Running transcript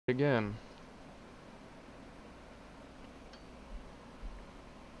again.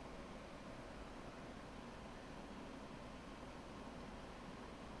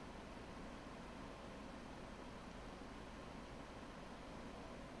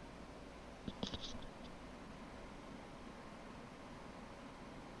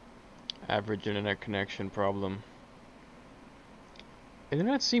 Average internet connection problem.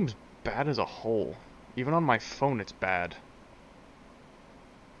 Internet seems bad as a whole. Even on my phone it's bad.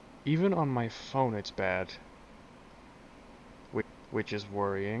 Even on my phone it's bad. Which is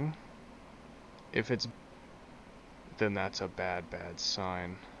worrying. If it's... then that's a bad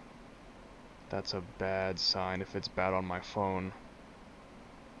sign. That's a bad sign if it's bad on my phone.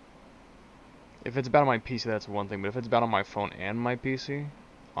 If it's bad on my PC, that's one thing, but if it's bad on my phone and my PC,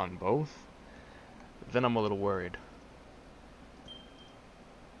 on both, then I'm a little worried.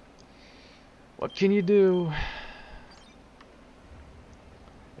 What can you do?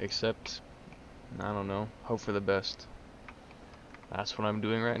 Except, I don't know, hope for the best. That's what I'm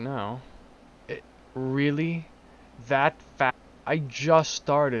doing right now. Really? That fast? I just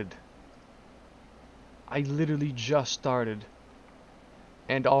started. I literally just started.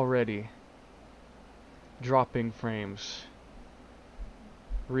 And already dropping frames.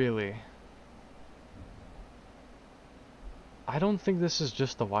 Really? I don't think this is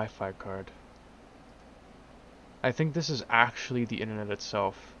just the Wi-Fi card. I think this is actually the internet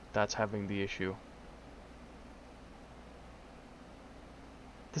itself that's having the issue.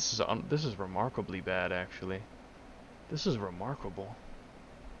 This is remarkably bad, actually. This is remarkable.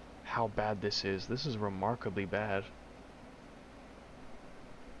 How bad this is. This is remarkably bad.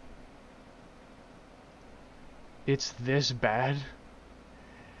 It's this bad?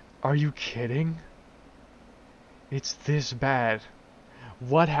 Are you kidding? It's this bad.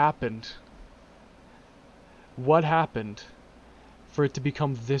 What happened? What happened for it to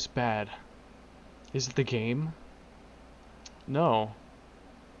become this bad? Is it the game? No.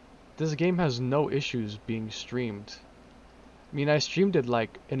 This game has no issues being streamed. I mean, I streamed it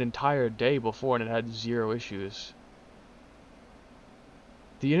like an entire day before and it had 0 issues.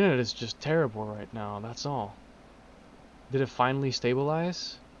 The internet is just terrible right now, that's all. Did it finally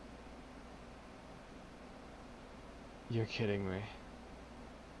stabilize? You're kidding me.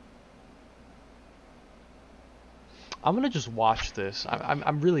 I'm gonna just watch this.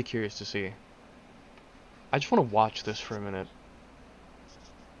 I'm really curious to see. I just want to watch this for a minute.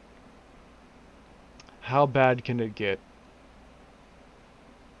 How bad can it get?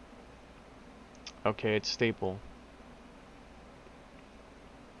 Okay, it's stable.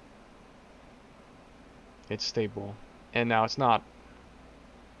 It's stable. And now it's not.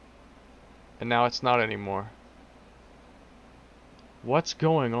 And now it's not anymore. What's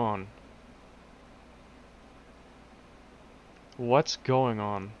going on? What's going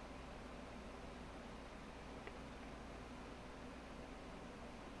on?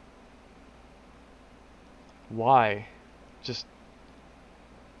 Why? Just...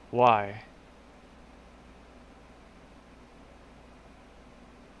 why?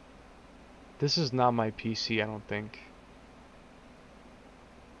 This is not my PC, I don't think.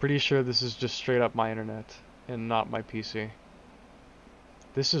 Pretty sure this is just straight up my internet and not my PC.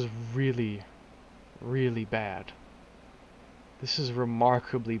 This is really, really bad. This is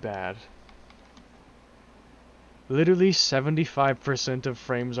remarkably bad. Literally 75% of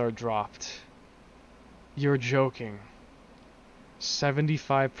frames are dropped. You're joking.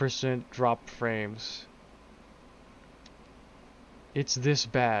 75% dropped frames. It's this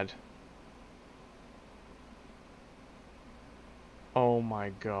bad. Oh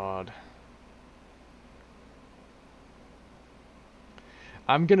my god.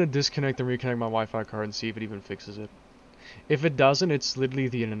 I'm gonna disconnect and reconnect my Wi-Fi card and see if it even fixes it. If it doesn't, it's literally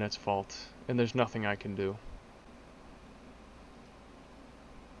the internet's fault, and there's nothing I can do.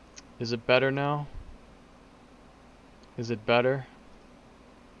 Is it better now? Is it better?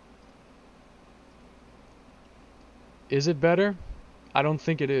 Is it better? I don't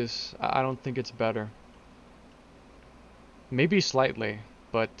think it is. I don't think it's better. Maybe slightly,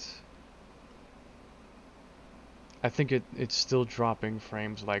 but I think it's still dropping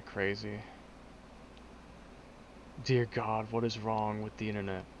frames like crazy. Dear God, what is wrong with the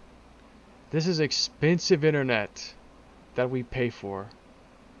internet? This is expensive internet that we pay for.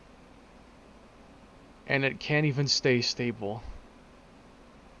 And it can't even stay stable.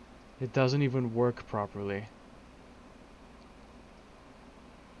 It doesn't even work properly.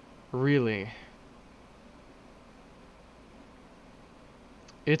 Really.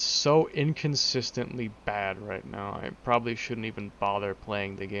 It's so inconsistently bad right now. I probably shouldn't even bother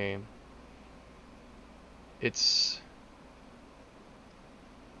playing the game. It's...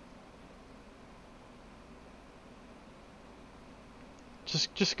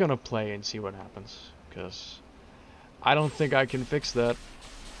 Just gonna play and see what happens, because I don't think I can fix that.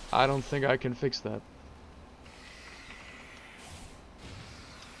 I don't think I can fix that.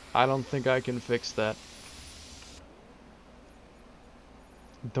 I don't think I can fix that.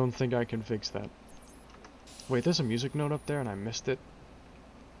 Don't think I can fix that. Wait, there's a music note up there and I missed it.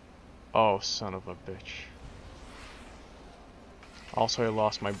 Oh, son of a bitch. Also, I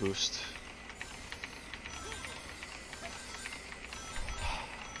lost my boost.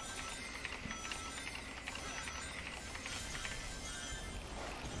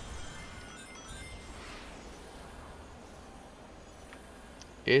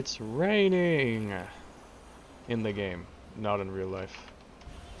 It's raining in the game, not in real life.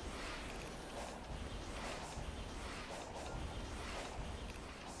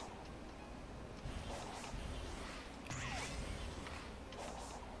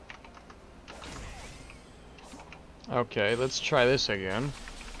 Okay, let's try this again.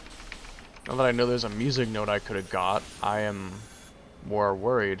 Now that I know there's a music note I could have got, I am more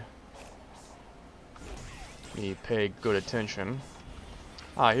worried. Me pay good attention.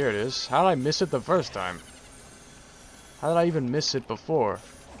 Ah, here it is. How did I miss it the first time? How did I even miss it before?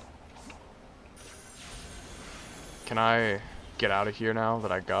 Can I get out of here now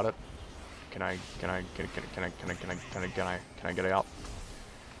that I got it? Can I get out?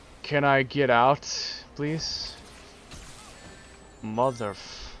 Can I get out, please? Mother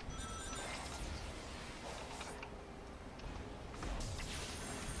f...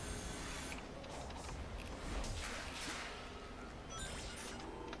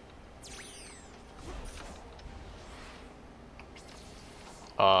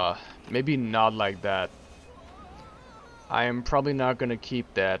 Maybe not like that. I am probably not gonna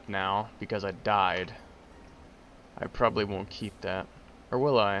keep that now because I died. I probably won't keep that. Or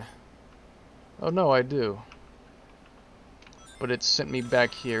will I? Oh no, I do. But it sent me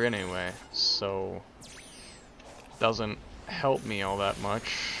back here anyway, so doesn't help me all that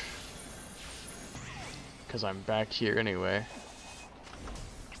much. Because I'm back here anyway.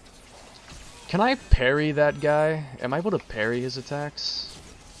 Can I parry that guy? Am I able to parry his attacks?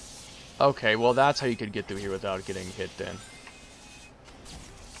 Okay, well that's how you could get through here without getting hit then.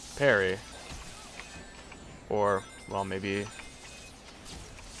 Parry. Or, well, maybe...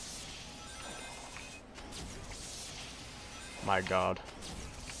 My god.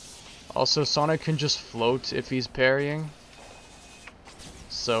 Also, Sonic can just float if he's parrying.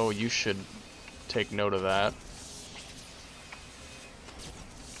 So you should take note of that.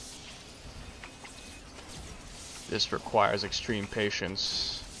 This requires extreme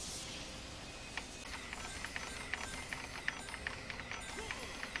patience.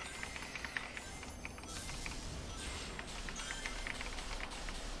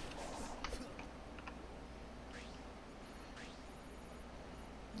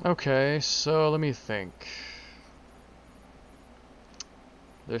 Okay, so let me think.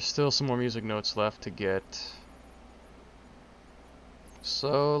 There's still some more music notes left to get.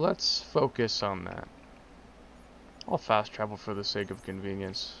 So let's focus on that. I'll fast travel for the sake of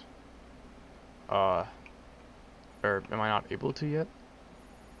convenience. Or am I not able to yet?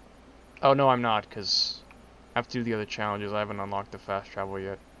 Oh no, I'm not, because I have to do the other challenges. I haven't unlocked the fast travel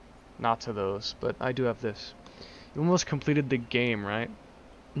yet. Not to those, but I do have this. You almost completed the game, right?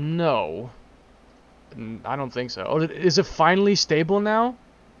 No. I don't think so. Oh, is it finally stable now?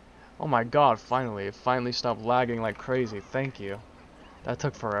 Oh my god, finally. It finally stopped lagging like crazy. Thank you. That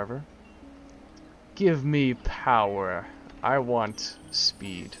took forever. Give me power. I want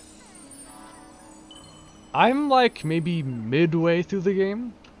speed. I'm like maybe midway through the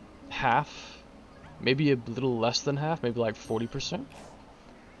game. Half. Maybe a little less than half. Maybe like 40%.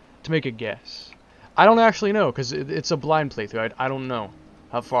 To make a guess. I don't actually know, because it's a blind playthrough. I don't know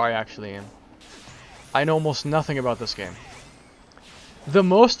how far I actually am. I know almost nothing about this game. The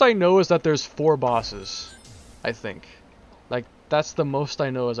most I know is that there's 4 bosses, I think. Like, that's the most I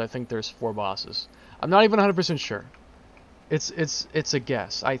know is I think there's 4 bosses. I'm not even 100% sure. It's a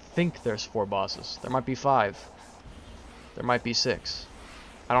guess. I think there's 4 bosses. There might be 5. There might be 6.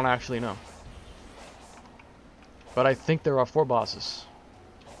 I don't actually know. But I think there are 4 bosses.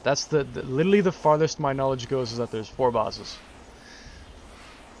 That's literally the farthest my knowledge goes is that there's 4 bosses.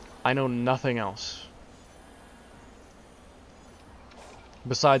 I know nothing else.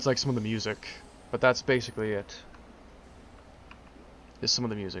 Besides, like, some of the music. But that's basically it. Is some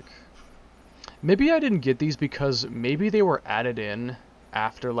of the music. Maybe I didn't get these because maybe they were added in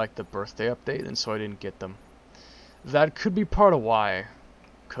after, like, the birthday update, and so I didn't get them. That could be part of why.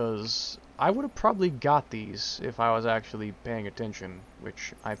 Because I would have probably got these if I was actually paying attention,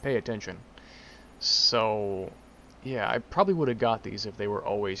 which I pay attention. So Yeah, I probably would have got these if they were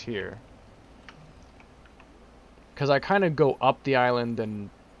always here. Because I kind of go up the island and,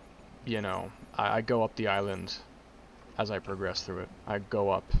 you know, I go up the island as I progress through it. I go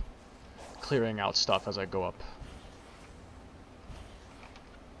up, clearing out stuff as I go up.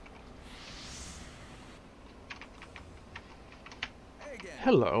 Hey again.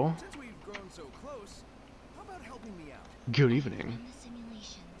 Hello. Since we've grown so close, how about helping me out? Good evening. Run the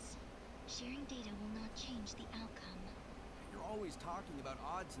simulations. Sharing data will not change the outcome. You're always talking about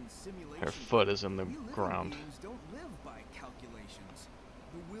odds and simulations. Her foot is in the We living ground. beings don't live by calculations.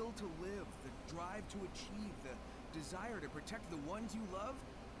 The will to live, the drive to achieve, the desire to protect the ones you love,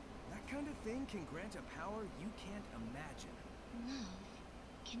 that kind of thing can grant a power you can't imagine. Love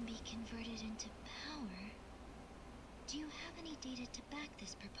can be converted into power. Do you have any data to back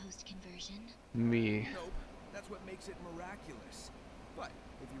this proposed conversion? Me. Nope, that's what makes it miraculous. But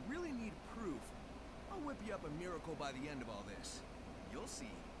if you really need proof, I'll whip you up a miracle by the end of all this. You'll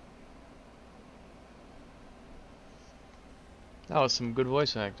see. That was some good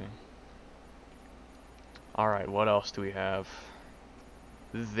voice acting. Alright, what else do we have?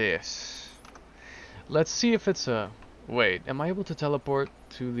 This. Let's see if it's a... Wait, am I able to teleport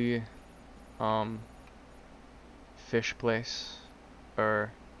to the... fish place?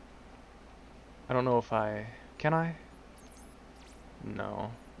 Or... I don't know if I... Can I?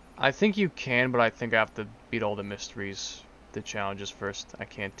 No. I think you can, but I think I have to beat all the mysteries, the challenges first. I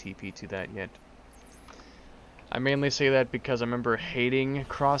can't TP to that yet. I mainly say that because I remember hating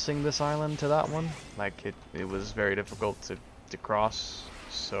crossing this island to that one. Like, it was very difficult to cross,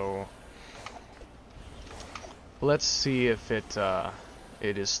 so... Let's see if it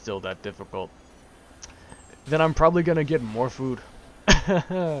is still that difficult. Then I'm probably gonna get more food.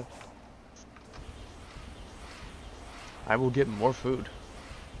 I will get more food.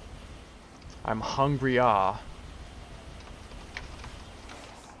 I'm hungry-ah.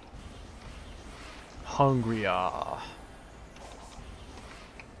 Hungry-ah.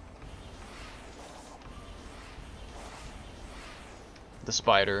 The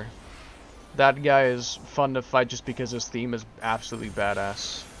spider. That guy is fun to fight just because his theme is absolutely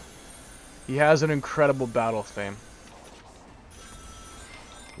badass. He has an incredible battle theme.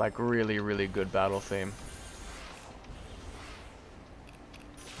 Like, really, really good battle theme.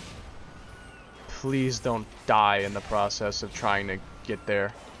 Please don't die in the process of trying to get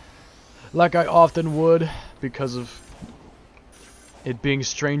there. Like I often would, because of it being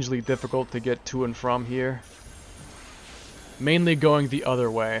strangely difficult to get to and from here. Mainly going the other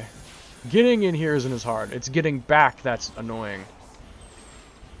way. Getting in here isn't as hard. It's getting back that's annoying.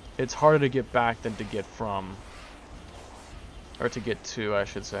 It's harder to get back than to get from. Or to get to, I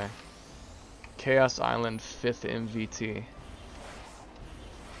should say. Chaos Island 5th MVT.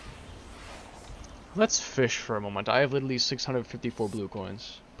 Let's fish for a moment. I have literally 654 blue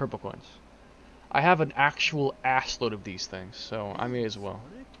coins. Purple coins. I have an actual assload of these things, so I may as well.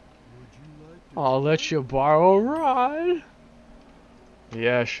 I'll let you borrow a ride.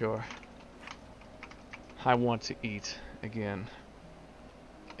 Yeah, sure. I want to eat again.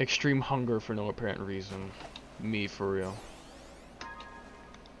 Extreme hunger for no apparent reason. Me for real.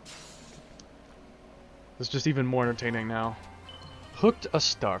 It's just even more entertaining now. Hooked a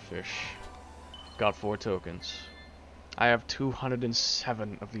starfish. Got 4 tokens. I have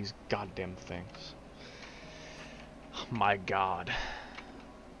 207 of these goddamn things. My god.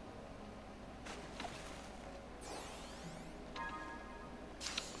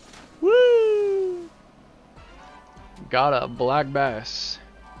 Woo! Got a black bass.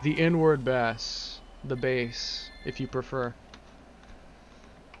 The inward bass. The bass, if you prefer.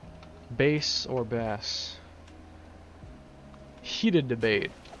 Bass or bass? Heated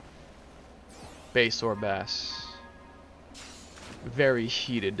debate. Bass or bass? Very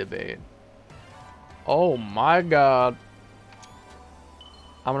heated debate. Oh my god.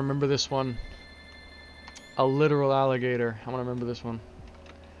 I'm gonna remember this one. A literal alligator. I'm gonna remember this one.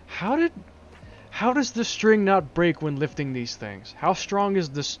 How does the string not break when lifting these things? How strong is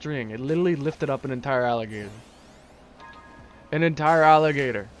the string? It literally lifted up an entire alligator. An entire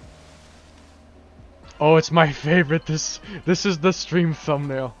alligator. Oh, it's my favorite. This is the stream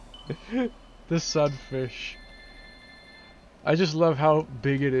thumbnail. The sunfish. I just love how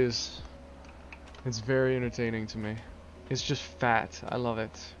big it is. It's very entertaining to me. It's just fat. I love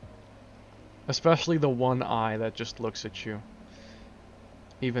it. Especially the one eye that just looks at you.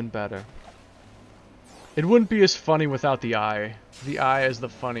 Even better. It wouldn't be as funny without the eye. The eye is the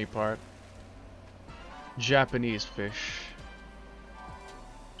funny part. Japanese fish.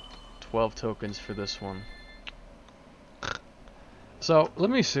 12 tokens for this one. So, let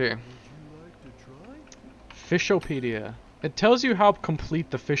me see. Fishopedia. It tells you how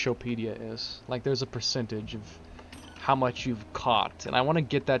complete the Fishopedia is. Like there's a percentage of how much you've caught, and I want to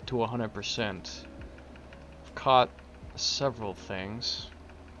get that to 100%. I've caught several things.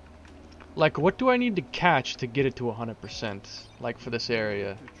 Like, what do I need to catch to get it to 100%? Like for this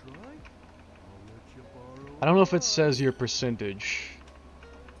area. I don't know if it says your percentage.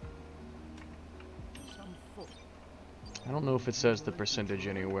 I don't know if it says the percentage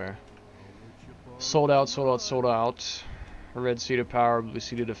anywhere. Sold out, sold out, sold out. Red seed of power, blue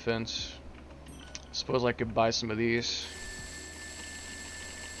seed of defense. Suppose I could buy some of these.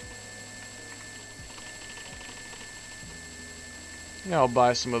 Yeah, I'll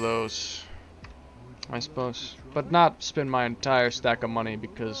buy some of those, I suppose. But not spend my entire stack of money,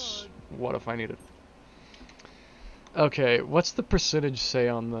 because what if I need it? Okay, what's the percentage say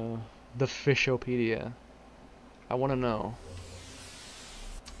on the Fishopedia? I want to know.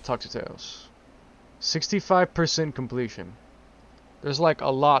 Talk to Tails. 65% completion. There's like a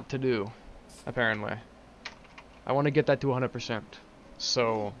lot to do, apparently. I want to get that to 100%.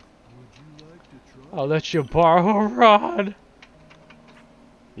 So, I'll let you borrow a rod.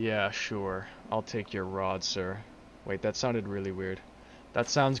 Yeah, sure. I'll take your rod, sir. Wait, that sounded really weird. That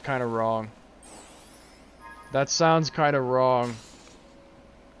sounds kind of wrong. That sounds kind of wrong.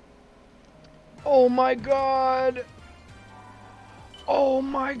 Oh my god! Oh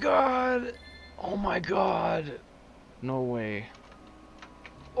my god! Oh my god! No way.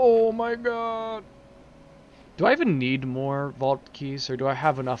 Oh my god! Do I even need more vault keys, or do I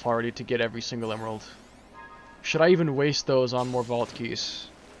have enough already to get every single emerald? Should I even waste those on more vault keys?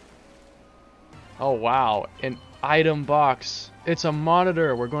 Oh wow, an item box. It's a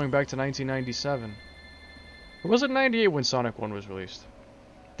monitor. We're going back to 1997. Or was it 98 when Sonic 1 was released?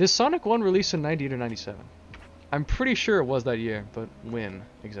 Did Sonic 1 release in 98 or 97? I'm pretty sure it was that year, but when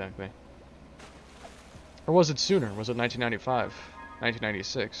exactly? Or was it sooner? Was it 1995?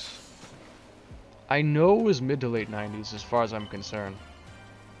 1996? I know it was mid to late 90s as far as I'm concerned.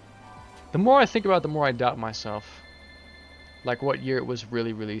 The more I think about it, the more I doubt myself. Like what year it was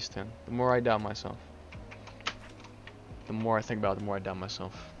really released in. The more I doubt myself. The more I think about it, the more I doubt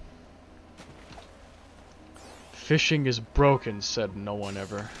myself. Fishing is broken, said no one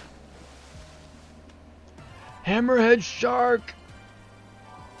ever. Hammerhead shark!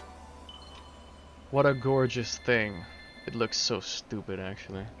 What a gorgeous thing. It looks so stupid,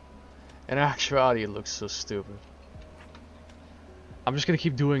 actually. In actuality, it looks so stupid. I'm just gonna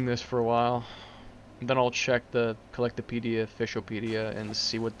keep doing this for a while. And then I'll check the Collectopedia, Fishopedia, and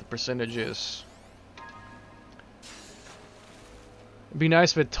see what the percentage is. It'd be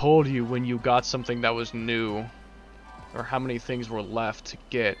nice if it told you when you got something that was new, or how many things were left to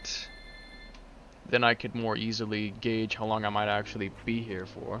get. Then I could more easily gauge how long I might actually be here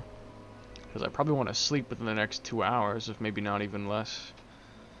for. Because I probably want to sleep within the next 2 hours, if maybe not even less.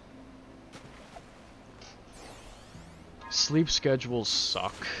 Sleep schedules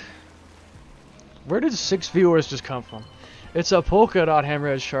suck. Where did 6 viewers just come from? It's a polka dot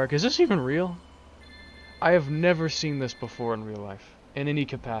hammerhead shark. Is this even real? I have never seen this before in real life. In any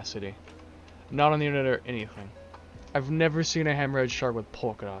capacity. Not on the internet or anything. I've never seen a hammerhead shark with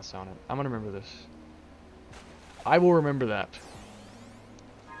polka dots on it. I'm gonna remember this. I will remember that.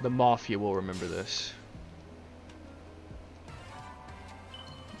 The Mafia will remember this.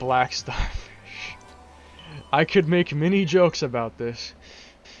 Black starfish. I could make many jokes about this.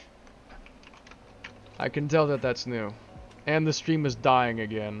 I can tell that that's new. And the stream is dying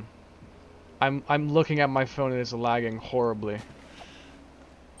again. I'm looking at my phone and it's lagging horribly.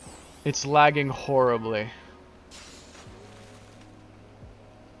 It's lagging horribly.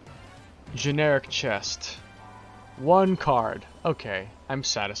 Generic chest. 1 card. Okay, I'm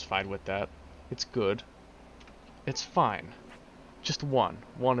satisfied with that. It's good. It's fine. Just 1.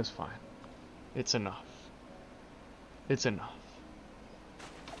 1 is fine. It's enough. It's enough.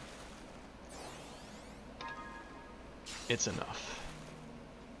 It's enough.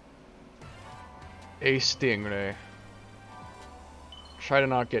 A stingray. Try to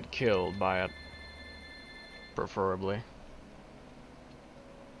not get killed by it. Preferably.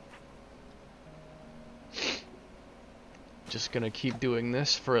 Just gonna keep doing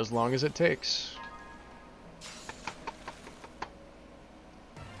this for as long as it takes.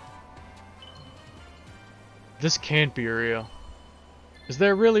 This can't be real. Is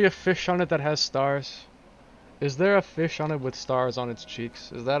there really a fish on it that has stars? Is there a fish on it with stars on its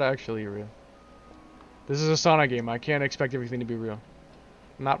cheeks? Is that actually real? This is a Sonic game. I can't expect everything to be real.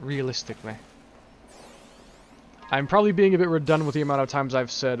 Not realistically. I'm probably being a bit redundant with the amount of times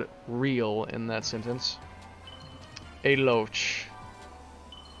I've said real in that sentence. A loach.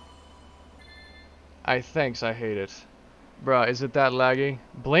 Thanks, I hate it. Bruh, is it that laggy?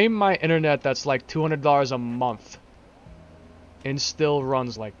 Blame my internet that's like $200 a month. And still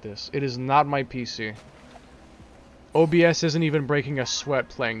runs like this. It is not my PC. OBS isn't even breaking a sweat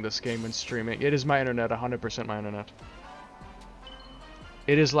playing this game and streaming. It is my internet, 100% my internet.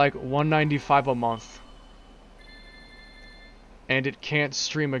 It is like $195 a month. And it can't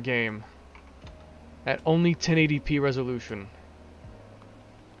stream a game. At only 1080p resolution.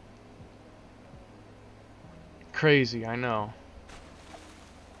 Crazy, I know.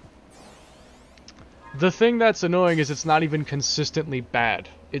 The thing that's annoying is it's not even consistently bad.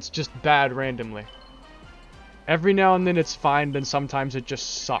 It's just bad randomly. Every now and then it's fine, then sometimes it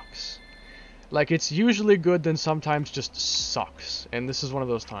just sucks. Like, it's usually good, then sometimes just sucks. And this is one of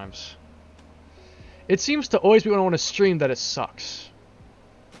those times. It seems to always be when I want to stream that it sucks.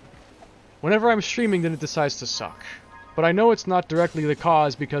 Whenever I'm streaming, then it decides to suck. But I know it's not directly the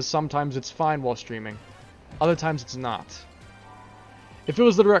cause because sometimes it's fine while streaming. Other times it's not. If it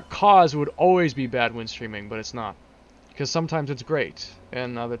was the direct cause, it would always be bad when streaming, but it's not. Because sometimes it's great,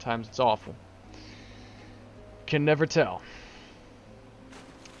 and other times it's awful. Can never tell.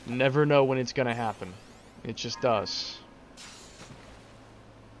 Never know when it's gonna happen. It just does.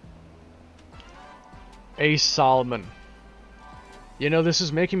 Ace Solomon. You know, this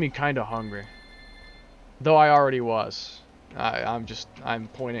is making me kinda hungry. Though I already was. I'm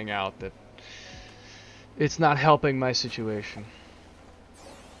pointing out that it's not helping my situation.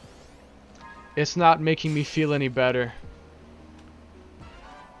 It's not making me feel any better.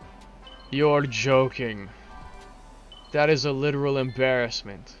 You're joking. That is a literal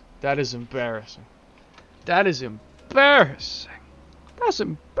embarrassment. That is embarrassing. That is embarrassing. That's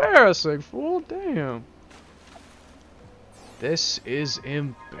embarrassing, fool. Damn. This is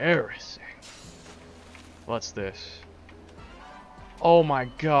embarrassing. What's this? Oh my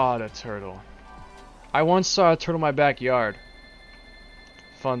god, a turtle. I once saw a turtle in my backyard.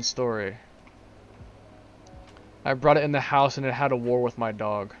 Fun story. I brought it in the house and it had a war with my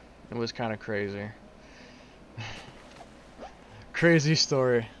dog. It was kind of crazy. Crazy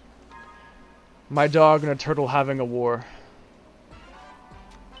story. My dog and a turtle having a war.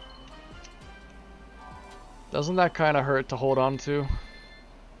 Doesn't that kind of hurt to hold on to?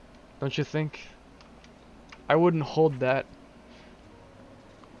 Don't you think? I wouldn't hold that.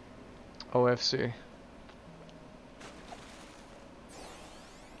 OFC.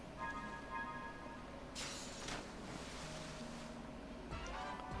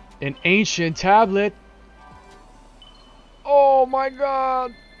 An ancient tablet. Oh my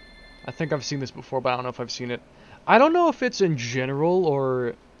god. I think I've seen this before, but I don't know if I've seen it. I don't know if it's in general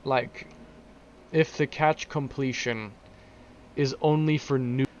or like if the catch completion is only for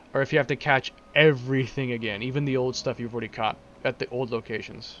new, or if you have to catch everything again, even the old stuff you've already caught at the old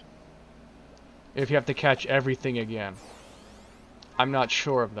locations. If you have to catch everything again. I'm not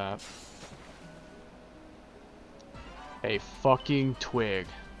sure of that. A fucking twig.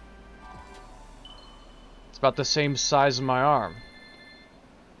 It's about the same size as my arm.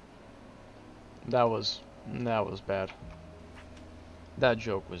 That was bad. That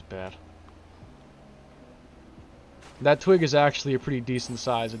joke was bad. That twig is actually a pretty decent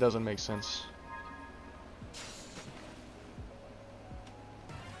size. It doesn't make sense.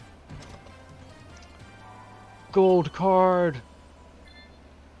 Gold card.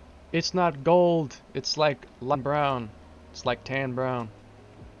 It's not gold. It's like light brown. It's like tan brown.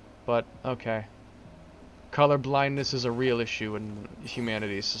 But okay. Color blindness is a real issue in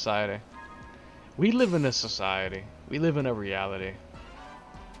humanity's society. We live in a society. We live in a reality.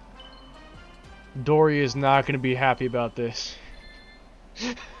 Dory is not going to be happy about this.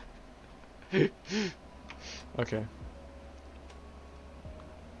 Okay.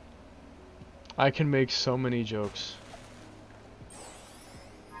 I can make so many jokes.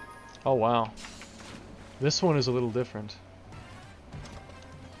 Oh wow. This one is a little different.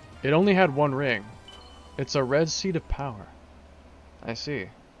 It only had one ring. It's a red seed of power. I see.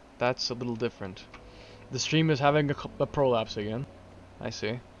 That's a little different. The stream is having a prolapse again. I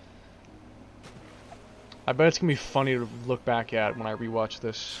see. I bet it's gonna be funny to look back at when I rewatch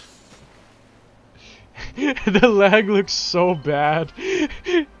this. The lag looks so bad.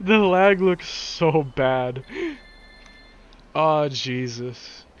 The lag looks so bad. Oh,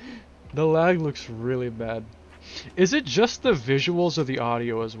 Jesus. The lag looks really bad. Is it just the visuals or the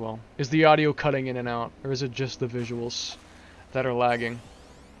audio as well? Is the audio cutting in and out? Or is it just the visuals that are lagging?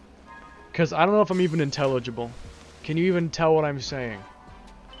 Because I don't know if I'm even intelligible. Can you even tell what I'm saying?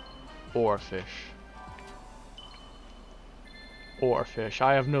 Or fish. Or fish.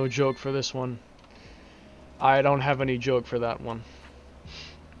 I have no joke for this one. I don't have any joke for that one.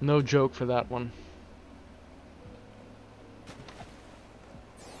 No joke for that one.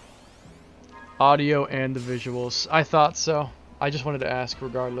 Audio and the visuals. I thought so. I just wanted to ask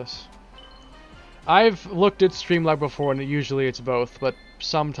regardless. I've looked at Streamlabs before and usually it's both, but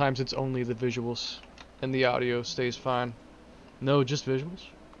sometimes it's only the visuals and the audio stays fine. No, just visuals.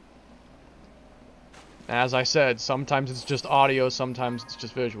 As I said, sometimes it's just audio, sometimes it's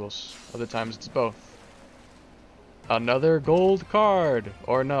just visuals. Other times it's both. Another gold card!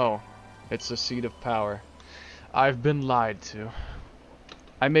 Or no, it's a Seed of Power. I've been lied to.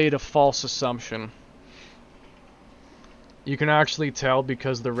 I made a false assumption. You can actually tell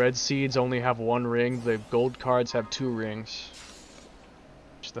because the red seeds only have one ring, the gold cards have 2 rings.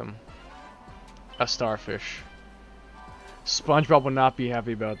 Watch them. A starfish. SpongeBob will not be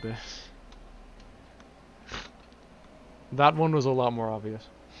happy about this. That one was a lot more obvious.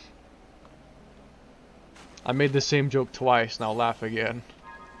 I made the same joke twice, now laugh again.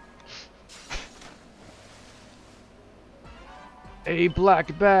 A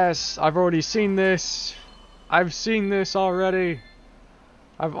black bass! I've already seen this! I've seen this already!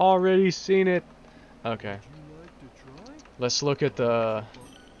 I've already seen it! Okay. Let's look at the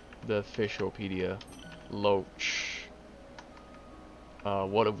Fishopedia. Loach.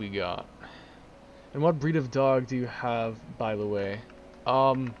 What have we got? And what breed of dog do you have, by the way?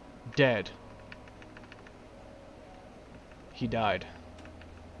 Dead. He died.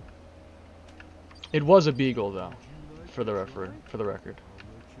 It was a beagle, though, for the record.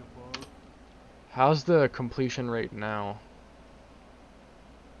 How's the completion rate now?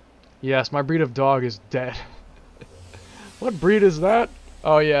 Yes, my breed of dog is dead. What breed is that?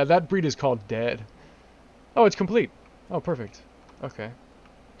 Oh yeah, that breed is called Dead. Oh, it's complete. Oh, perfect. Okay.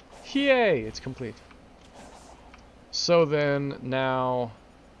 Yay, it's complete. So then, now...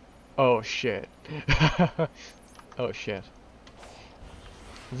 Oh, shit. Oh, shit.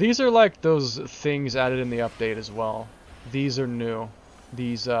 These are like those things added in the update as well. These are new.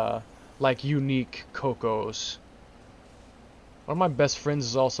 These, like, unique Cocos. One of my best friends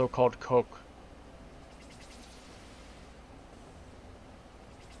is also called Coke.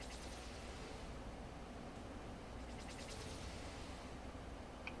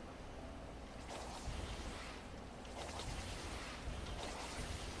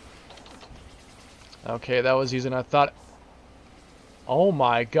 Okay, that was using, I thought... Oh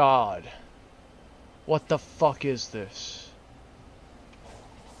my god. What the fuck is this?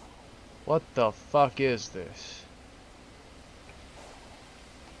 What the fuck is this?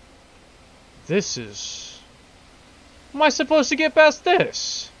 This is... How am I supposed to get past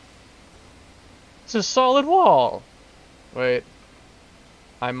this? It's a solid wall. Wait.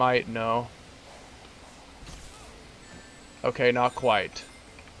 I might know. Okay, not quite.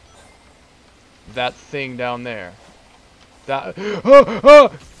 That thing down there. That...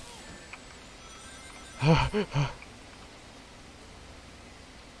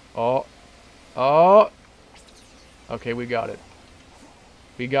 Oh. Oh. Okay, we got it.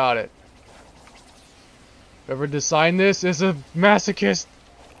 We got it. Whoever designed this is a masochist.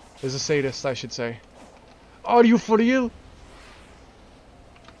 Is a sadist, I should say. Are you for real?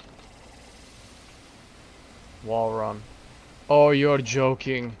 Wall run. Oh, you're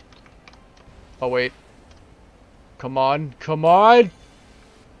joking. Oh, wait. Come on. Come on!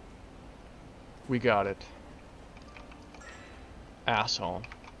 We got it. Asshole.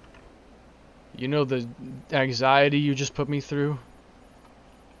 You know the anxiety you just put me through?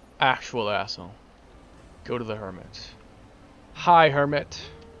 Actual asshole. Go to the hermit. Hi, hermit.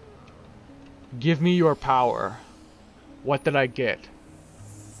 Give me your power. What did I get?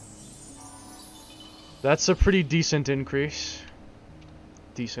 That's a pretty decent increase.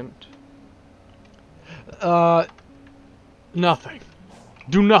 Decent. Nothing.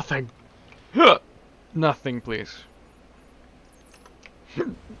 Do nothing. Nothing, please.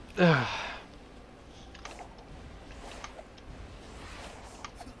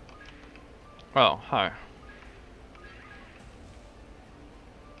 Oh, hi.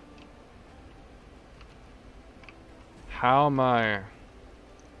 How am I...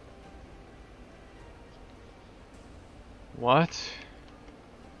 What?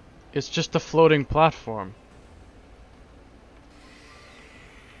 It's just a floating platform.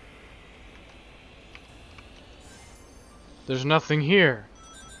 There's nothing here.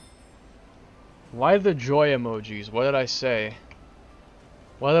 Why the joy emojis? What did I say?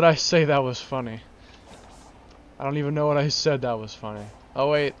 Why did I say that was funny? I don't even know what I said that was funny. Oh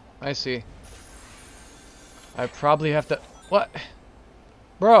wait, I see. I probably have to... What?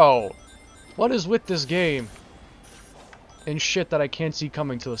 Bro! What is with this game? And shit that I can't see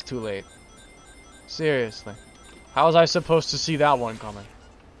coming till it's too late. Seriously. How was I supposed to see that one coming?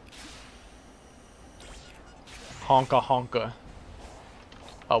 Honka honka.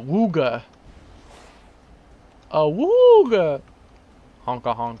 Awooga. Awooga!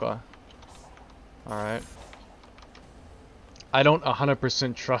 Honka honka. Alright. I don't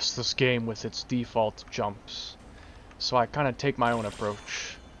 100% trust this game with its default jumps. So I kind of take my own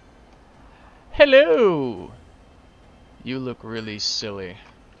approach. Hello! You look really silly.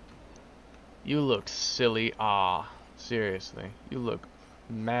 You look silly. Ah, seriously. You look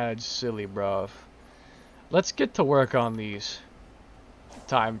mad silly, bruv. Let's get to work on these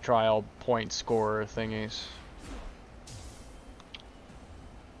time trial point scorer thingies.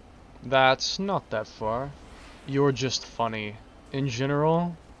 That's not that far. You're just funny. In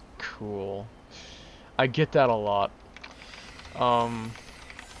general, cool. I get that a lot.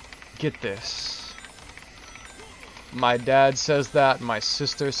 Get this. My dad says that, my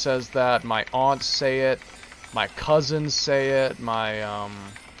sister says that, my aunts say it, my cousins say it, my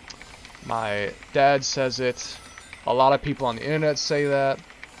dad says it. A lot of people on the internet say that.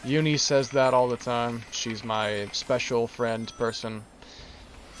 Uni says that all the time. She's my special friend person.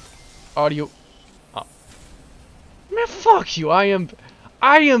 Audio. Oh. Man, fuck you. I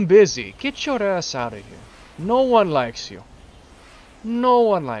am busy. Get your ass out of here. No one likes you. No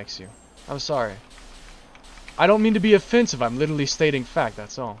one likes you. I'm sorry. I don't mean to be offensive. I'm literally stating fact.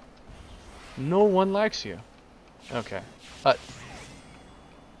 That's all. No one likes you. Okay.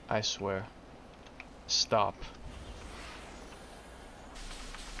 I swear. Stop.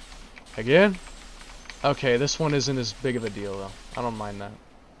 Again? Okay, this one isn't as big of a deal though. I don't mind that.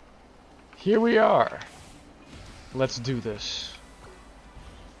 Here we are. Let's do this.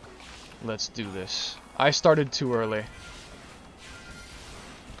 Let's do this. I started too early.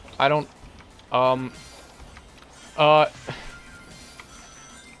 I don't...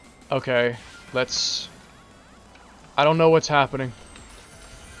 Okay, let's... I don't know what's happening.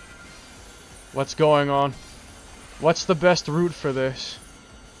 What's going on? What's the best route for this?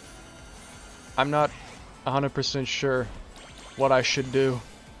 I'm not 100% sure what I should do.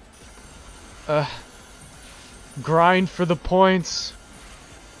 Grind for the points.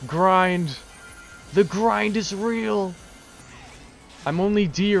 Grind. The grind is real. I'm only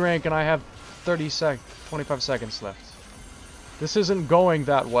D rank and I have 25 seconds left. This isn't going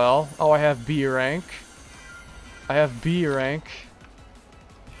that well. Oh, I have B rank. I have B rank.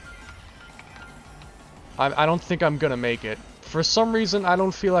 I don't think I'm gonna make it. For some reason, I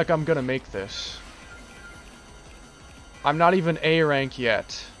don't feel like I'm gonna make this. I'm not even A rank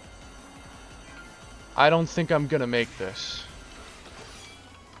yet. I don't think I'm gonna make this.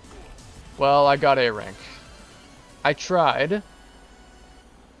 Well, I got A rank. I tried.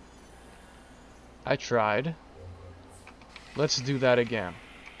 Let's do that again.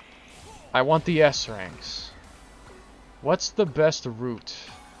 I want the S ranks. What's the best route?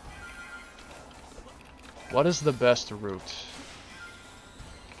 What is the best route?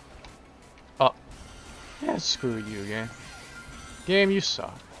 Oh. Yeah, screw you, game. Game, you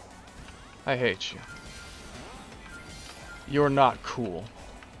suck. I hate you. You're not cool.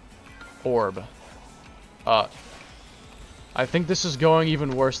 Orb. I think this is going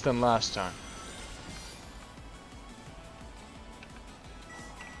even worse than last time.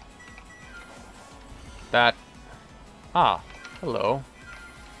 That... Ah, hello.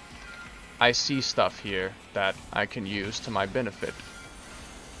 I see stuff here that I can use to my benefit.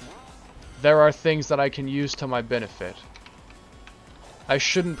 There are things that I can use to my benefit. I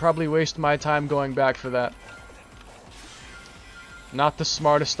shouldn't probably waste my time going back for that. Not the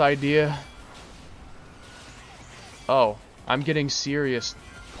smartest idea. Oh, I'm getting serious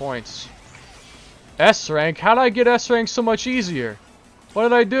points. S rank? How did I get S rank so much easier? What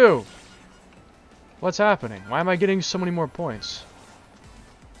did I do? What's happening? Why am I getting so many more points?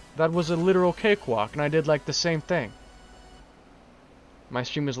 That was a literal cakewalk, and I did like the same thing. My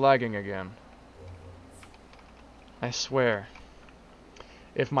stream is lagging again. I swear.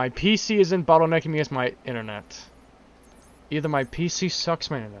 If my PC isn't bottlenecking me, it's my internet. Either my PC sucks,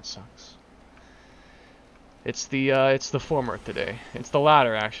 my internet sucks. It's the former today. It's the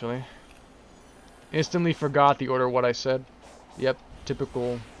latter, actually. Instantly forgot the order of what I said. Yep,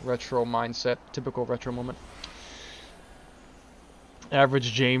 typical retro mindset, typical retro moment.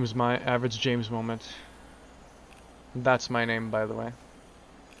 Average James moment. That's my name, by the way.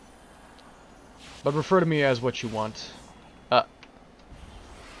 But refer to me as what you want.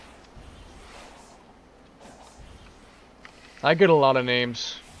 I get a lot of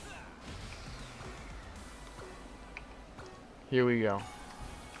names. Here we go.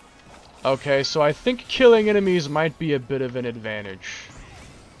 Okay, so I think killing enemies might be a bit of an advantage.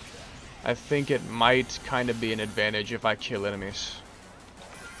 I think it might kind of be an advantage if I kill enemies.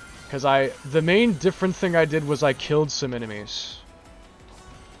 Because the main different thing I did was I killed some enemies.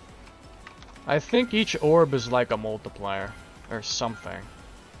 I think each orb is like a multiplier. Or something.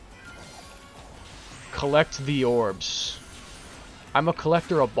 Collect the orbs. I'm a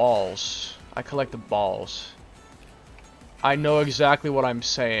collector of balls. I collect the balls. I know exactly what I'm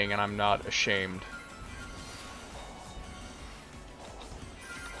saying, and I'm not ashamed.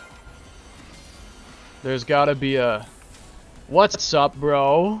 There's gotta be a... What's up,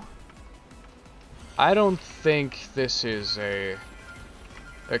 bro? I don't think this is a...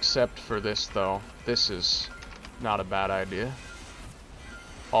 Except for this, though. This is not a bad idea.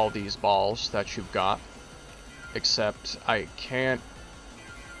 All these balls that you've got. Except I can't...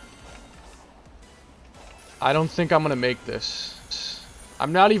 I don't think I'm gonna make this.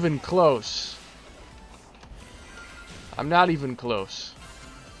 I'm not even close. I'm not even close.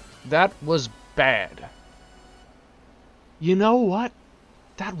 That was bad. You know what?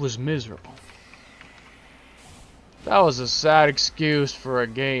 That was miserable. That was a sad excuse for a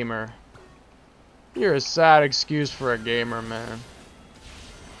gamer. You're a sad excuse for a gamer, man.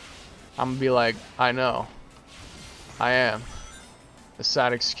 I'm gonna be like, I know. I am. A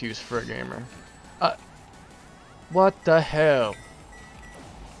sad excuse for a gamer. What the hell?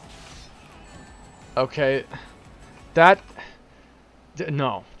 Okay. That...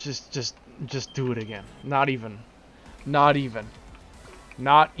 No. Just do it again. Not even. Not even.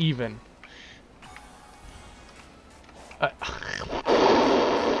 Not even.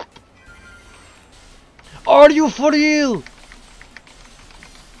 Are you for real?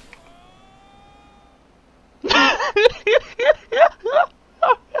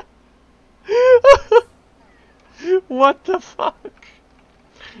 What the fuck?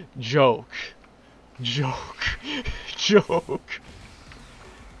 Joke. Joke. Joke.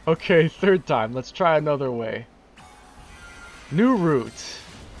 Okay, third time. Let's try another way. New route.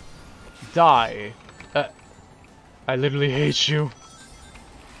 Die. I literally hate you.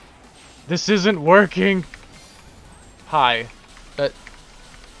 This isn't working. Hi.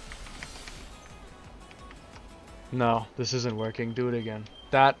 No, this isn't working. Do it again.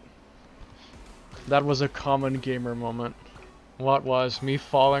 That was a common gamer moment. What was? Me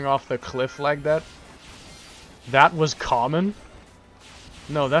falling off the cliff like that? That was common?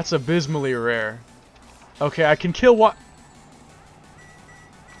 No, that's abysmally rare. Okay, I can kill what?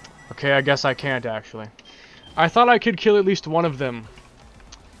 Okay, I guess I can't actually. I thought I could kill at least one of them.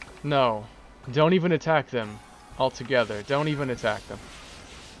 No. Don't even attack them altogether. Don't even attack them.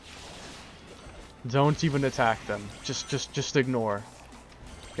 Don't even attack them. Just ignore.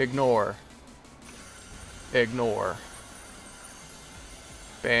 Ignore. Ignore.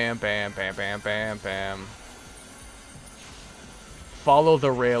 Bam, bam, bam, bam, bam, bam. Follow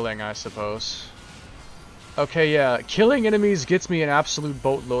the railing, I suppose. Okay, yeah. Killing enemies gets me an absolute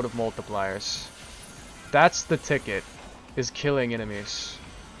boatload of multipliers. That's the ticket, is killing enemies.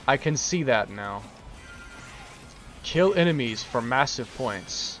 I can see that now. Kill enemies for massive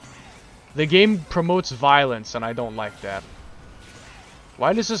points. The game promotes violence, and I don't like that.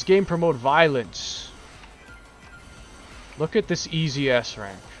 Why does this game promote violence? Look at this easy S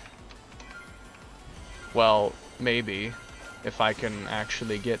rank. Well, maybe. If I can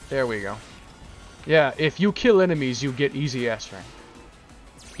actually get... There we go. Yeah, if you kill enemies, you get easy S rank.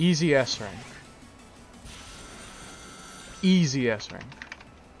 Easy S rank. Easy S rank.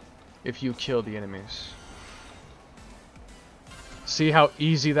 If you kill the enemies. See how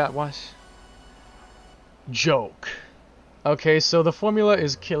easy that was? Joke. Okay, so the formula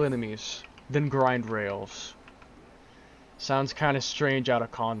is kill enemies, then grind rails. Sounds kind of strange out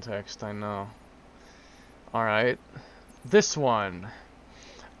of context, I know. Alright. This one.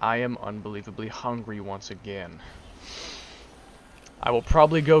 I am unbelievably hungry once again. I will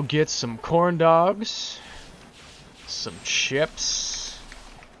probably go get some corn dogs, some chips,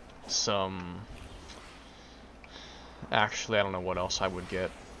 some... Actually, I don't know what else I would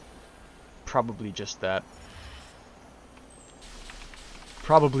get. Probably just that.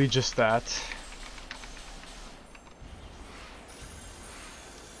 Probably just that.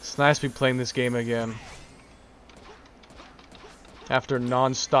 It's nice to be playing this game again. After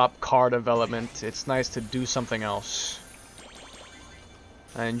non-stop car development, it's nice to do something else.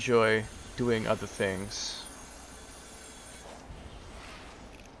 I enjoy doing other things.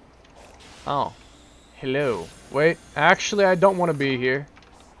 Oh. Hello. Wait, actually I don't want to be here.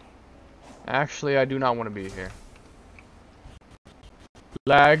 Actually, I do not want to be here.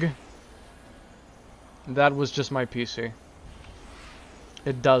 Lag. That was just my PC.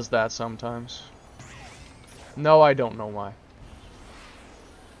 It does that sometimes. No, I don't know why.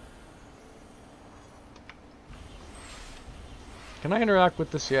 Can I interact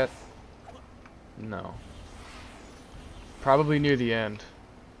with this yet? No. Probably near the end.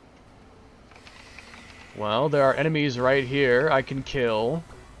 Well, there are enemies right here I can kill.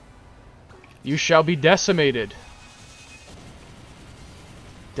 You shall be decimated.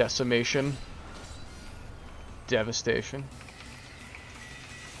 Decimation. Devastation.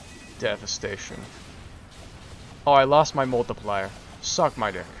 Devastation. Oh, I lost my multiplier. Suck my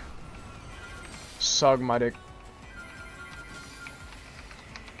dick. Suck my dick.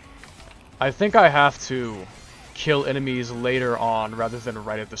 I think I have to kill enemies later on rather than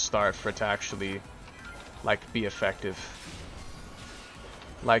right at the start for it to actually, like, be effective.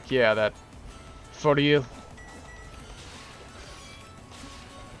 Like, yeah, that... For you.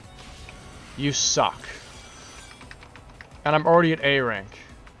 You suck. And I'm already at A rank.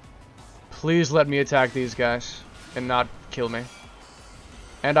 Please let me attack these guys and not kill me.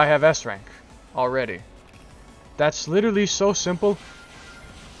 And I have S rank already. That's literally so simple.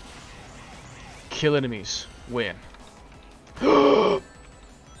 Kill enemies. Win. Fuck.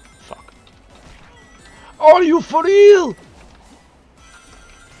 Are you for real?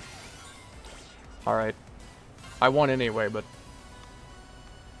 Alright. I won anyway, but...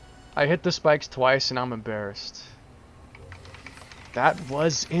 I hit the spikes twice and I'm embarrassed. That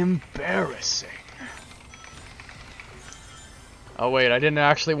was embarrassing. Oh wait, I didn't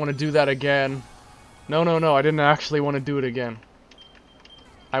actually want to do that again. No, I didn't actually want to do it again.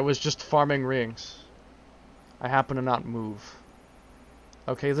 I was just farming rings. I happen to not move.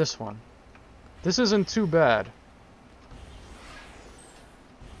 Okay, this one. This isn't too bad.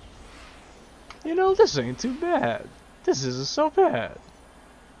 You know, this ain't too bad. This isn't so bad.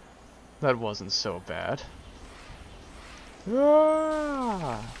 That wasn't so bad.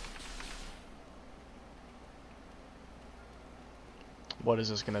 Ah. What is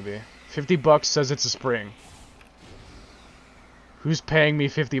this gonna be? 50 bucks says it's a spring. Who's paying me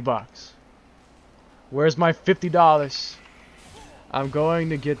 50 bucks? Where's my $50? I'm going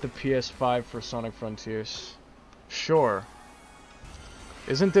to get the PS5 for Sonic Frontiers. Sure.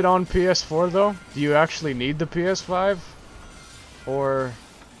 Isn't it on PS4 though? Do you actually need the PS5? Or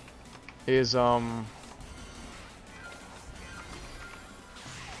is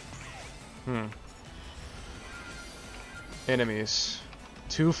enemies.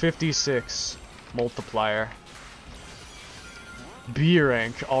 256 multiplier. B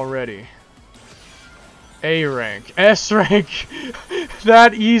rank already. A rank. S rank.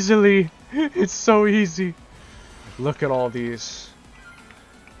 That easily. It's so easy. Look at all these.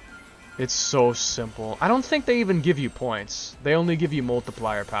 It's so simple. I don't think they even give you points. They only give you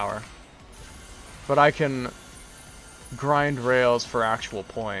multiplier power. But I can grind rails for actual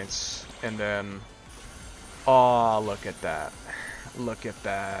points. And then... Oh, look at that. Look at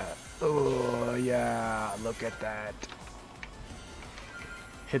that. Oh, yeah. Look at that.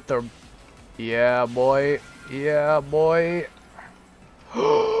 Hit the... Yeah, boy. Yeah, boy.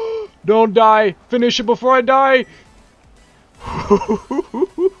 Don't die. Finish it before I die.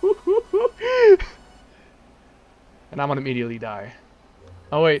 And I'm gonna immediately die.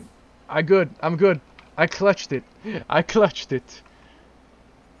 Oh, wait. I'm good. I clutched it. I clutched it.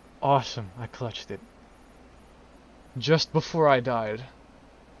 Awesome. I clutched it. Just before I died.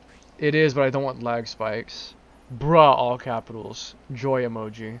 It is, but I don't want lag spikes. Bruh, all capitals. Joy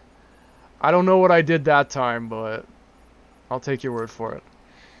emoji. I don't know what I did that time, but I'll take your word for it.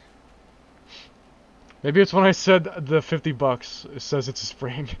 Maybe it's when I said the 50 bucks, it says it's a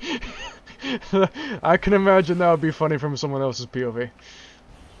spring. I can imagine that would be funny from someone else's POV.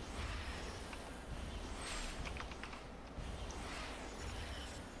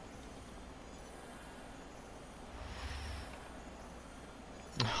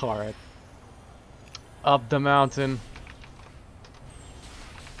 Alright. Up the mountain.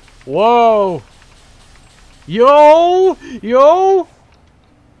 Whoa! Yo! Yo!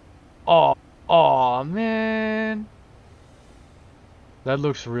 Oh, oh man. That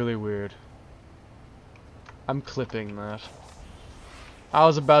looks really weird. I'm clipping that. I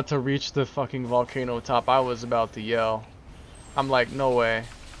was about to reach the fucking volcano top. I was about to yell. I'm like, no way.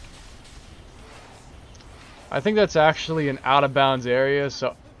 I think that's actually an out of bounds area,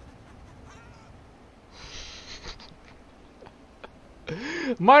 so...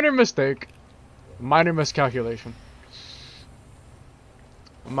 Minor mistake. Minor miscalculation.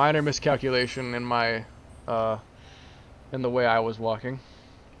 Minor miscalculation in my, in the way I was walking.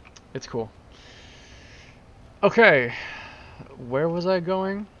 It's cool. Okay. Where was I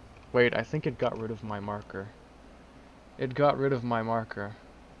going? Wait, I think it got rid of my marker. It got rid of my marker.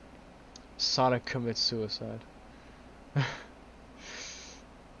 Sonic commits suicide.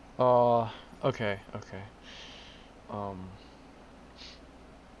 Okay.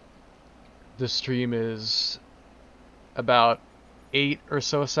 The stream is about 8 or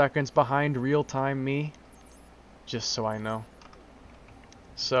so seconds behind real-time me. Just so I know.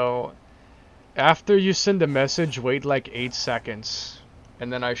 So, after you send a message, wait like 8 seconds.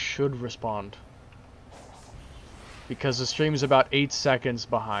 And then I should respond. Because the stream's about 8 seconds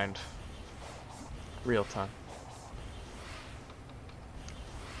behind. Real time.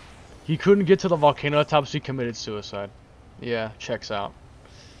 He couldn't get to the volcano top, so he committed suicide. Yeah, checks out.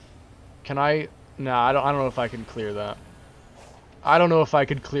 Can I... Nah, I don't know if I can clear that. I don't know if I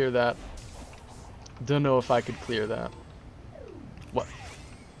could clear that. Don't know if I could clear that. What?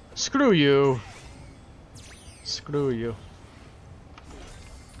 Screw you. Screw you.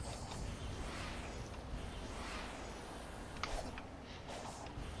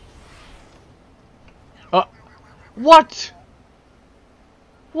 What?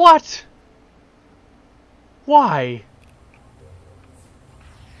 What? Why?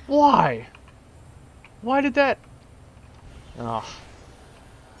 Why? Why did that? Oh.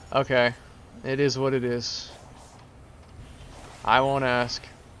 Okay. It is what it is. I won't ask.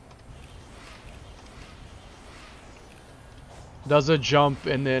 Does a jump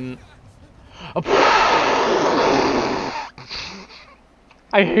and then...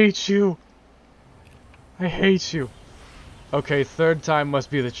 I hate you. I hate you. Okay, third time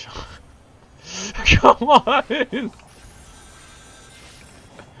must be the charm. Come on!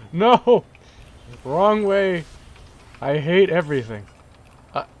 No! Wrong way. I hate everything.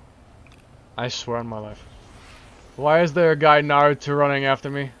 I swear on my life. Why is there a guy Naruto running after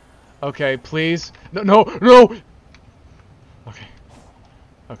me? Okay, please. No, no, no! Okay.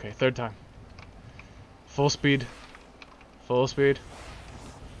 Okay, third time. Full speed. Full speed.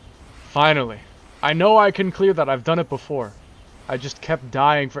 Finally. I know I can clear that. I've done it before. I just kept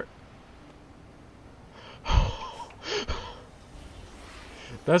dying for...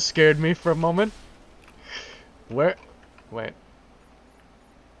 That scared me for a moment. Where? Wait.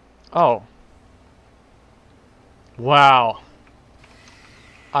 Oh. Wow.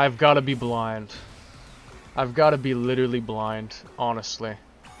 I've got to be blind. I've got to be literally blind, honestly.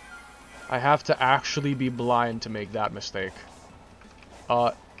 I have to actually be blind to make that mistake.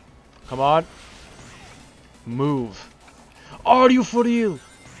 Come on. Move. Are you for real?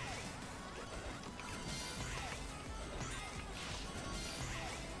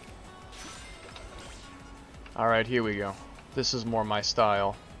 Alright, here we go. This is more my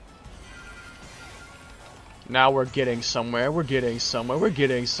style. Now we're getting somewhere, we're getting somewhere, we're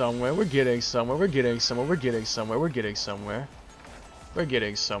getting somewhere, we're getting somewhere, we're getting somewhere, we're getting somewhere, we're getting somewhere. We're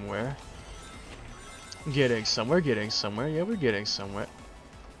getting somewhere. Getting somewhere, getting somewhere, yeah, we're getting somewhere.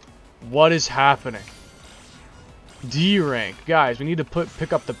 What is happening? D rank. Guys, we need to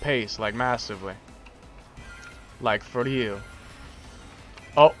pick up the pace, like, massively. Like, for you.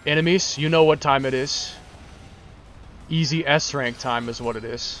 Oh, enemies, you know what time it is. Easy S rank time is what it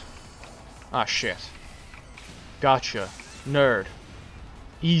is. Ah, shit. Gotcha. Nerd.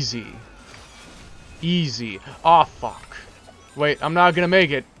 Easy. Easy. Aw, fuck. Wait, I'm not gonna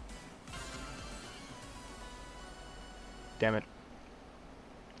make it. Damn it.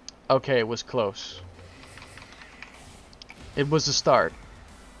 Okay, it was close. It was a start.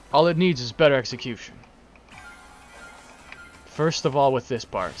 All it needs is better execution. First of all with this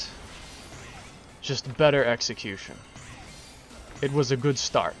part. Just better execution. It was a good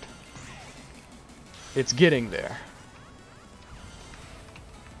start. It's getting there.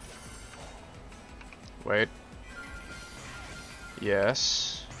 Wait.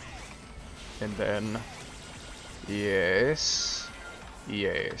 Yes. And then... Yes.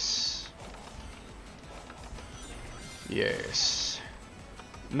 Yes. Yes.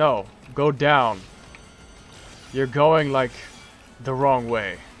 No. Go down. You're going, like, the wrong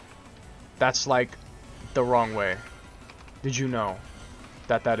way. That's, like, the wrong way. Did you know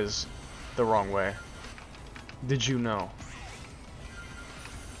that that is the wrong way? Did you know?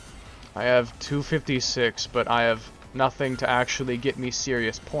 I have 256, but I have nothing to actually get me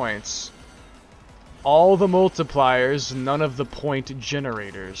serious points. All the multipliers, none of the point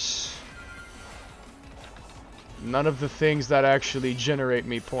generators. None of the things that actually generate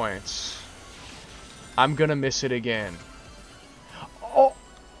me points. I'm gonna miss it again. Oh!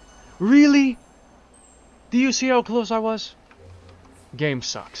 Really? Do you see how close I was? Game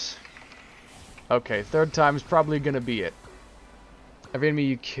sucks. Okay, third time's probably gonna be it. Every enemy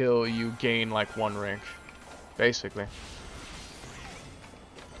you kill, you gain like 1 rank. Basically.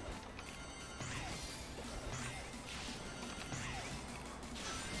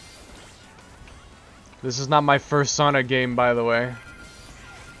 This is not my first Sonic game, by the way.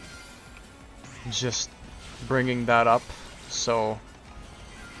 Just bringing that up. So,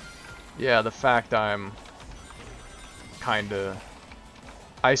 yeah, the fact I'm kinda...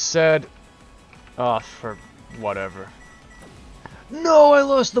 I said... for Whatever. No, I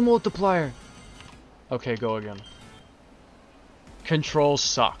lost the multiplier! Okay, go again. Controls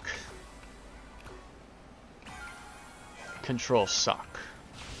suck. Controls suck.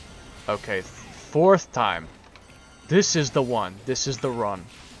 Okay, fourth time. This is the one. This is the run.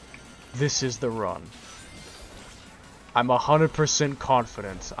 This is the run. I'm 100%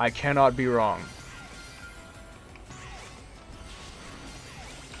 confident. I cannot be wrong.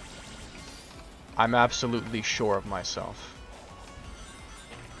 I'm absolutely sure of myself.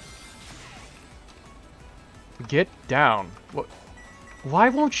 Get down. What? Why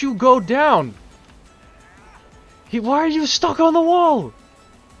won't you go down? Why are you stuck on the wall?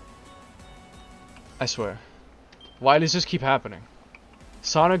 I swear. Why does this keep happening?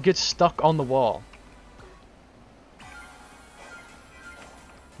 Sonic gets stuck on the wall.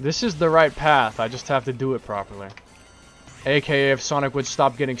 This is the right path, I just have to do it properly. AKA if Sonic would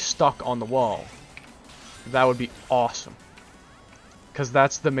stop getting stuck on the wall. That would be awesome. Because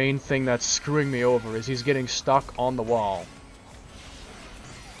that's the main thing that's screwing me over, is he's getting stuck on the wall.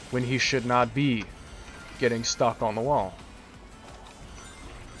 When he should not be getting stuck on the wall.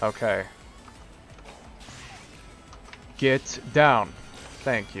 Okay. Get down.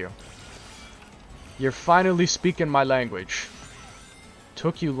 Thank you. You're finally speaking my language.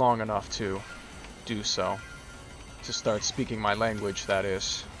 Took you long enough to do so. To start speaking my language, that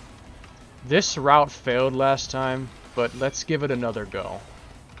is. This route failed last time, but let's give it another go.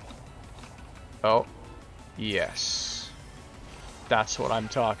 Oh. Yes. That's what I'm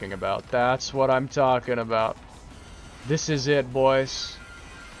talking about. That's what I'm talking about. This is it, boys.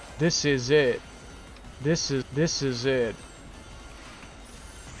 This is it. This is it.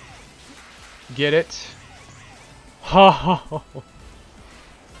 Get it? Ha ha ha.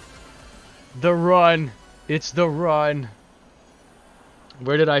 The run. It's the run.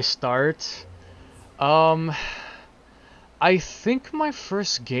 Where did I start? I think my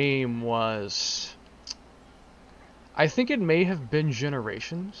first game was... I think it may have been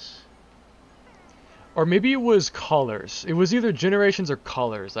Generations. Or maybe it was Colors. It was either Generations or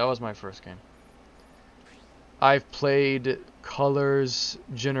Colors. That was my first game. I've played Colors,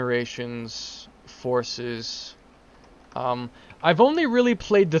 Generations, Forces. I've only really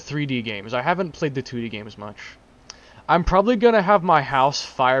played the 3D games. I haven't played the 2D games much. I'm probably gonna have my house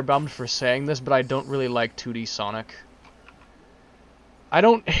firebombed for saying this, but I don't really like 2D Sonic. I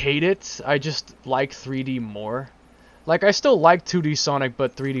don't hate it, I just like 3D more. Like, I still like 2D Sonic,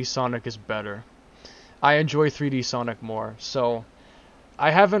 but 3D Sonic is better. I enjoy 3D Sonic more, so...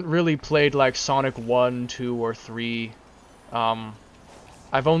 I haven't really played, like, Sonic 1, 2, or 3.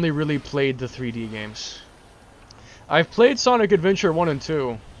 I've only really played the 3D games. I've played Sonic Adventure 1 and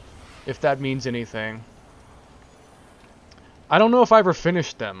 2, if that means anything. I don't know if I ever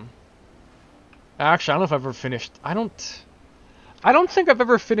finished them. Actually, I don't know if I've ever finished... I don't think I've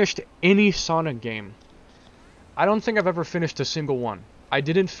ever finished any Sonic game. I don't think I've ever finished a single one. I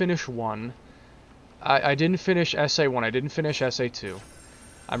didn't finish 1. I didn't finish SA1. I didn't finish SA2.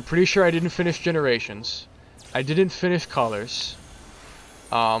 I'm pretty sure I didn't finish Generations. I didn't finish Colors.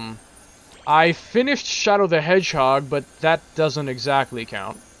 I finished Shadow the Hedgehog, but that doesn't exactly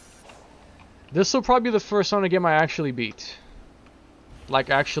count. This will probably be the first Sonic game I actually beat. Like,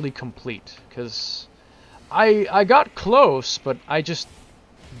 actually complete. Because I got close, but I just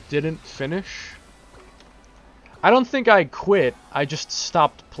didn't finish. I don't think I quit, I just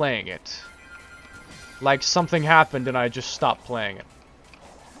stopped playing it. Like, something happened and I just stopped playing it.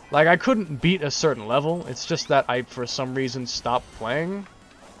 Like, I couldn't beat a certain level, it's just that I, for some reason, stopped playing.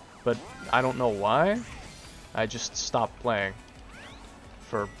 But I don't know why. I just stopped playing.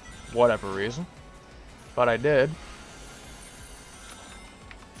 For whatever reason. But I did.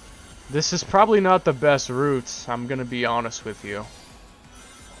 This is probably not the best route, I'm gonna be honest with you.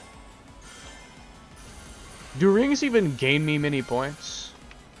 Do rings even gain me many points?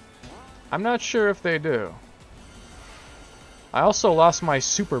 I'm not sure if they do. I also lost my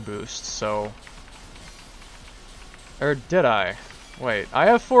super boost, so... Or did I? Wait, I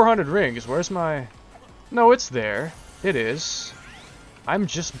have 400 rings. Where's my... No, it's there. It is. I'm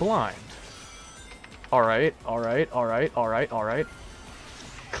just blind. Alright, alright, alright, alright, alright.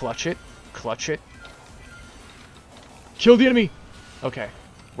 Clutch it. Clutch it. Kill the enemy! Okay,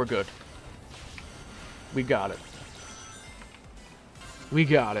 we're good. We got it. We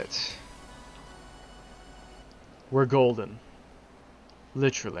got it. We're golden.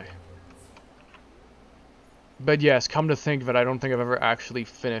 Literally. But yes, come to think of it, I don't think I've ever actually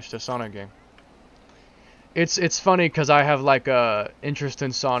finished a Sonic game. It's funny because I have like a interest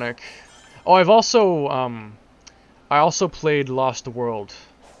in Sonic. Oh, I've also I also played Lost World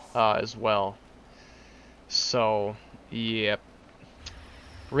as well. So, yep.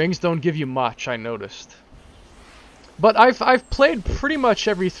 Rings don't give you much, I noticed. But I've played pretty much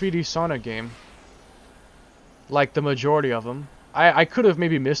every 3D Sonic game. Like the majority of them. I could have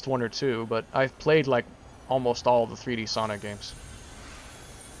maybe missed one or two, but I've played like almost all the 3D Sonic games.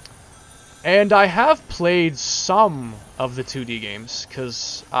 And I have played some of the 2D games,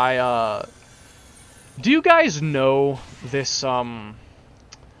 cause do you guys know this, I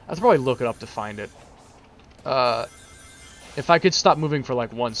have to probably look it up to find it. If I could stop moving for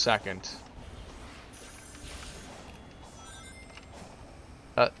like 1 second.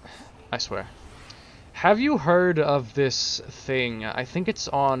 I swear. Have you heard of this thing? I think it's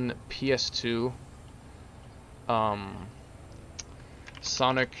on PS2.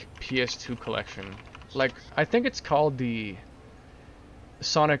 Sonic PS2 collection. Like, I think it's called the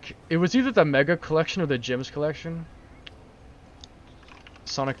Sonic... It was either the Mega Collection or the Gems Collection.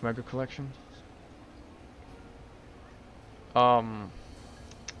 Sonic Mega Collection. I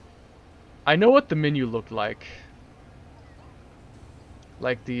know what the menu looked like.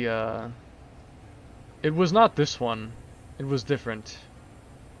 Like the, it was not this one. It was different.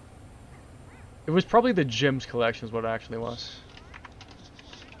 It was probably the Gems Collection is what it actually was.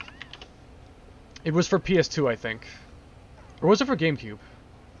 It was for PS2, I think. Or was it for GameCube?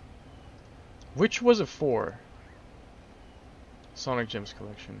 Which was it for? Sonic Gems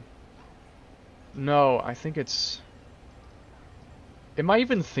Collection. No, I think it's... Am I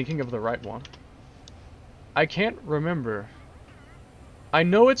even thinking of the right one? I can't remember. I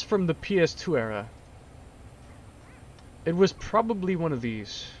know it's from the PS2 era. It was probably one of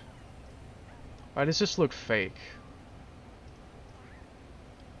these. Why does this look fake?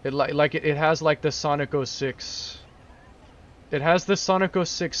 It has like the Sonic 06. It has the Sonic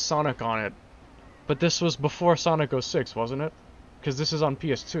 06 Sonic on it. But this was before Sonic 06, wasn't it? Because this is on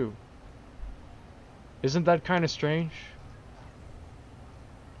PS2. Isn't that kind of strange?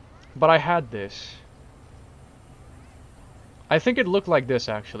 But I had this. I think it looked like this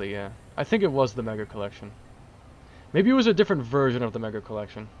actually, yeah. I think it was the Mega Collection. Maybe it was a different version of the Mega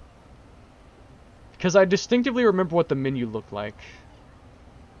Collection. Because I distinctively remember what the menu looked like.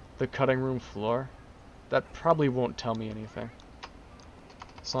 The cutting room floor. That probably won't tell me anything.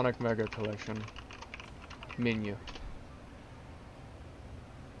 Sonic Mega Collection. Menu.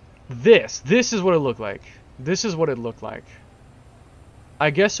 This is what it looked like. This is what it looked like. I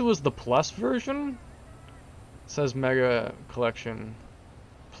guess it was the Plus version? It says Mega Collection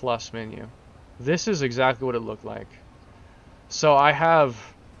Plus menu. This is exactly what it looked like. So I have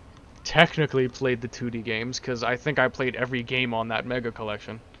technically played the 2D games, because I think I played every game on that Mega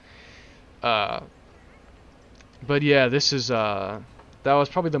Collection. But yeah, this is, that was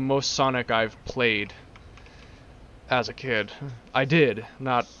probably the most Sonic I've played as a kid. I did.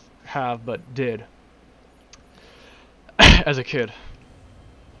 Not have, but did. As a kid.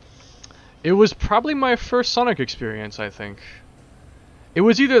 It was probably my first Sonic experience, I think. It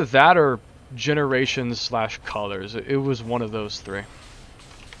was either that or Generations/Colors. It was one of those three.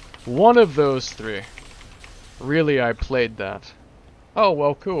 One of those three. Really, I played that. Oh,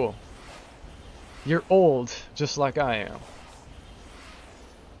 well, cool. You're old, just like I am.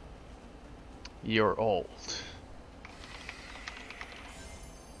 You're old.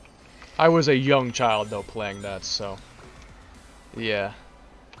 I was a young child, though, playing that, so... Yeah.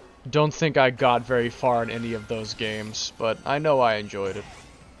 Don't think I got very far in any of those games, but I know I enjoyed it.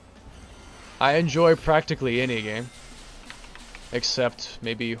 I enjoy practically any game. Except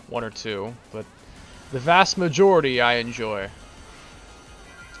maybe one or two, but the vast majority I enjoy.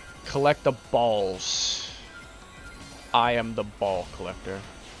 Collect the balls. I am the ball collector.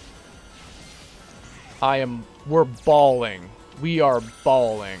 We're balling. We are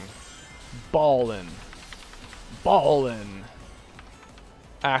balling. Ballin'. Ballin'.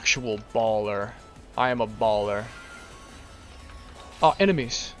 Actual baller. I am a baller. Oh,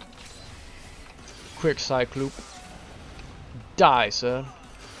 enemies. Quick Cycloop. Die, sir.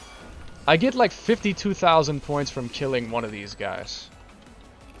 I get like 52,000 points from killing one of these guys.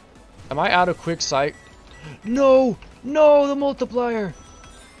 Am I out of quick sight? No! No, the multiplier!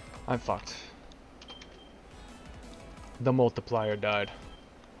 I'm fucked. The multiplier died.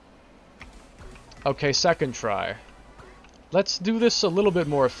 Okay, second try. Let's do this a little bit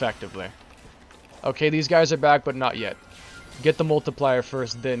more effectively. Okay, these guys are back, but not yet. Get the multiplier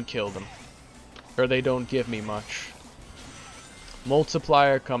first, then kill them. Or they don't give me much.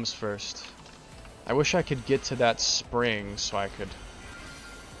 Multiplier comes first. I wish I could get to that spring so I could...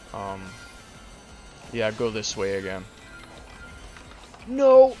 Yeah, go this way again.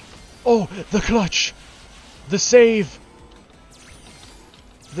 No! Oh, the clutch! The save!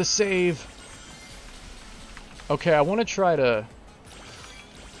 The save! Okay, I want to try to...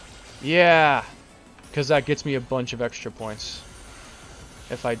 Yeah! Because that gets me a bunch of extra points.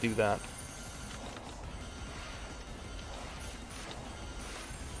 If I do that.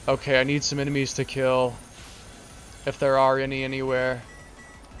 Okay, I need some enemies to kill. If there are any anywhere.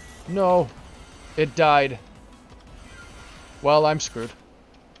 No! It died. Well, I'm screwed.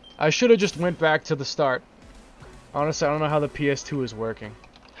 I should have just went back to the start. Honestly, I don't know how the PS2 is working.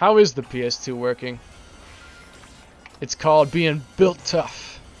 How is the PS2 working? It's called being built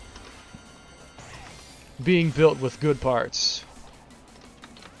tough. Being built with good parts.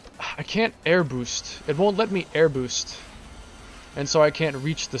 I can't air boost. It won't let me air boost. And so I can't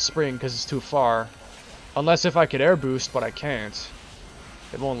reach the spring because it's too far. Unless if I could air boost, but I can't.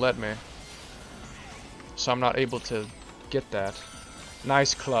 It won't let me. So I'm not able to get that.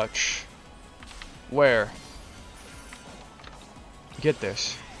 Nice clutch. Where? Get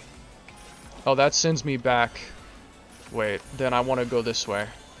this. Oh, that sends me back. Wait, then I want to go this way.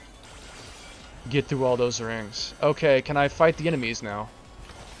 Get through all those rings. Okay, can I fight the enemies now?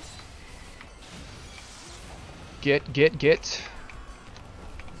 Get.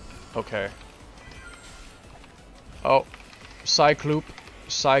 Okay. Oh. Cycloop.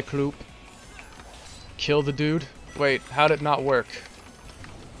 Cycloop. Kill the dude. Wait, how did it not work?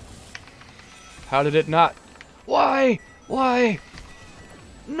 How did it not? Why? Why?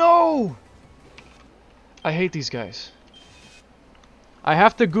 No! I hate these guys. I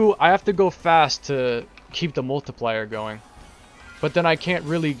have to go fast to keep the multiplier going. But then I can't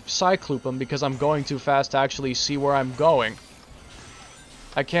really cycloop them because I'm going too fast to actually see where I'm going.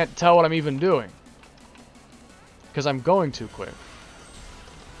 I can't tell what I'm even doing. Because I'm going too quick.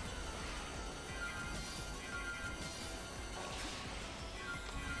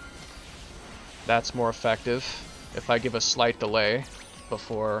 That's more effective if I give a slight delay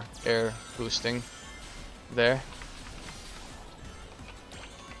before air boosting there.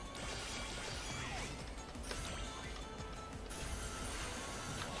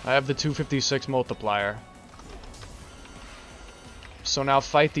 I have the 256 multiplier. So now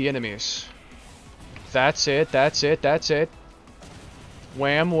fight the enemies. That's it, that's it, that's it.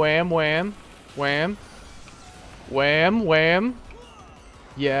 Wham, wham, wham. Wham. Wham, wham.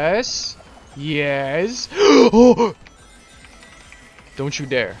 Yes. Yes. Don't you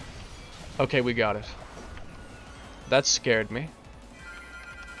dare. Okay, we got it. That scared me.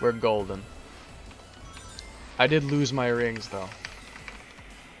 We're golden. I did lose my rings, though.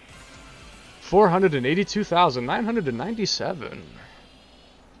 482,997.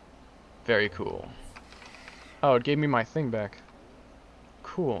 Very cool. Oh, it gave me my thing back.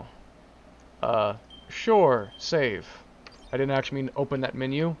 Cool. Sure, save. I didn't actually mean to open that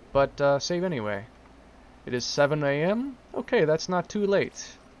menu, but save anyway. It is 7 AM? Okay, that's not too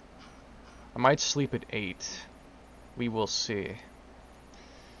late. I might sleep at 8. We will see.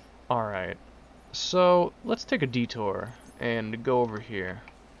 Alright. So, let's take a detour and go over here.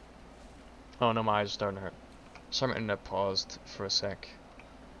 Oh no, my eyes are starting to hurt. Sorry, my internet paused for a sec.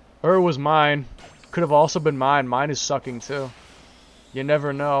 Or it was mine. Could have also been mine. Mine is sucking too. You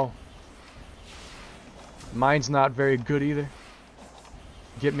never know. Mine's not very good either.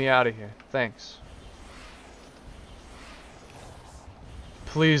 Get me out of here. Thanks.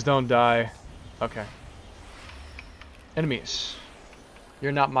 Please don't die. Okay. Enemies.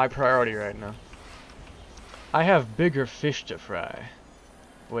 You're not my priority right now. I have bigger fish to fry.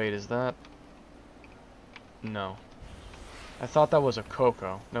 Wait, is that... No. I thought that was a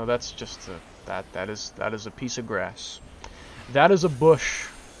cocoa. No, that's just a... That is a piece of grass. That is a bush.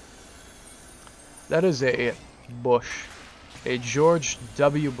 That is a bush. A George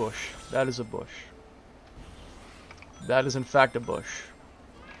W. Bush. That is a bush. That is in fact a bush.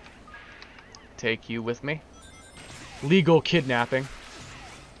 Take you with me. Legal kidnapping.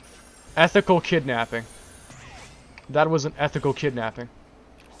 Ethical kidnapping. That was an ethical kidnapping.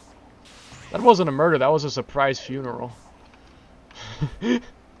 That wasn't a murder, that was a surprise funeral.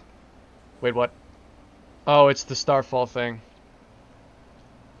 Wait, what? Oh, it's the Starfall thing.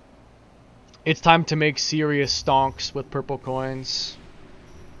 It's time to make serious stonks with purple coins.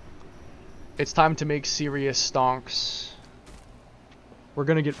 It's time to make serious stonks. We're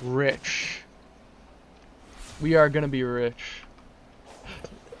gonna get rich. We are gonna be rich.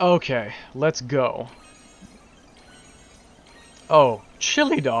 Okay, let's go. Oh,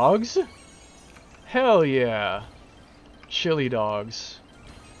 chili dogs? Hell yeah. Chili dogs.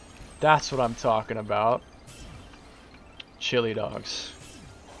 That's what I'm talking about. Chili dogs.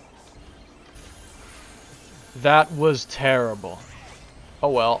 That was terrible. Oh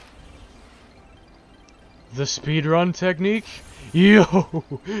well. The speedrun technique? Yo!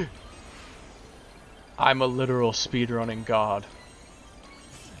 I'm a literal speedrunning god.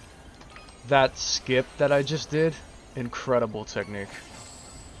 That skip that I just did, incredible technique.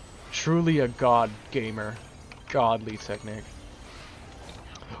 Truly a god gamer. Godly technique.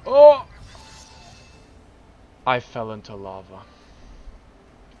 Oh! I fell into lava.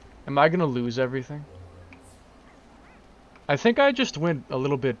 Am I gonna lose everything? I think I just went a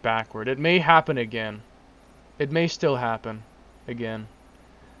little bit backward. It may happen again. It may still happen again.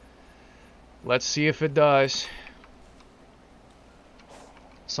 Let's see if it does.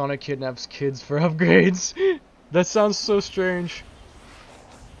 Sonic kidnaps kids for upgrades. That sounds so strange.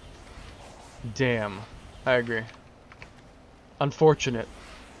 Damn. I agree. Unfortunate.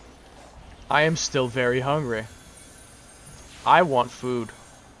 I am still very hungry. I want food.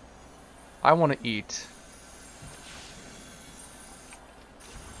 I want to eat.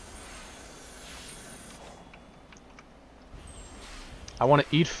 I want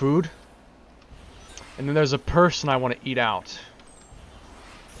to eat food. And then there's a person I want to eat out.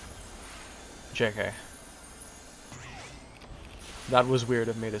 JK. That was weird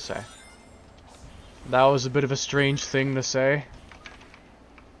of me to say. That was a bit of a strange thing to say.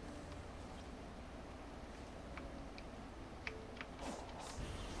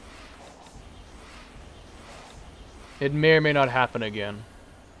 It may or may not happen again.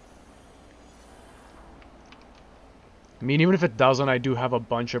 I mean, even if it doesn't, I do have a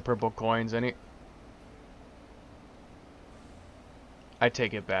bunch of purple coins in it. I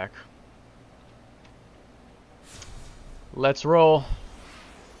take it back. Let's roll.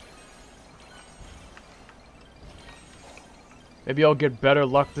 Maybe I'll get better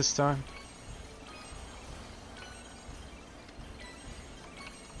luck this time.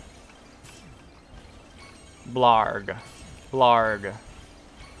 Blarg. Blarg.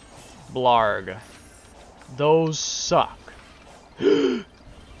 Blarg. Those suck. We're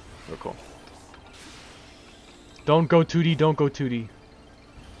cool. Don't go 2D, don't go 2D.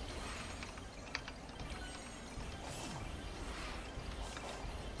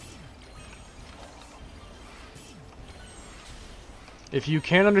 If you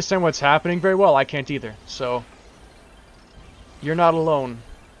can't understand what's happening very well, I can't either. So, you're not alone.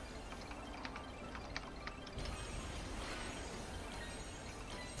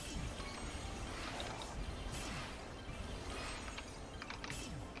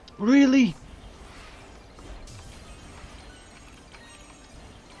 Really?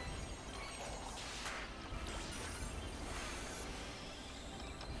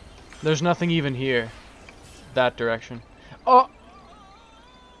 There's nothing even here. That direction. Oh!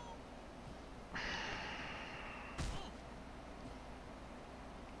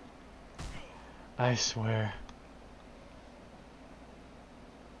 I swear.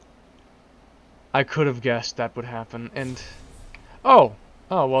 I could have guessed that would happen, and... Oh!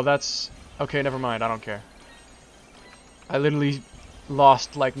 Oh, well that's... Okay, never mind, I don't care. I literally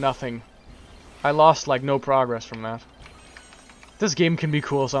lost like nothing. I lost like no progress from that. This game can be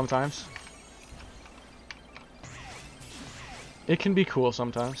cool sometimes. It can be cool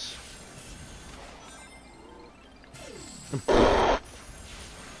sometimes.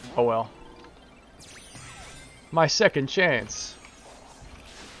 Oh well. My second chance.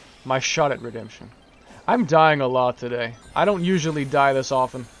 My shot at redemption. I'm dying a lot today. I don't usually die this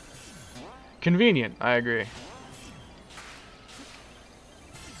often. Convenient, I agree.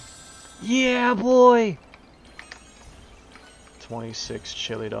 Yeah, boy! 26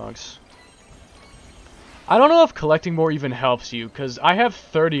 chili dogs. I don't know if collecting more even helps you, because I have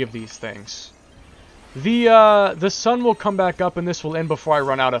 30 of these things. The sun will come back up and this will end before I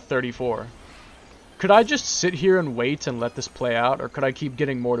run out of 34. Could I just sit here and wait and let this play out, or could I keep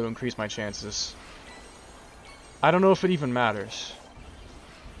getting more to increase my chances? I don't know if it even matters.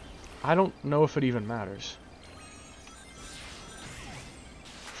 I don't know if it even matters.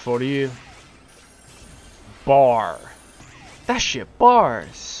 For you. Bar. That shit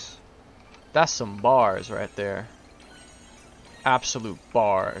bars. That's some bars right there. Absolute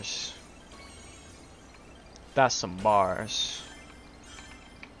bars. That's some bars.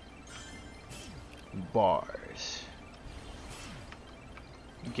 Bars.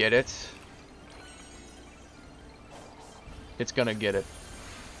 Get it? It's gonna get it.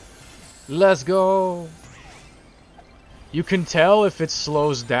 Let's go! You can tell if it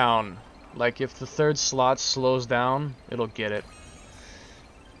slows down. Like if the third slot slows down, it'll get it.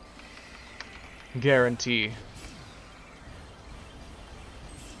 Guarantee.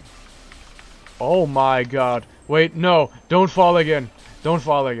 Oh my god. Wait, no. Don't fall again. Don't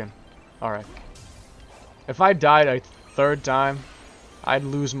fall again. Alright. If I died a third time, I'd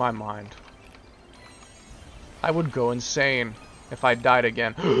lose my mind. I would go insane if I died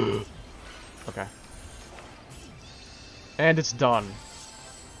again. Okay. And it's done.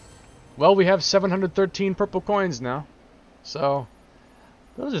 Well, we have 713 purple coins now. So,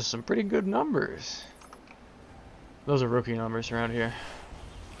 those are some pretty good numbers. Those are rookie numbers around here.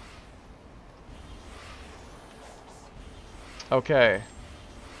 Okay.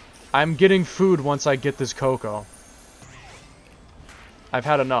 I'm getting food once I get this cocoa. I've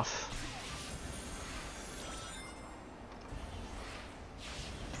had enough.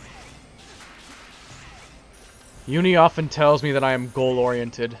 Uni often tells me that I am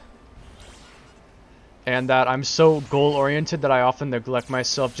goal-oriented. And that I'm so goal-oriented that I often neglect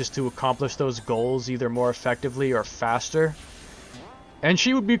myself just to accomplish those goals either more effectively or faster. And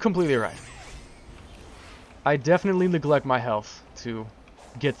she would be completely right. I definitely neglect my health to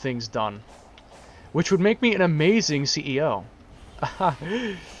get things done. Which would make me an amazing CEO.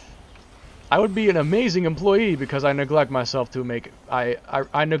 I would be an amazing employee because I neglect myself to make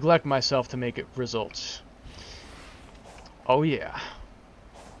I neglect myself to make it results. Oh yeah.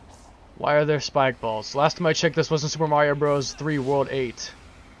 Why are there spike balls? Last time I checked, this wasn't Super Mario Bros. 3 World 8.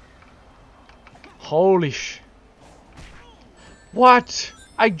 Holy sh... What?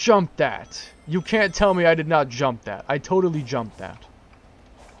 I jumped that. You can't tell me I did not jump that. I totally jumped that.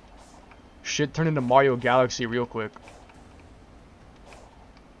 Shit, turn into Mario Galaxy real quick.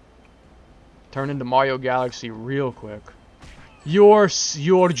 Turn into Mario Galaxy real quick. You're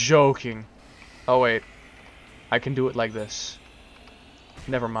joking. Oh wait. I can do it like this.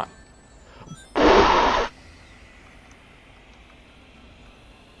 Never mind.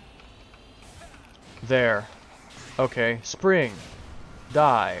 There. Okay, spring.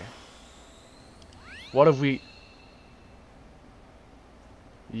 Die. What have we...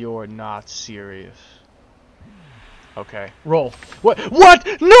 You're not serious. Okay, roll. What? What?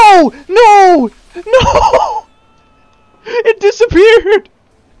 No! No! No! It disappeared!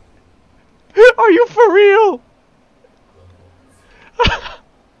 Are you for real?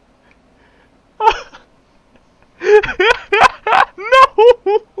 No!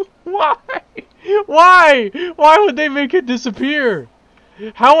 Why? Why? Why would they make it disappear?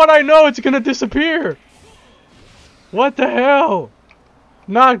 How would I know it's gonna disappear? What the hell?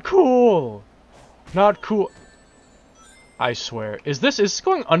 Not cool. Not cool. I swear. Is this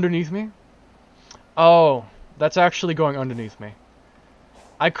going underneath me? Oh, that's actually going underneath me.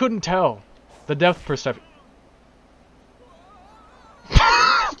 I couldn't tell. The depth perception.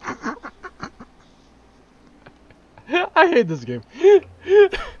 I hate this game.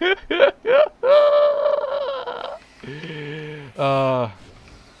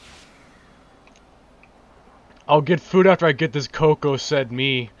 I'll get food after I get this cocoa, said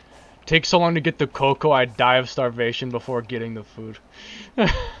me. Takes so long to get the cocoa, I die of starvation before getting the food.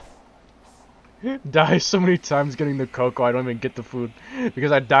 Die so many times getting the cocoa, I don't even get the food.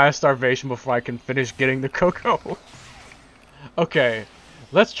 Because I die of starvation before I can finish getting the cocoa. Okay,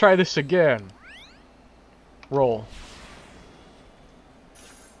 let's try this again. Roll.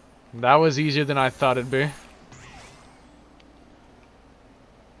 That was easier than I thought it'd be.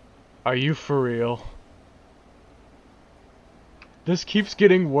 Are you for real? This keeps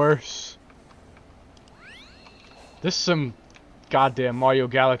getting worse. This is some goddamn Mario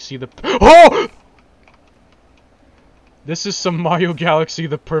Galaxy Oh! This is some Mario Galaxy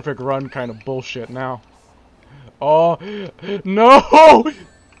the perfect run kind of bullshit now. Oh, no!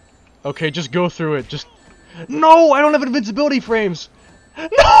 Okay, just go through it. Just... No! I don't have invincibility frames!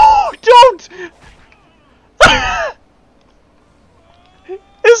 No! Don't!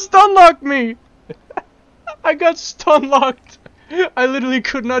 It stun locked me! I got stun locked! I literally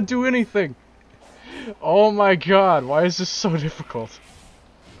could not do anything. Oh my god, why is this so difficult?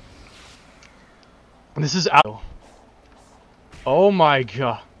 This is out. Oh my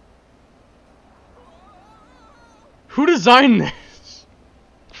god. Who designed this?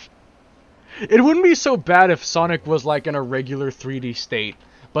 It wouldn't be so bad if Sonic was like in a regular 3D state,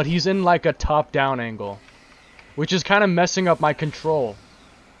 but he's in like a top-down angle, which is kind of messing up my control.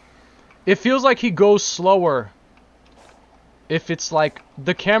 It feels like he goes slower. If it's like,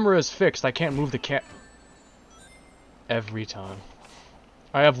 the camera is fixed, I can't move the every time.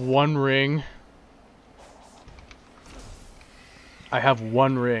 I have one ring. I have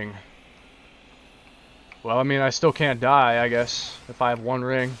one ring. Well, I mean, I still can't die, I guess, if I have one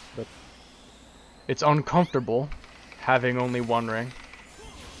ring, but it's uncomfortable having only one ring.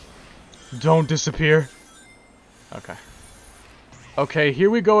 Don't disappear. Okay. Okay, here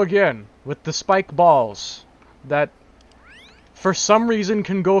we go again with the spike balls that for some reason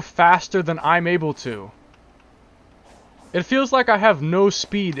can go faster than I'm able to. It feels like I have no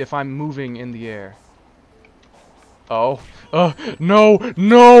speed if I'm moving in the air. Oh. No!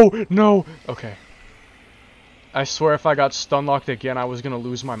 No! No! Okay. I swear if I got stun locked again, I was gonna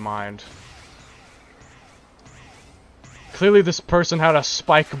lose my mind. Clearly this person had a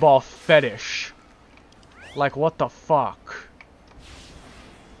spike ball fetish. Like, what the fuck?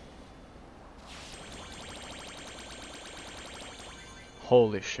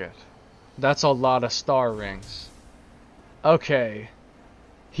 Holy shit. That's a lot of star rings. Okay.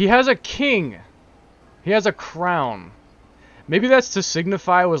 He has a king. He has a crown. Maybe that's to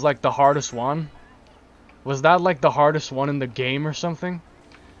signify it was like the hardest one. Was that like the hardest one in the game or something?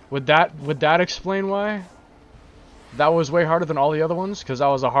 Would that explain why? That was way harder than all the other ones because that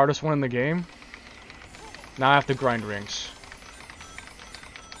was the hardest one in the game. Now I have to grind rings.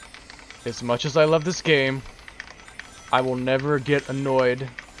 As much as I love this game, I will never get annoyed.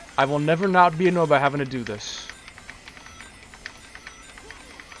 I will never not be annoyed by having to do this.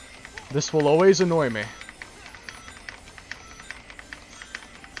 This will always annoy me.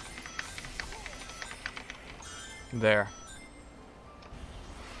 There.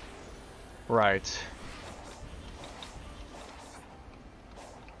 Right.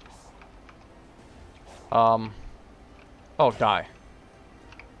 Oh, die.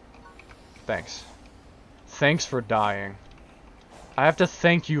 Thanks. Thanks for dying. I have to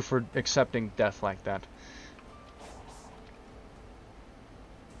thank you for accepting death like that.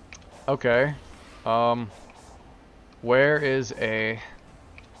 Okay. Where is a...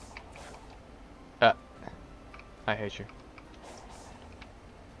 I hate you.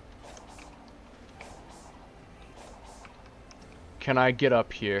 Can I get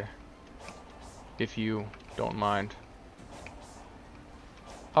up here? If you don't mind.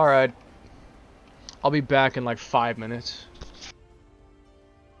 Alright. I'll be back in like 5 minutes.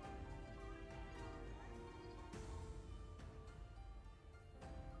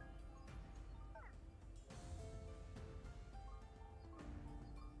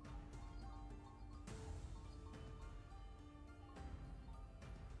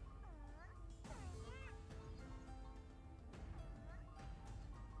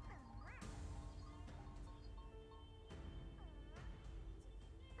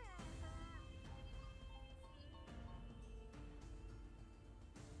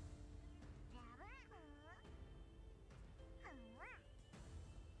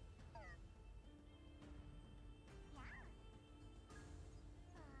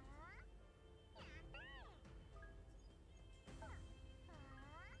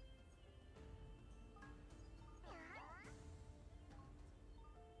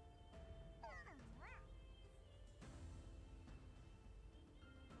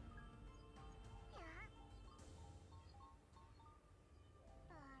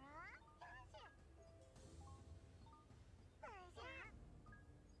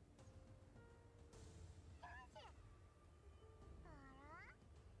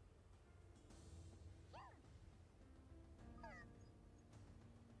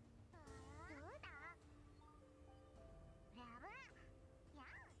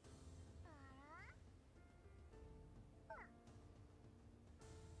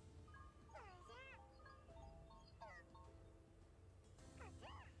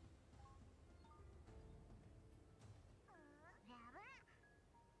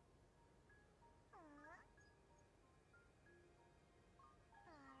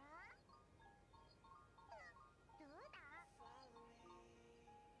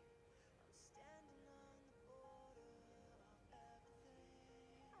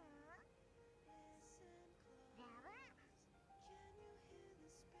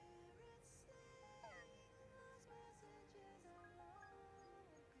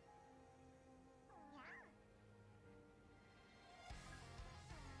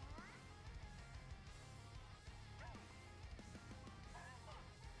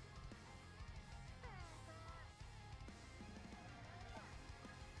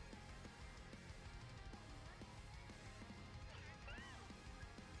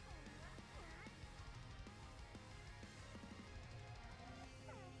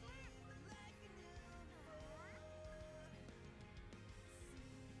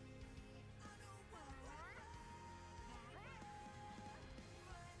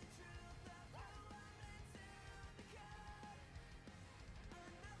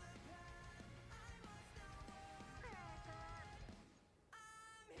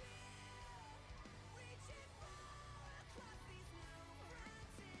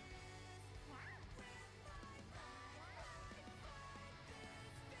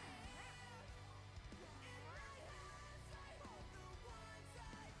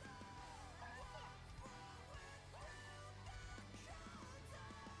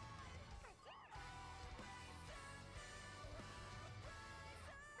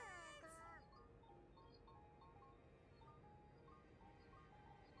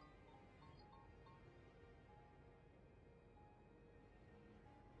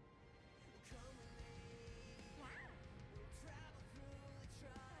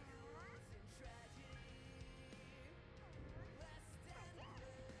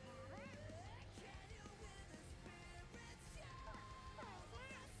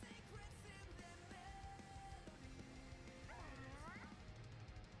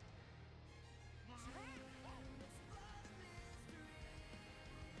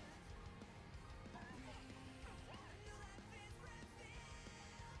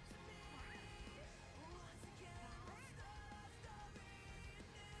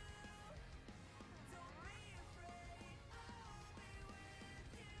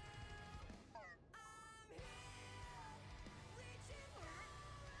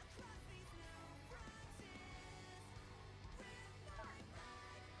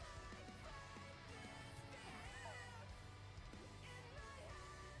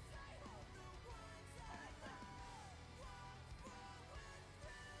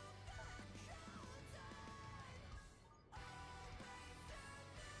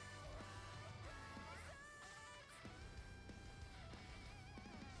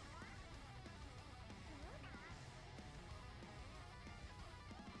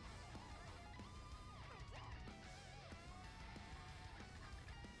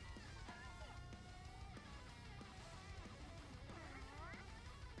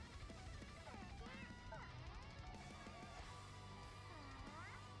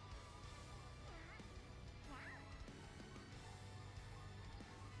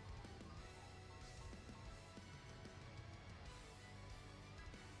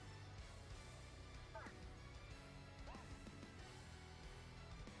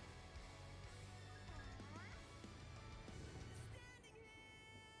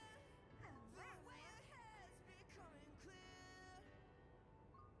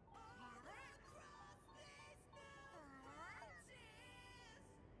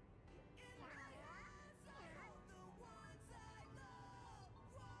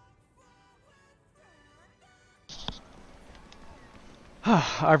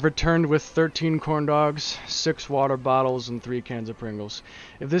 I've returned with 13 corn dogs, 6 water bottles, and 3 cans of Pringles.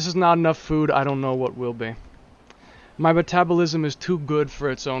 If this is not enough food, I don't know what will be. My metabolism is too good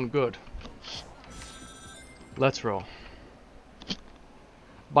for its own good. Let's roll.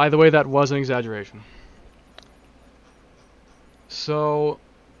 By the way, that was an exaggeration. So,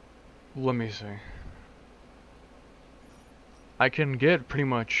 let me see. I can get pretty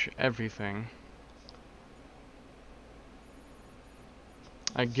much everything.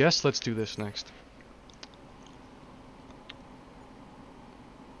 I guess let's do this next.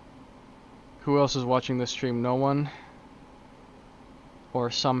 Who else is watching this stream? No one?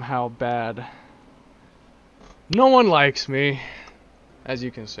 Or somehow bad? No one likes me, as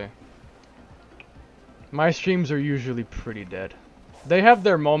you can see. My streams are usually pretty dead. They have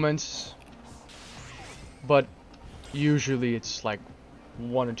their moments, but usually it's like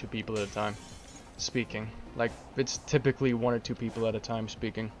 1 or 2 people at a time speaking. Like, it's typically 1 or 2 people at a time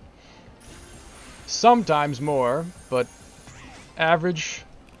speaking. Sometimes more, but average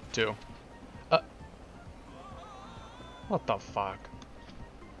 2. What the fuck?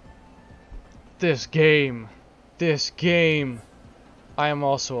 This game. I am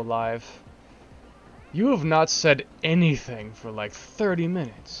also alive. You have not said anything for like 30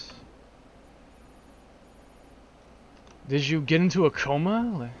 minutes. Did you get into a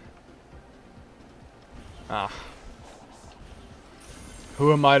coma? Ah.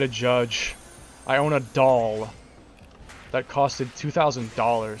 Who am I to judge? I own a doll that costed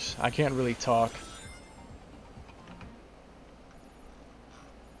 $2,000. I can't really talk.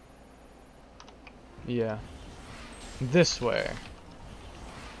 Yeah. This way.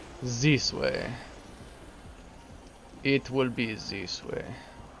 This way. It will be this way.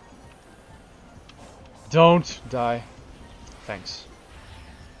 Don't die. Thanks.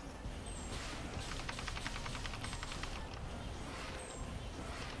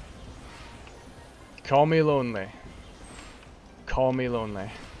 Call me lonely. Call me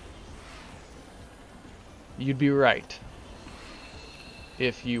lonely. You'd be right.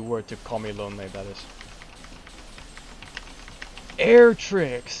 If you were to call me lonely, that is. Air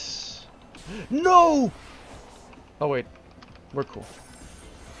tricks! No! Oh wait, we're cool.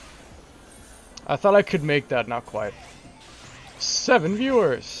 I thought I could make that, not quite. 7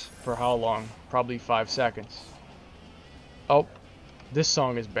 viewers! For how long? Probably 5 seconds. Oh, this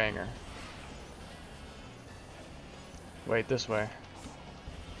song is banger. Wait, this way.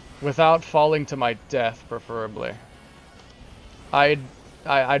 Without falling to my death, preferably. I'd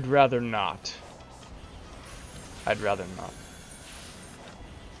rather not. I'd rather not.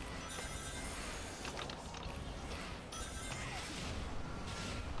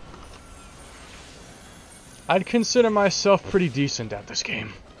 I'd consider myself pretty decent at this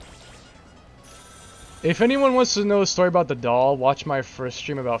game. If anyone wants to know a story about the doll, watch my first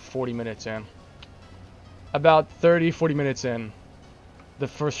stream about 40 minutes in. About 30-40 minutes in. The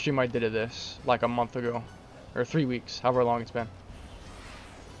first stream I did of this, like a month ago. Or 3 weeks, however long it's been.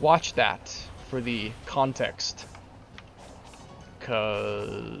 Watch that for the context.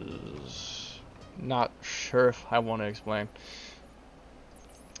 'Cause... not sure if I want to explain.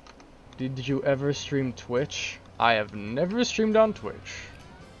 Did you ever stream Twitch? I have never streamed on Twitch.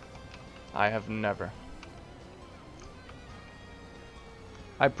 I have never.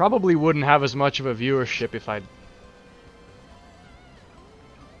 I probably wouldn't have as much of a viewership if I'd...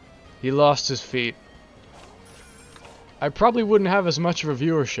 He lost his feet. I probably wouldn't have as much of a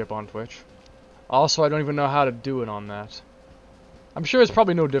viewership on Twitch. Also, I don't even know how to do it on that. I'm sure it's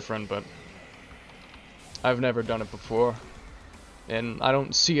probably no different, but... I've never done it before. And I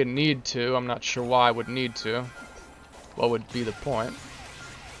don't see a need to. I'm not sure why I would need to. What would be the point?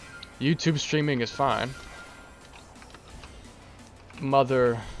 YouTube streaming is fine.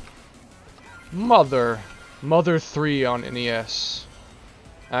 Mother 3 on NES.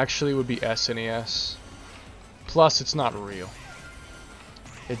 Actually, it would be SNES. Plus, it's not real.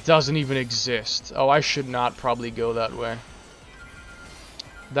 It doesn't even exist. Oh, I should not probably go that way.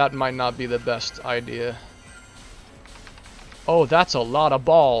 That might not be the best idea. Oh, that's a lot of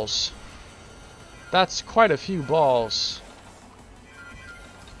balls. That's quite a few balls.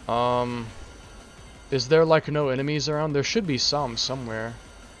 Is there like no enemies around? There should be some somewhere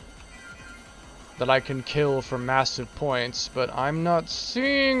that I can kill for massive points, but I'm not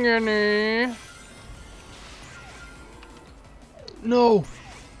seeing any. No.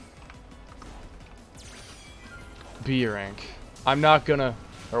 B rank. I'm not gonna...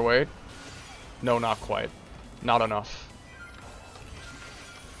 Or wait. No, not quite. Not enough.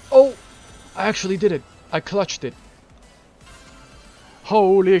 Oh! I actually did it. I clutched it.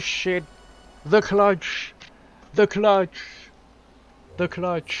 Holy shit. The clutch. The clutch. the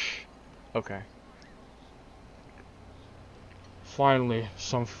clutch. Okay. Finally,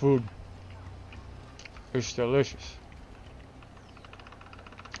 some food. It's delicious.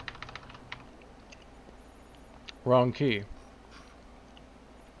 Wrong key.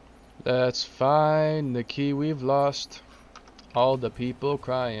 Let's find the key we've lost. All the people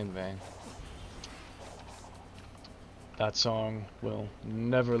cry in vain. That song will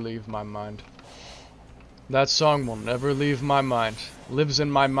never leave my mind. That song will never leave my mind. Lives in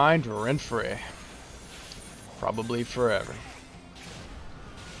my mind rent-free. Probably forever.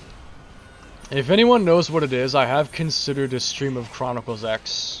 If anyone knows what it is, I have considered a stream of Chronicles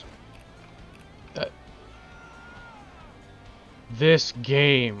X. This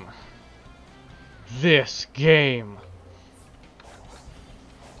game.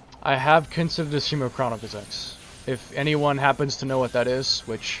 I have considered a stream of Chronicles X. If anyone happens to know what that is,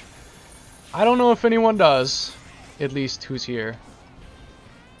 which I don't know if anyone does, at least who's here,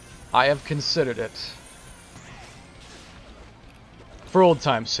 I have considered it. For old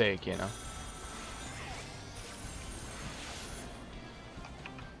time's sake, you know.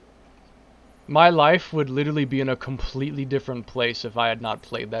 My life would literally be in a completely different place if I had not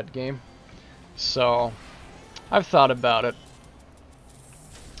played that game. So, I've thought about it.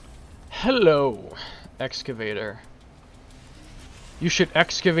 Hello, excavator. You should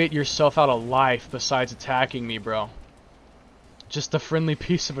excavate yourself out of life besides attacking me, bro. Just a friendly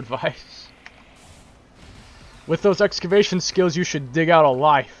piece of advice. With those excavation skills, you should dig out a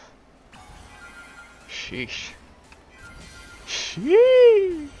life. Sheesh.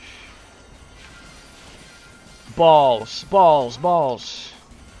 Sheesh. Balls, balls, balls.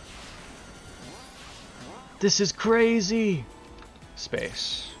 This is crazy.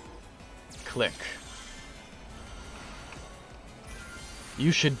 Space. Click.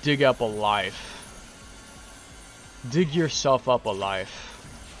 You should dig up a life. Dig yourself up a life.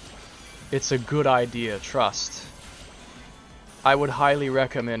 It's a good idea, trust. I would highly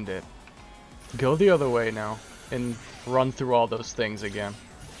recommend it. Go the other way now and run through all those things again,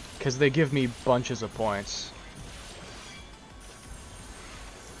 because they give me bunches of points.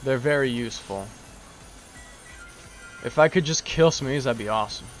 They're very useful. If I could just kill some of these, that'd be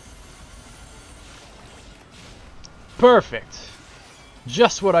awesome. Perfect.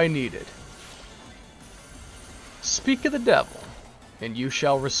 Just what I needed. Speak of the devil, and you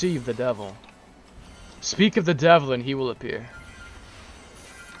shall receive the devil. Speak of the devil, and he will appear.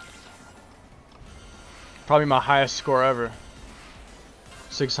 Probably my highest score ever.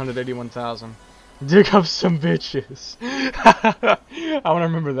 681,000. Dig up some bitches. I want to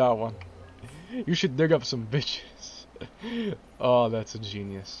remember that one. You should dig up some bitches. Oh, that's a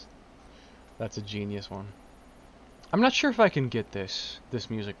genius. That's a genius one. I'm not sure if I can get this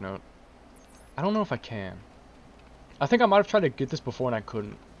music note. I don't know if I can. I think I might have tried to get this before and I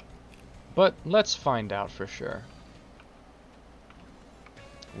couldn't. But let's find out for sure.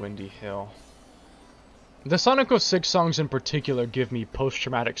 Windy Hill. The Sonic 06 songs in particular give me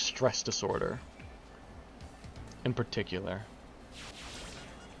post-traumatic stress disorder. In particular.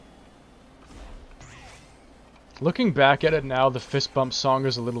 Looking back at it now, the fist bump song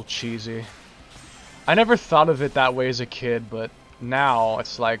is a little cheesy. I never thought of it that way as a kid, but now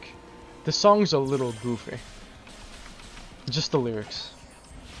it's like the song's a little goofy. Just the lyrics.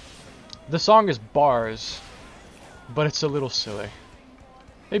 The song is bars, but it's a little silly.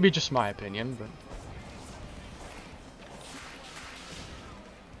 Maybe just my opinion, but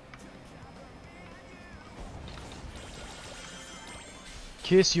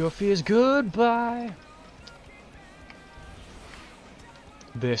kiss your fears goodbye.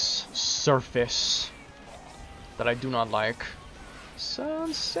 This surface that I do not like.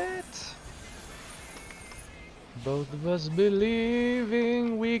 Sunset. Both of us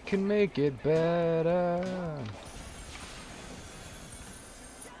believing we can make it better.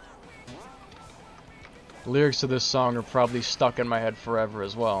 Lyrics to this song are probably stuck in my head forever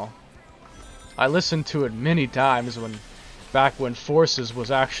as well. I listened to it many times back when Forces was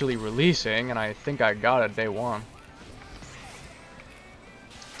actually releasing, and I think I got it day one.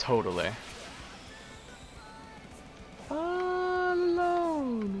 Totally.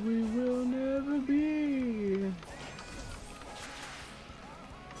 Alone we will never be.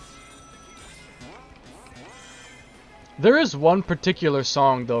 There is one particular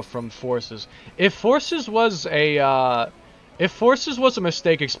song though from Forces. If Forces was a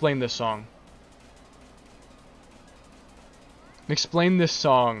mistake, explain this song. Explain this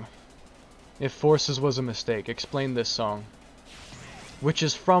song. If Forces was a mistake, explain this song. Which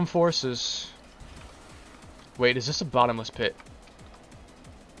is from Forces. Wait, is this a bottomless pit?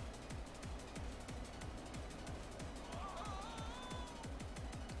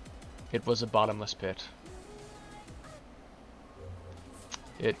 It was a bottomless pit.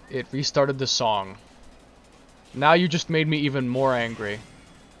 It restarted the song. Now you just made me even more angry.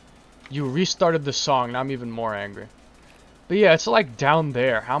 You restarted the song, now I'm even more angry. But yeah, it's like down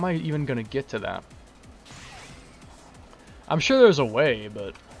there. How am I even gonna get to that? I'm sure there's a way,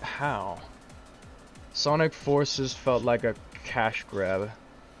 but how? Sonic Forces felt like a cash grab.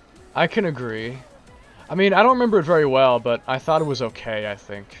 I can agree. I mean, I don't remember it very well, but I thought it was okay, I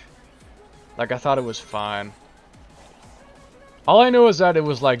think. Like, I thought it was fine. All I know is that it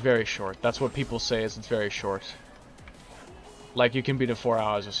was, like, very short. That's what people say, is it's very short. Like, you can beat it in 4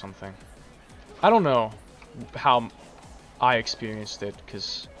 hours or something. I don't know how I experienced it,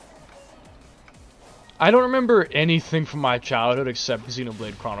 because I don't remember anything from my childhood except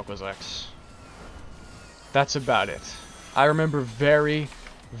Xenoblade Chronicles X. That's about it. I remember very,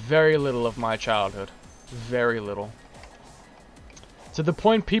 very little of my childhood. Very little. To the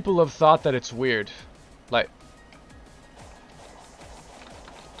point people have thought that it's weird. Like,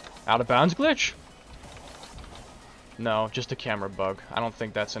 out of bounds glitch? No, just a camera bug. I don't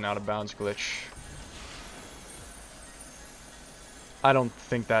think that's an out of bounds glitch. I don't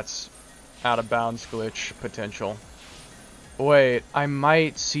think that's out of bounds glitch potential. Wait, I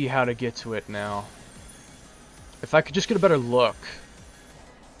might see how to get to it now. If I could just get a better look,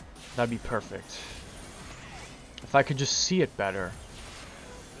 that'd be perfect. If I could just see it better.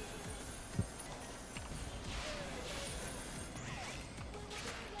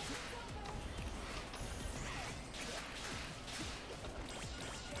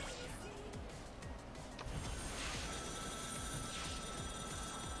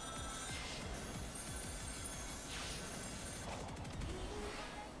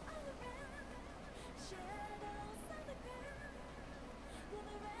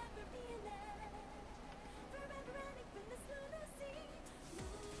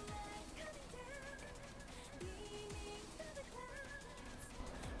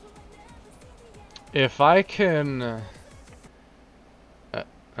 If I can... oh, it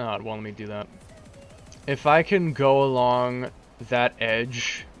won't let me do that. If I can go along that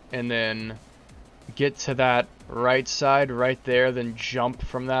edge and then get to that right side right there, then jump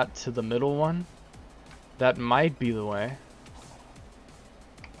from that to the middle one, that might be the way.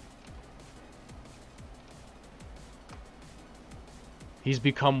 He's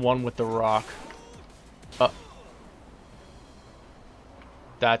become one with the rock.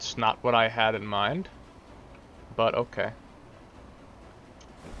 That's not what I had in mind. But okay.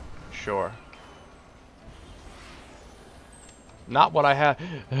 Sure. Not what I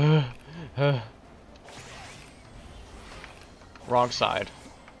had. Wrong side.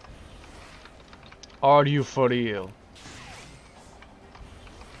 Are you for real?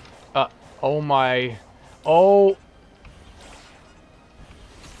 Oh my. Oh.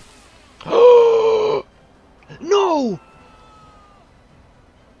 No!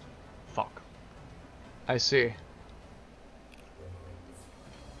 Fuck. I see.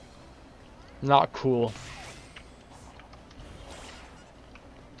 Not cool.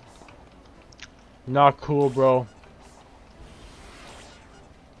 Not cool, bro.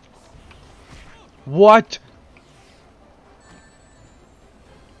 What?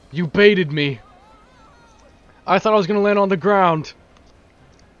 You baited me. I thought I was gonna land on the ground.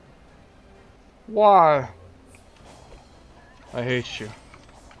 Why? I hate you.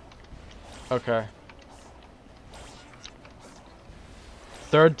 Okay.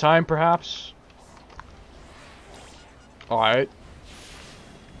 Third time, perhaps? Alright.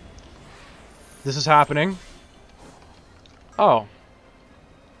 This is happening. Oh.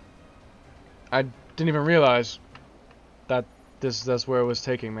 I didn't even realize that that's where it was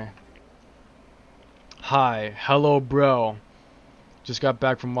taking me. Hi. Hello, bro. Just got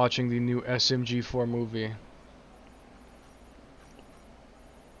back from watching the new SMG4 movie.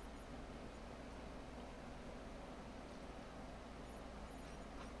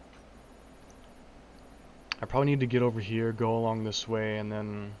 I probably need to get over here, go along this way, and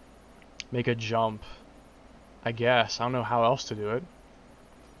then make a jump. I guess. I don't know how else to do it.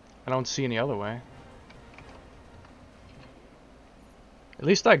 I don't see any other way. At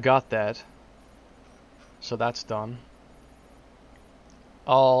least I got that. So that's done.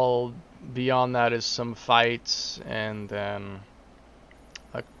 All beyond that is some fights and then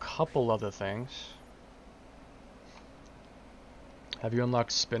a couple other things. Have you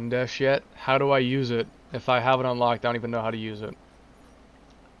unlocked Spin Dash yet? How do I use it? If I have it unlocked, I don't even know how to use it.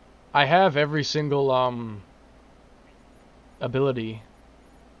 I have every single ability,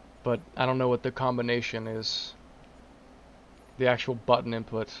 but I don't know what the combination is. The actual button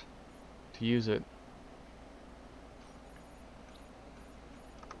input to use it.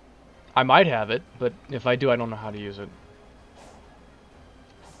 I might have it, but if I do, I don't know how to use it.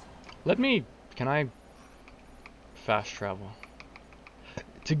 Can I fast travel?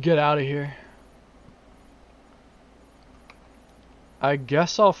 To get out of here. I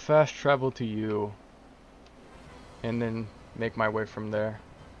guess I'll fast travel to you. And then make my way from there.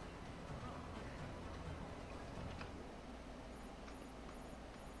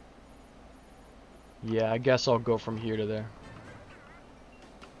 Yeah, I guess I'll go from here to there.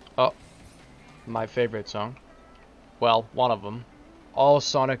 Oh, my favorite song. Well, one of them. All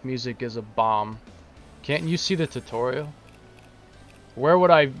Sonic music is a bomb. Can't you see the tutorial? Where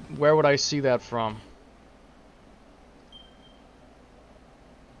would I see that from?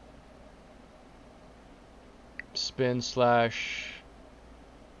 Spin slash.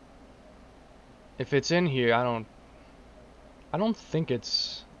 If it's in here, I don't think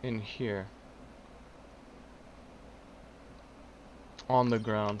it's in here. On the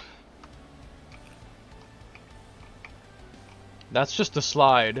ground. That's just a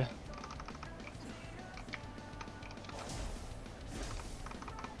slide.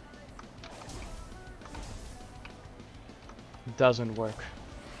 Doesn't work.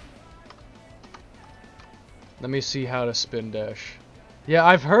 Let me see how to spin dash. Yeah,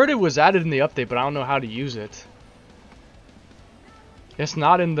 I've heard it was added in the update, but I don't know how to use it. It's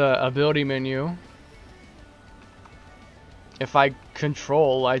not in the ability menu. If I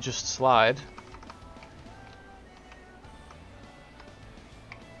control, I just slide.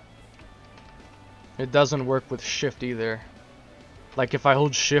 It doesn't work with shift either. Like if I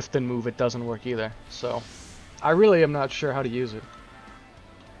hold shift and move, it doesn't work either. So, I really am not sure how to use it.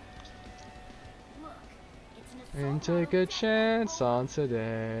 And take a chance on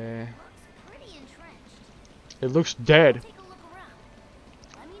today. It looks dead.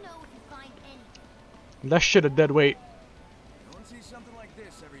 That shit a dead weight. No one sees something like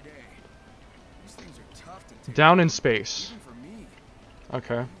this every day. These things are tough to take. Down in space. Even for me.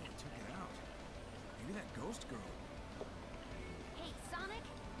 Okay. Who took it out? Maybe that ghost girl. Hey, Sonic,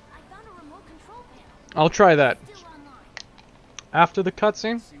 I found a remote control panel. I'll try that. Still online. After the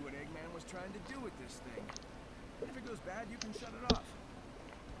cutscene? See what Eggman was trying to do with this thing. And if it goes bad, you can shut it off.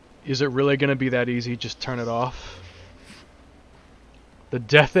 Is it really gonna be that easy? Just turn it off. The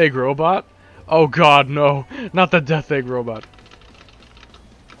Death Egg robot? Oh god, no. Not the Death Egg robot.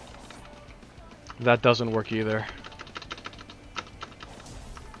 That doesn't work either.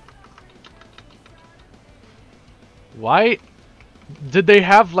 Why did they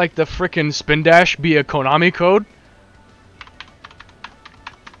have like the frickin' spin dash be a Konami code?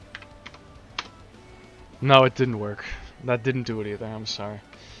 No, it didn't work. That didn't do it either, I'm sorry.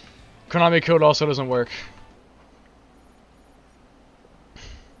 Konami code also doesn't work.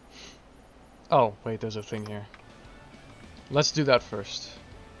 Oh, wait, there's a thing here. Let's do that first.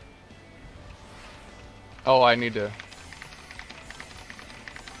 Oh, I need to...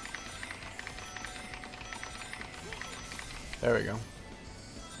 There we go.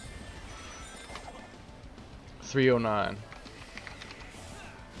 309.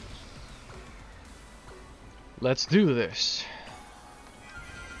 Let's do this.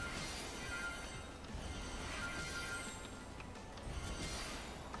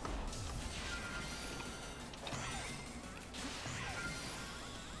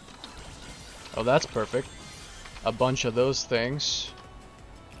 Oh, that's perfect. A bunch of those things.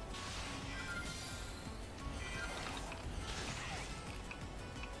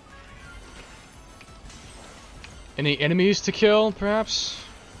 Any enemies to kill, perhaps?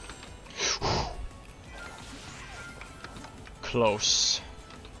 Close.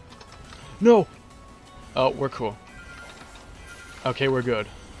 No! Oh, we're cool. Okay, we're good.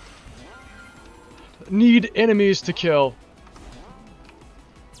 Need enemies to kill.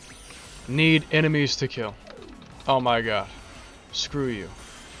 Need enemies to kill. Oh my god. Screw you.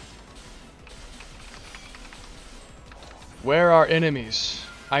 Where are enemies?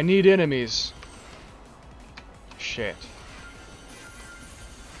 I need enemies. Shit.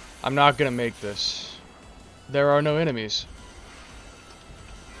 I'm not gonna make this. There are no enemies.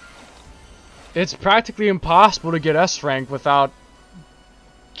 It's practically impossible to get S rank without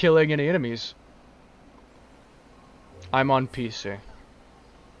killing any enemies. I'm on PC.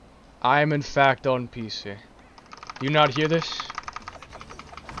 I am in fact on PC. You not hear this?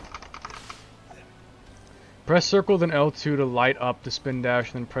 Press circle then L2 to light up the spin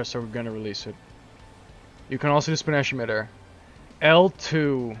dash, then press circle again to release it. You can also do spin dash emitter.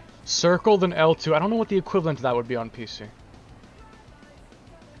 L2. Circle then L2. I don't know what the equivalent to that would be on PC.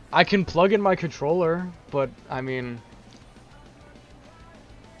 I can plug in my controller, but I mean...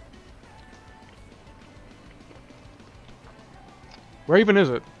 Where even is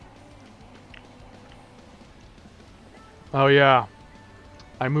it? Oh yeah.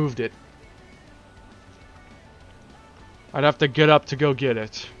 I moved it. I'd have to get up to go get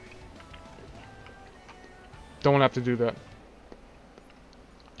it. Don't have to do that.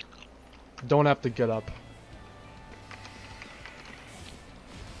 Don't have to get up.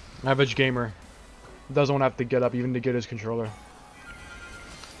 Average gamer doesn't have to get up even to get his controller.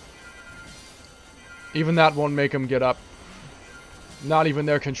 Even that won't make him get up. Not even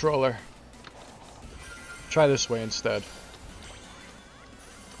their controller. Try this way instead.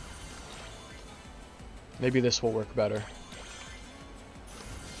 Maybe this will work better.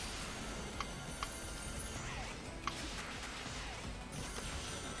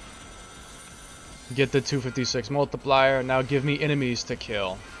 Get the 256 multiplier. Now give me enemies to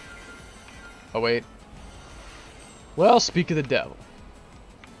kill. Oh wait. Well, speak of the devil.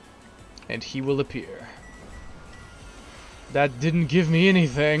 And he will appear. That didn't give me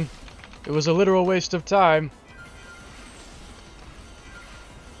anything. It was a literal waste of time.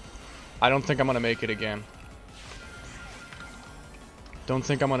 I don't think I'm gonna make it again. Don't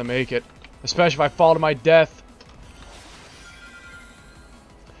think I'm gonna make it. Especially if I fall to my death.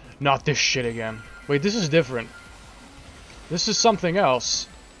 Not this shit again. Wait, this is different. This is something else.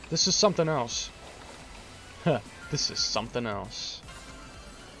 This is something else. Huh, this is something else.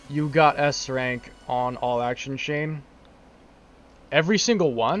 You got S rank on all action chain? Every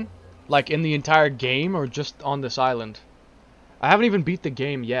single one? Like in the entire game or just on this island? I haven't even beat the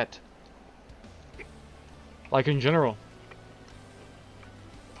game yet. Like in general.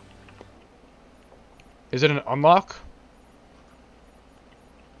 Is it an unlock?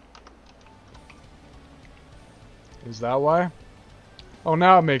 Is that why? Oh,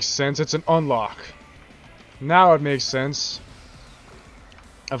 now it makes sense. It's an unlock. Now it makes sense.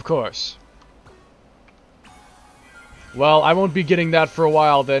 Of course. Well, I won't be getting that for a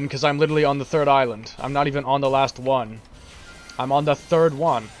while then, because I'm literally on the 3rd island. I'm not even on the last one. I'm on the 3rd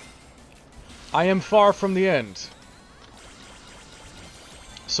one. I am far from the end.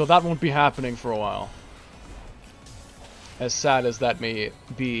 So that won't be happening for a while. As sad as that may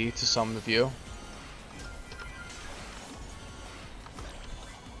be to some of you.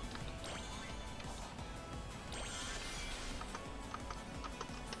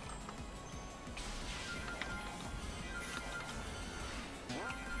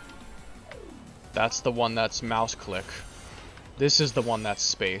 That's the one that's mouse click. This is the one that's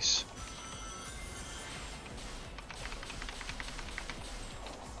space.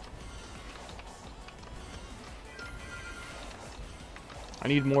 I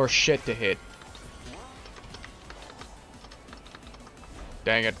need more shit to hit.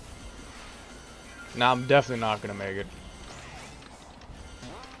 Dang it. Now I'm definitely not gonna make it.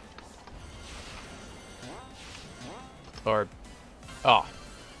 Or... oh.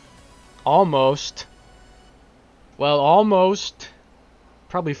 Almost. Well, almost.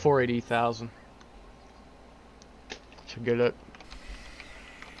 Probably 480,000. To get it.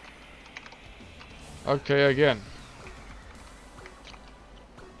 Okay, again.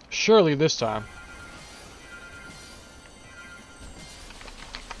 Surely this time.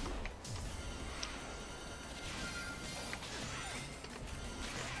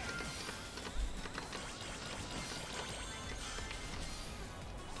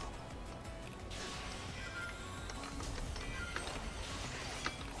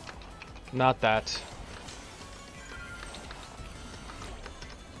 Not that.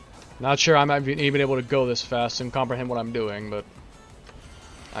 Not sure I might be even able to go this fast and comprehend what I'm doing, but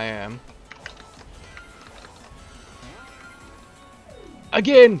I am.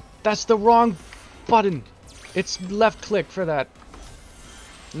 Again! That's the wrong button! It's left click for that.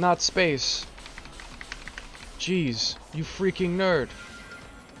 Not space. Jeez, you freaking nerd.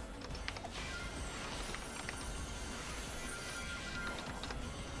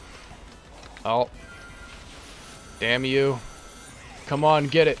 Oh. Damn you. Come on,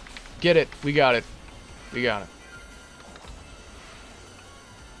 get it. Get it. We got it. We got it.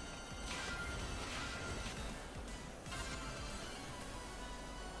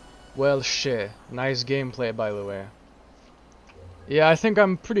 Well, shit. Nice gameplay, by the way. Yeah, I think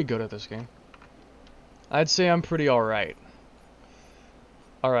I'm pretty good at this game. I'd say I'm pretty alright.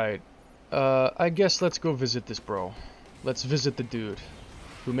 Alright. I guess let's go visit this bro. Let's visit the dude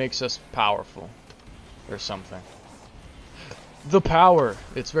who makes us powerful. Or something. The power!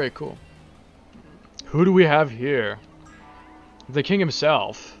 It's very cool. Who do we have here? The king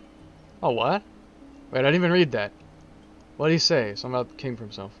himself. Oh, what? Wait, I didn't even read that. What did he say? Something about the king for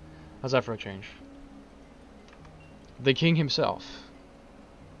himself. How's that for a change? The king himself.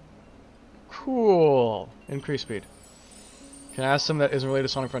 Cool. Increase speed. Can I ask something that isn't related to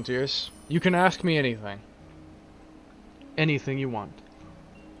Sonic Frontiers? You can ask me anything. Anything you want.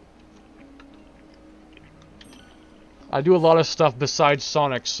 I do a lot of stuff besides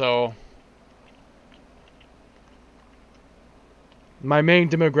Sonic, so... My main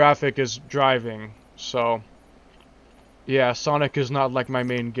demographic is driving, so... Yeah, Sonic is not like my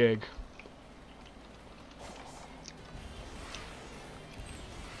main gig.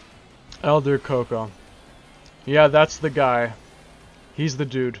 Elder Coco. Yeah, that's the guy. He's the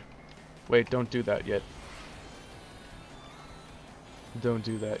dude. Wait, don't do that yet. Don't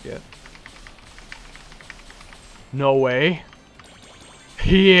do that yet. No way.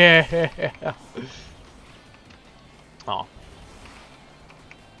 Yeah. Oh.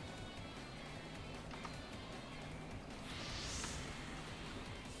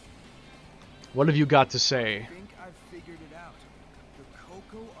 What have you got to say? I think I've figured it out. The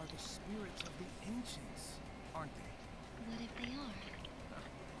Coco are the spirits of the ancients, aren't they? What if they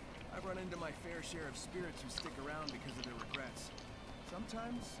are? I've run into my fair share of spirits who stick around because of their regrets.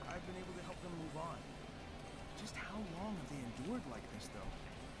 Sometimes I've been able to help them move on. Just how long have they endured like this, though?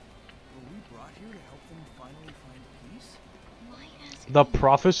 Were we brought here to help them finally find peace? Why ask The me?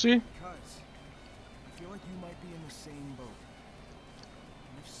 prophecy? Because I feel like you might be in the same boat.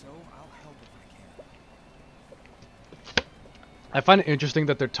 And if so, I'll help if I can. I find it interesting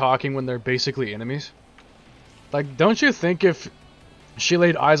that they're talking when they're basically enemies. Like, don't you think if she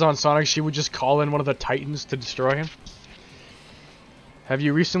laid eyes on Sonic, she would just call in one of the Titans to destroy him? Have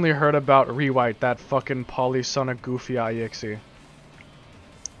you recently heard about Rewhite, that fucking Polysonic Goofy IEXE?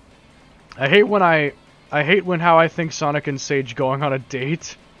 I hate when how I think Sonic and Sage going on a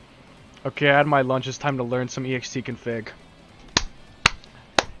date. Okay, I had my lunch, it's time to learn some EXT config.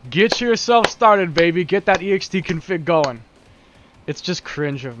 Get yourself started, baby, get that EXT config going. It's just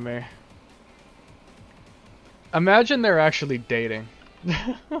cringe of me. Imagine they're actually dating.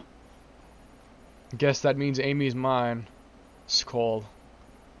 Guess that means Amy's mine. Skull.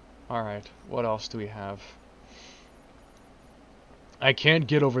 Alright, what else do we have? I can't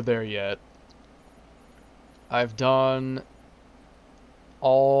get over there yet. I've done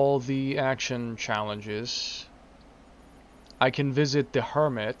all the action challenges. I can visit the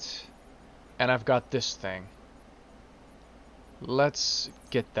Hermit, and I've got this thing. Let's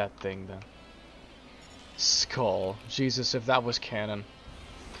get that thing then. Skull. Jesus, if that was canon.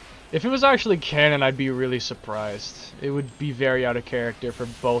 If it was actually canon, I'd be really surprised. It would be very out of character for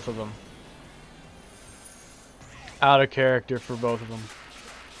both of them. Out of character for both of them.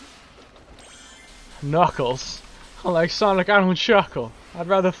 Knuckles. Like Sonic, I don't chuckle. I'd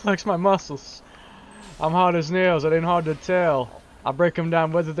rather flex my muscles. I'm hard as nails, it ain't hard to tell. I break them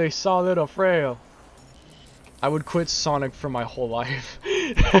down whether they solid or frail. I would quit Sonic for my whole life.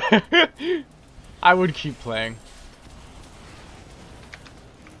 I would keep playing.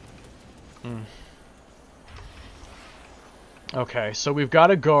 Okay, so we've got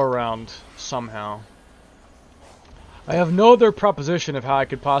to go around somehow. I have no other proposition of how I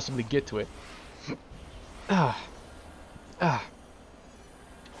could possibly get to it.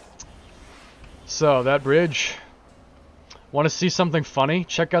 So, that bridge. Want to see something funny?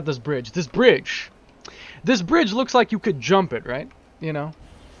 Check out this bridge. This bridge looks like you could jump it, right? You know?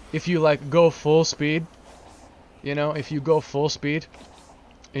 If you, like, go full speed. You know, if you go full speed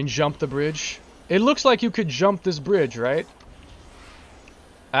and jump the bridge. It looks like you could jump this bridge, right?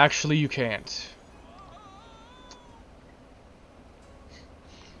 Actually, you can't.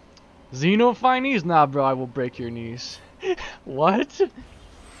 Xenofine knees? Nah, bro, I will break your knees. What?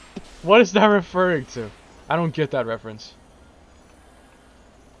 What is that referring to? I don't get that reference.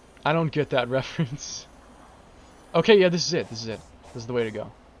 I don't get that reference. Okay, yeah, this is it. This is it. This is the way to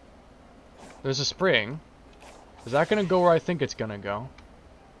go. There's a spring. Is that gonna go where I think it's gonna go?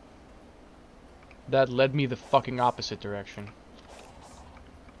 That led me the fucking opposite direction.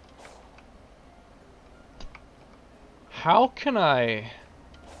 How can I...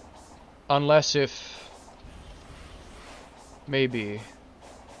 Unless if... Maybe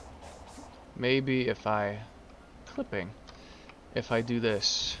if I... Clipping. If I do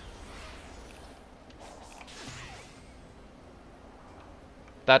this.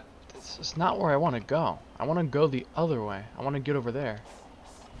 That's not where I want to go. I want to go the other way. I want to get over there.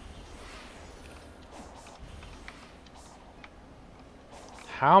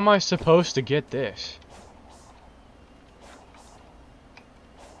 How am I supposed to get this?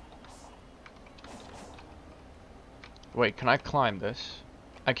 Wait, can I climb this?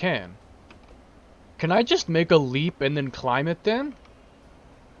 I can. Can I just make a leap and then climb it then?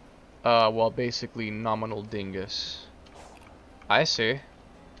 Well, basically nominal dingus. I see.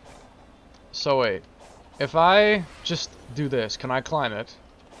 So wait. If I just do this, can I climb it?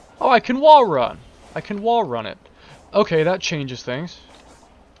 Oh, I can wall run! I can wall run it. Okay, that changes things.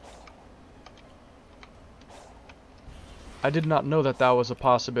 I did not know that that was a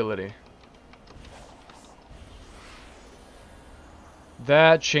possibility.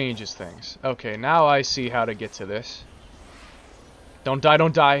 That changes things. Okay, now I see how to get to this. Don't die,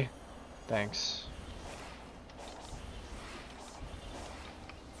 don't die. Thanks.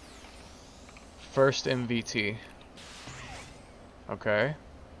 First MVT. Okay.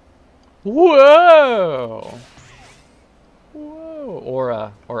 Whoa!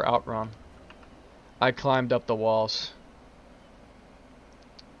 Whoa! Or outrun. I climbed up the walls.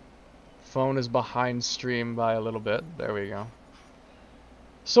 Phone is behind stream by a little bit. There we go.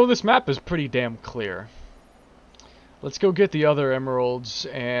 So this map is pretty damn clear. Let's go get the other emeralds,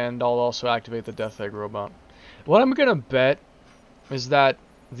 and I'll also activate the Death Egg robot. What I'm gonna bet is that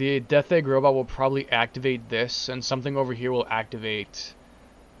the Death Egg robot will probably activate this, and something over here will activate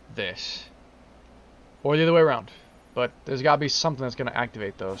this. Or the other way around. But there's gotta be something that's gonna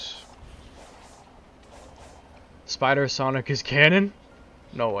activate those. Spider Sonic is canon?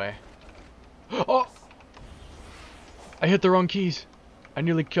 No way. Oh! I hit the wrong keys. I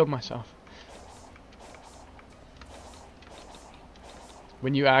nearly killed myself.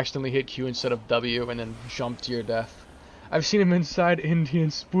 When you accidentally hit Q instead of W and then jump to your death. I've seen him inside Indian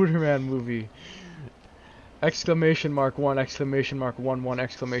Spooderman movie. Exclamation mark 1, exclamation mark 1, 1,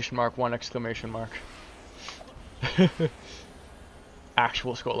 exclamation mark 1, exclamation mark.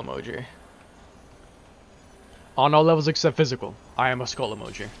 Actual skull emoji. On all levels except physical, I am a skull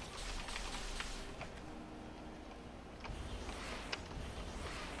emoji.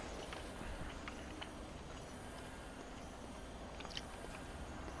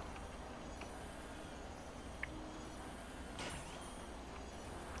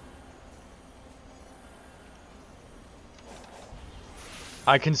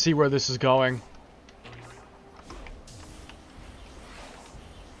 I can see where this is going.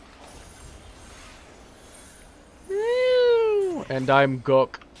 And I'm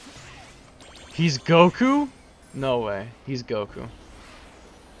Gok. He's Goku? No way. He's Goku.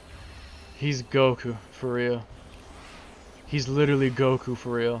 He's Goku, for real. He's literally Goku,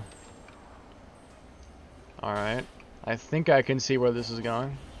 for real. Alright. I think I can see where this is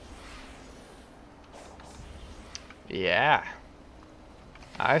going. Yeah.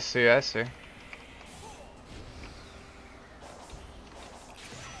 I see, I see.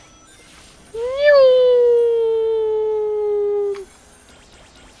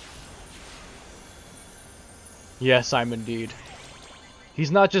 Yes, I'm Indeed. He's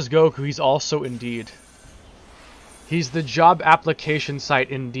not just Goku, he's also Indeed. He's the job application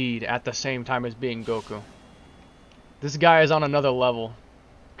site Indeed at the same time as being Goku. This guy is on another level.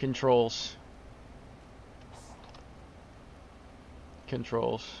 Controls.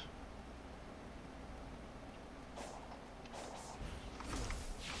 Controls.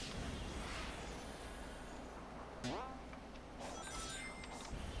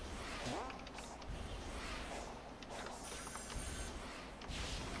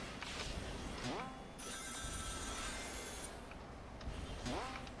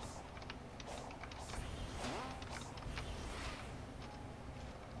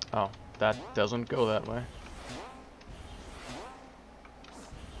 Oh, that doesn't go that way.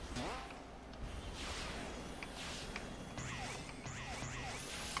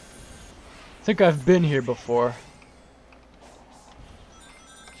 I think I've been here before.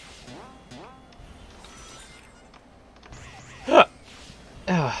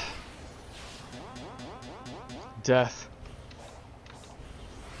 Death.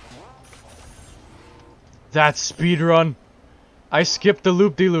 That's speedrun. I skipped the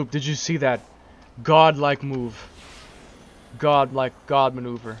loop-de-loop. Did you see that? God-like move. God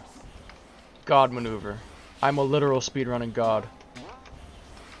maneuver. God maneuver. I'm a literal speedrunning god.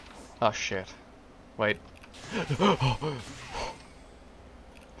 Oh shit. Wait. I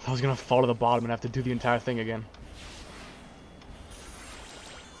was gonna fall to the bottom and have to do the entire thing again.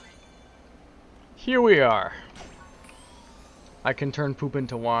 Here we are. I can turn poop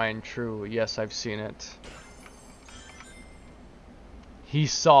into wine. True. Yes, I've seen it. He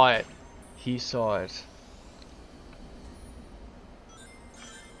saw it. He saw it.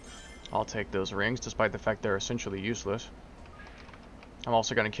 I'll take those rings, despite the fact they're essentially useless. I'm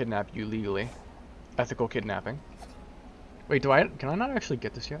also gonna kidnap you legally. Ethical kidnapping. Wait, can I not actually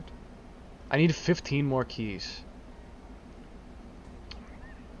get this yet? I need 15 more keys.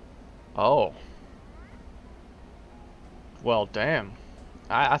 Oh. Well, damn.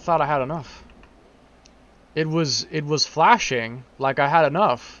 I thought I had enough. It was flashing like I had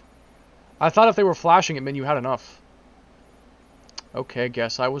enough. I thought if they were flashing it meant you had enough. Okay,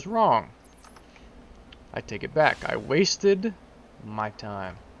 guess I was wrong. I take it back. I wasted my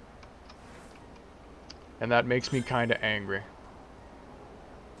time. And that makes me kind of angry.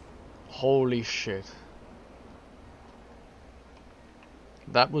 Holy shit.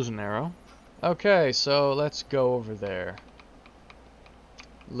 That was narrow. Okay, so let's go over there.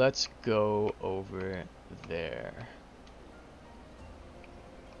 Let's go over there.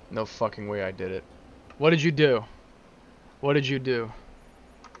 No fucking way I did it. What did you do? What did you do?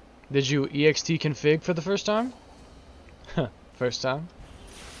 Did you ext config for the first time? First time?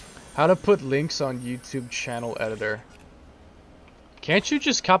 How to put links on YouTube channel editor. Can't you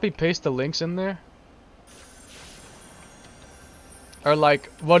just copy paste the links in there? Or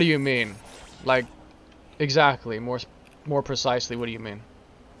like, what do you mean? Like, exactly, more precisely, what do you mean?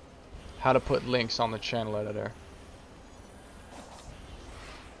 How to put links on the channel editor.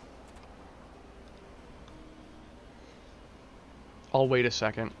 I'll wait a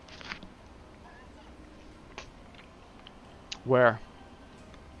second. Where?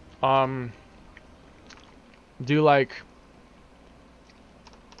 Do like...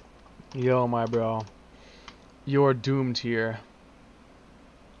 Yo, my bro. You're doomed here.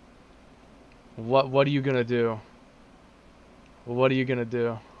 What are you gonna do? What are you gonna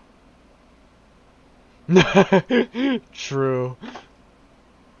do? True.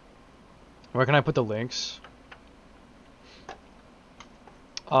 Where can I put the links?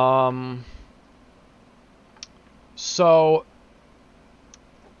 So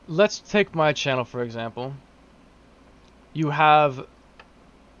let's take my channel for example. You have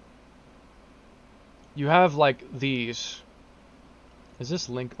like these. Is this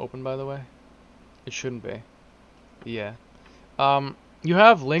link open, by the way? It shouldn't be. Yeah. You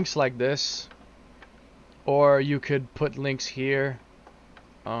have links like this, or you could put links here.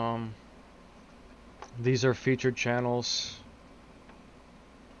 These are featured channels.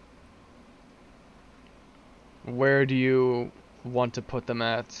 Where do you want to put them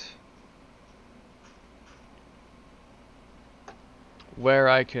at? Where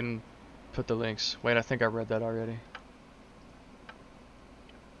I can put the links. Wait, I think I read that already.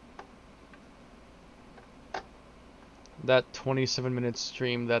 That 27-minute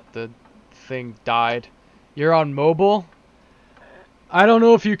stream that the thing died. You're on mobile? I don't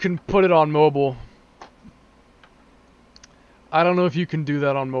know if you can put it on mobile. I don't know if you can do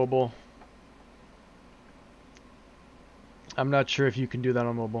that on mobile. I'm not sure if you can do that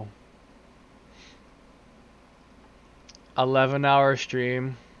on mobile. 11-hour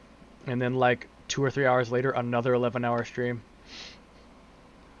stream, and then like 2 or 3 hours later, another 11-hour stream.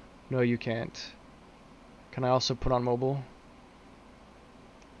 No, you can't. Can I also put on mobile?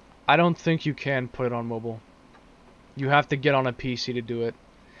 I don't think you can put it on mobile. You have to get on a PC to do it.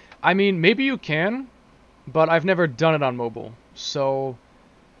 I mean, maybe you can, but I've never done it on mobile, so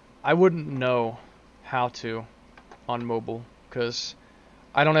I wouldn't know how to on mobile, because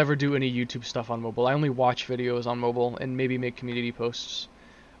I don't ever do any YouTube stuff on mobile. I only watch videos on mobile and maybe make community posts,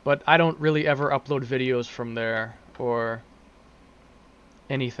 but I don't really ever upload videos from there or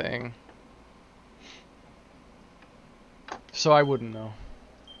anything, so I wouldn't know.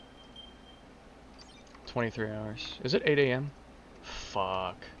 23 hours. Is it 8 a.m.?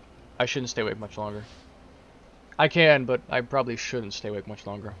 Fuck. I shouldn't stay awake much longer. I can, but I probably shouldn't stay awake much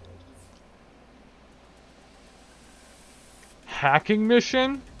longer. Hacking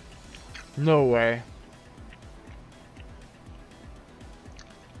mission? No way.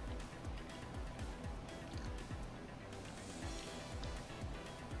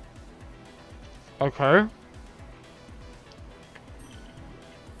 Okay.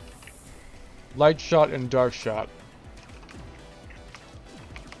 Light shot and dark shot.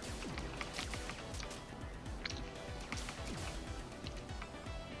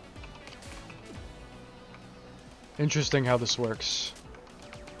 Interesting how this works.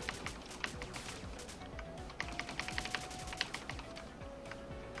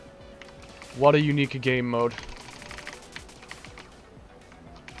 What a unique game mode.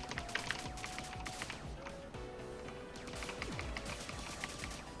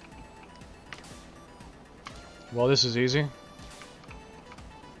 Well, this is easy.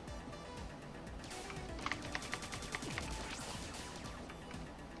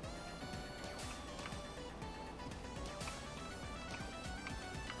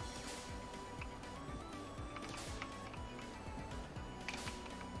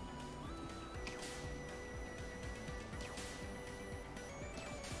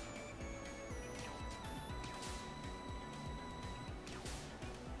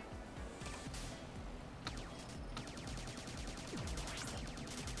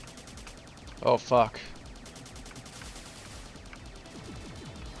 Oh, fuck.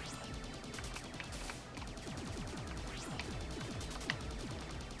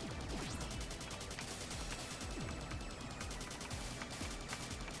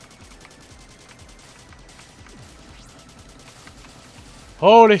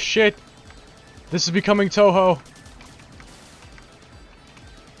 Holy shit! This is becoming Toho.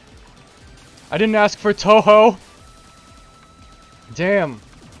 I didn't ask for Toho. Damn.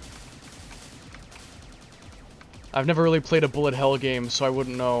 I've never really played a bullet hell game, so I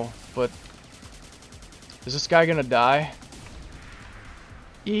wouldn't know, but... Is this guy gonna die?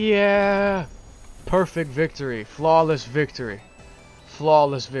 Yeah! Perfect victory. Flawless victory.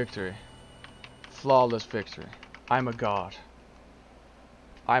 Flawless victory. Flawless victory. I'm a god.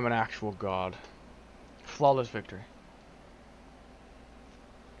 I'm an actual god. Flawless victory.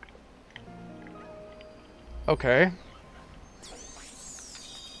 Okay.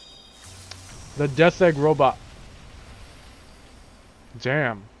 The Death Egg Robot.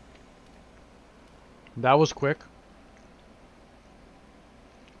 Damn. That was quick.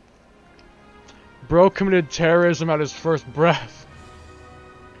 Bro committed terrorism at his first breath.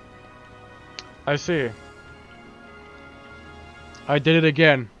 I see. I did it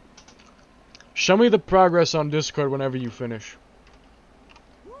again. Show me the progress on Discord whenever you finish.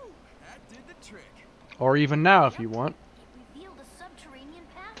 Woo, that did the trick. Or even now if you want. It revealed a subterranean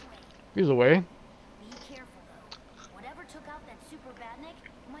pathway. Either way. Be careful though. Whatever took out that super badnik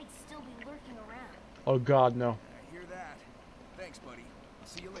might still be lurking around. Oh god, no. I hear that. Thanks, buddy. I'll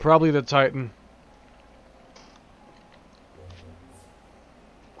see you later. Probably the Titan.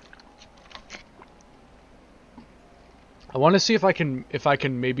 I want to see if I can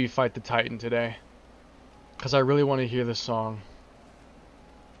maybe fight the Titan today, cause I really want to hear this song.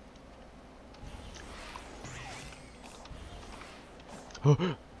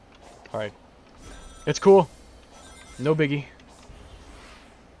 All right, it's cool. No biggie.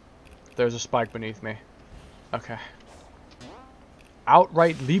 There's a spike beneath me. Okay.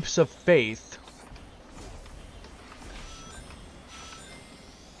 Outright leaps of faith.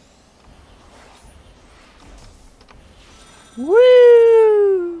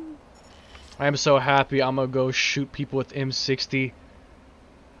 Woo! I am so happy. I'm gonna go shoot people with M60.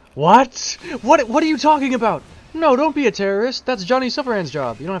 What? What are you talking about? No, don't be a terrorist. That's Johnny Silverhand's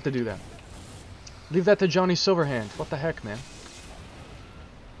job. You don't have to do that. Leave that to Johnny Silverhand. What the heck, man?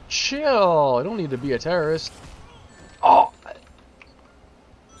 Chill. I don't need to be a terrorist. Oh!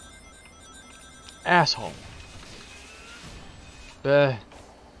 Asshole.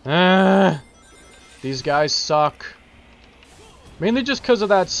 These guys suck. Mainly just because of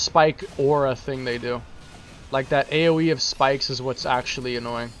that spike aura thing they do. Like that AoE of spikes is what's actually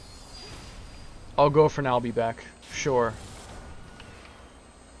annoying. I'll go for now, I'll be back. Sure.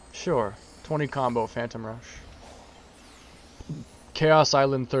 Sure. 20 combo, Phantom Rush. Chaos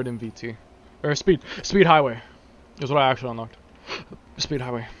Island 3rd in VT. Or Speed Highway is what I actually unlocked. Speed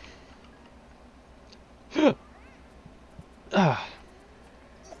Highway.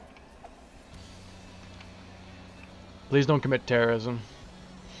 Please don't commit terrorism.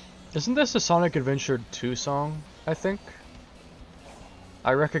 Isn't this a Sonic Adventure 2 song, I think?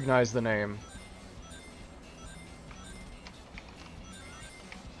 I recognize the name.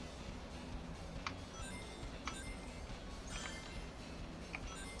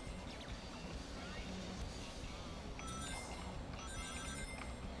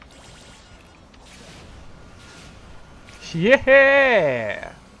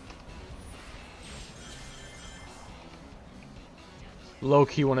 Yeah!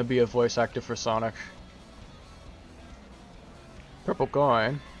 Low-key want to be a voice actor for Sonic. Purple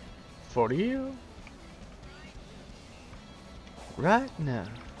coin. For you. Right now.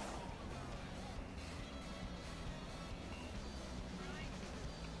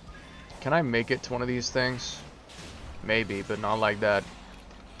 Can I make it to one of these things? Maybe, but not like that.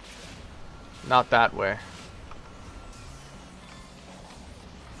 Not that way.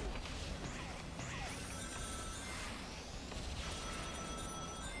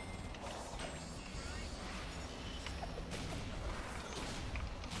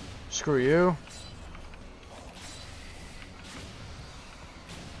 Screw you.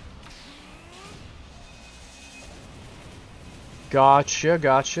 Gotcha,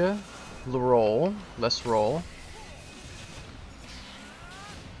 gotcha. Roll. Let's roll.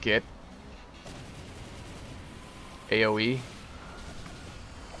 Get. AoE.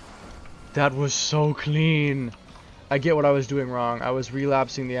 That was so clean. I get what I was doing wrong. I was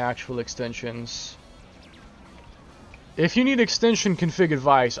relapsing the actual extensions. If you need extension config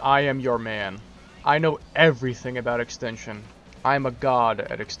advice, I am your man. I know everything about extension. I'm a god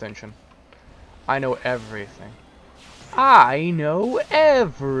at extension. I know everything. I know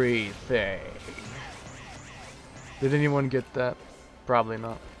everything. Did anyone get that? Probably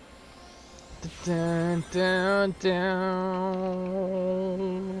not. Dun, dun, dun.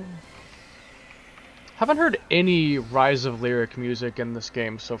 Haven't heard any Rise of Lyric music in this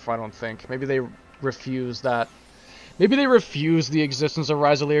game so far, I don't think. Maybe they refuse that. Maybe they refuse the existence of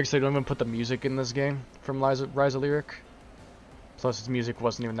Rise of Lyric, so they don't even put the music in this game from Rise of Lyric. Plus, its music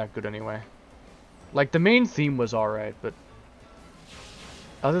wasn't even that good anyway. Like, the main theme was alright, but...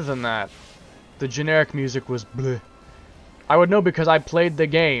 other than that, the generic music was bleh. I would know because I played the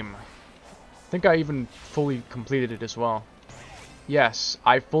game. I think I even fully completed it as well. Yes,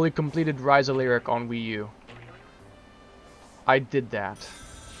 I fully completed Rise of Lyric on Wii U. I did that.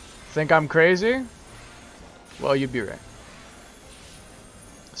 Think I'm crazy? Well, you'd be right.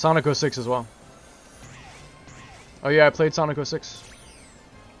 Sonic 06 as well. Oh yeah, I played Sonic 06.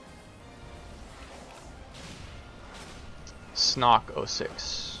 Snock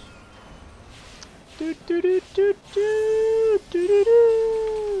 06. Do do do do do do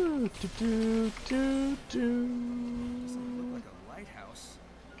do do do do. Doesn't look like a lighthouse.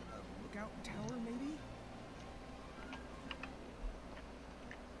 A lookout tower, maybe?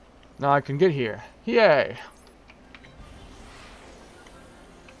 Now I can get here. Yay!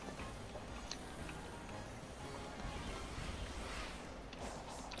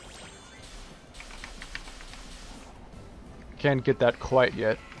 Can't get that quite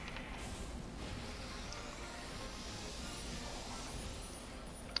yet.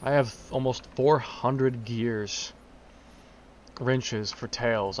 I have almost 400 gears. Wrenches for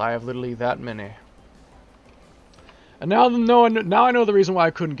tails. I have literally that many. And now I know the reason why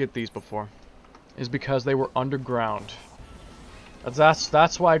I couldn't get these before. Is because they were underground.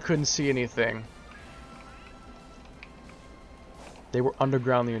 That's why I couldn't see anything. They were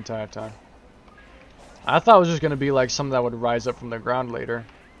underground the entire time. I thought it was just going to be like something that would rise up from the ground later.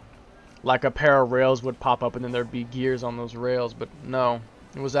 Like a pair of rails would pop up and then there'd be gears on those rails, but no.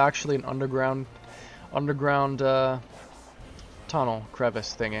 It was actually an underground tunnel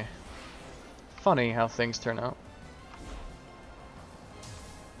crevice thingy. Funny how things turn out.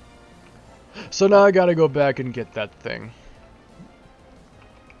 So now I gotta go back and get that thing.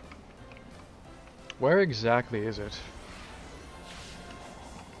 Where exactly is it?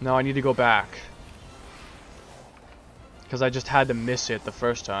 No, I need to go back. Because I just had to miss it the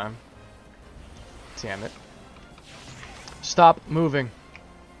first time. Damn it. Stop moving.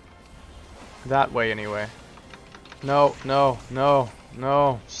 That way anyway. No, no, no,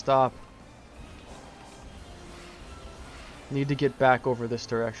 no. Stop. Need to get back over this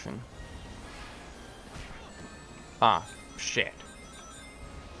direction. Ah, shit.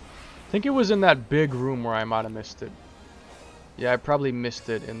 I think it was in that big room where I might have missed it. Yeah, I probably missed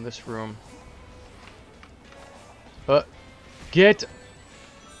it in this room. Get!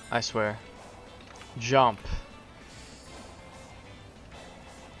 I swear. Jump.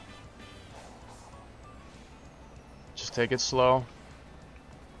 Just take it slow.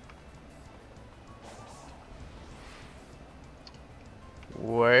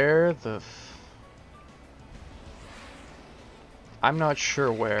 Where the f... I'm not sure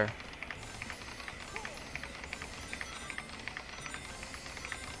where.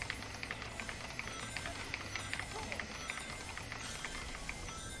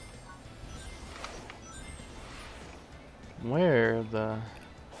 Where the...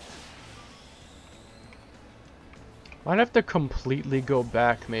 I'd have to completely go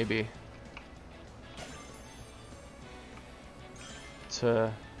back, maybe.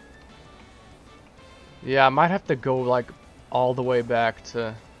 To... Yeah, I might have to go, like, all the way back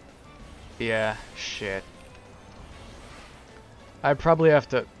to... Yeah, shit. I probably have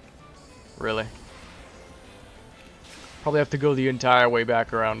to... Really? Probably have to go the entire way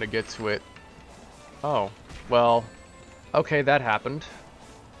back around to get to it. Oh, well... Okay, that happened.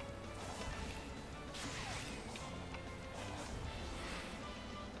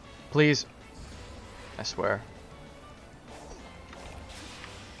 Please. I swear.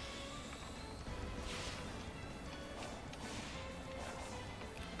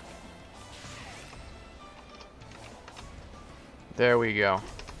 There we go.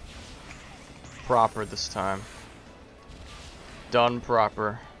 Proper this time. Done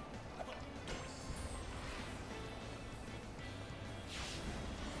proper.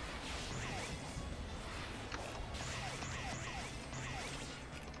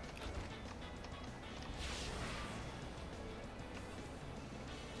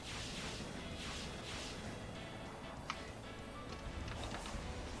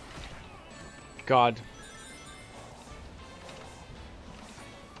 God.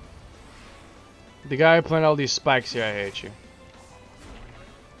 The guy who planted all these spikes here, I hate you.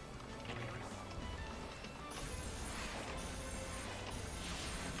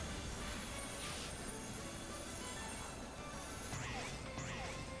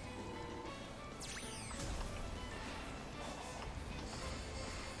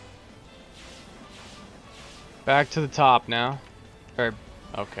 Back to the top now.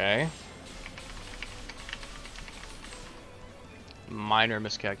 Okay. Minor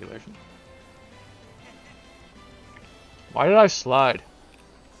miscalculation. Why did I slide?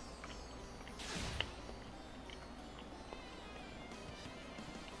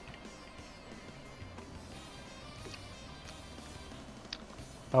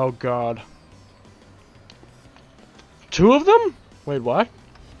 Oh god. 2 of them? Wait, what?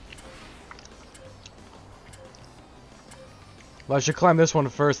 Well, I should climb this one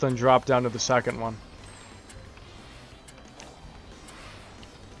first, then drop down to the second one.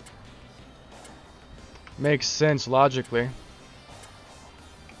 Makes sense logically.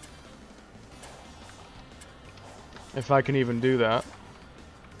 If I can even do that.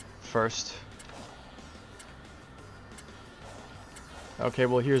 First. Okay,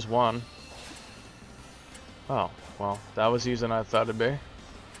 well here's one. Oh, well, that was easier than I thought it'd be.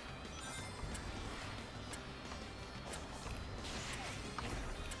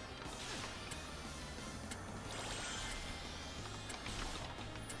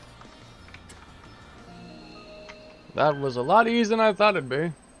 That was a lot easier than I thought it'd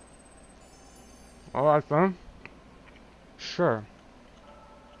be. Alright then. Sure.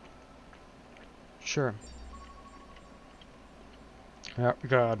 Sure. Yeah,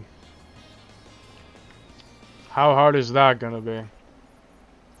 God. How hard is that gonna be?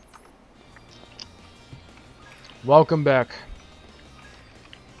 Welcome back.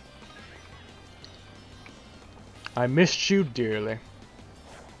 I missed you dearly.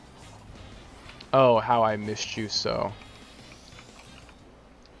 Oh, how I missed you so.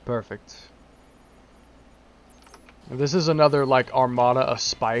 Perfect. If this is another, like, armada of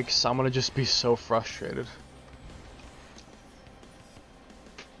spikes, I'm gonna just be so frustrated.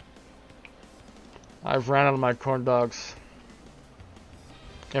 I've ran out of my corn dogs.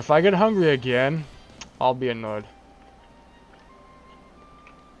 If I get hungry again, I'll be annoyed.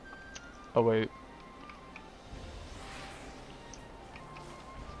 Oh, wait.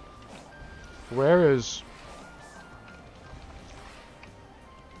 Where is...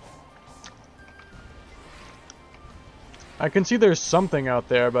 I can see there's something out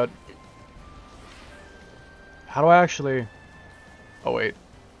there, but... How do I actually... Oh, wait.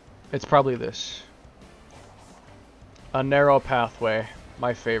 It's probably this. A narrow pathway.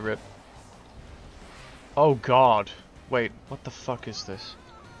 My favorite. Oh, God. Wait, what the fuck is this?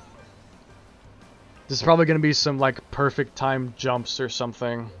 This is probably gonna be some, like, perfect time jumps or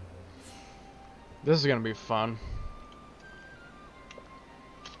something. This is gonna be fun.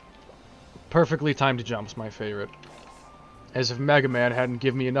 Perfectly timed jumps, my favorite. As if Mega Man hadn't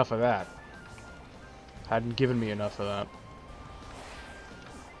given me enough of that. Hadn't given me enough of that.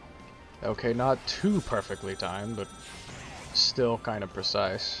 Okay, not too perfectly timed, but still kind of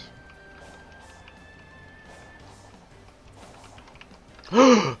precise.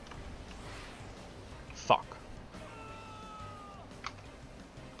 Fuck.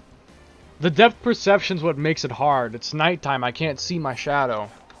 The depth perception's what makes it hard. It's nighttime, I can't see my shadow.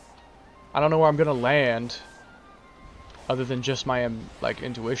 I don't know where I'm gonna land. Other than just my, like,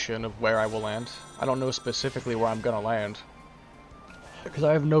 intuition of where I will land. I don't know specifically where I'm gonna land. Because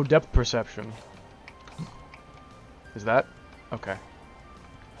I have no depth perception. Is that? Okay.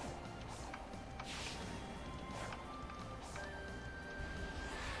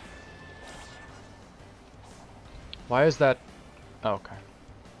 Why is that? Oh, okay.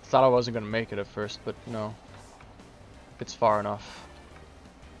 Thought I wasn't gonna make it at first, but no. It's far enough.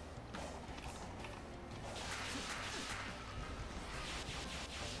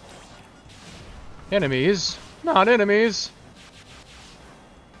 Enemies? Not enemies!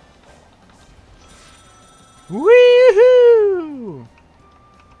 Woohoo!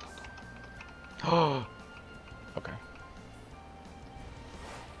 Oh. Okay.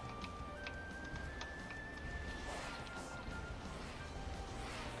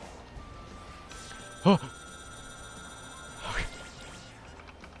 Oh. Okay.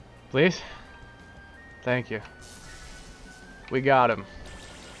 Please? Thank you. We got him.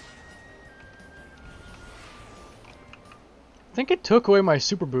 I think it took away my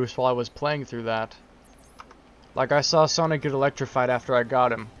super boost while I was playing through that. Like I saw Sonic get electrified after I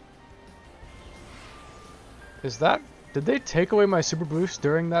got him. Is that... Did they take away my super boost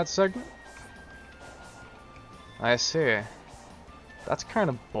during that segment? I see. That's kind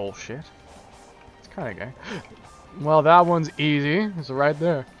of bullshit. It's kind of gay. Well, that one's easy. It's right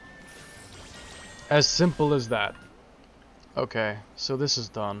there. As simple as that. Okay, so this is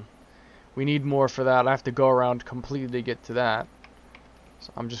done. We need more for that. I have to go around completely to get to that.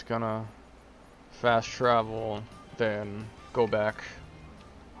 So I'm just gonna fast travel, then go back.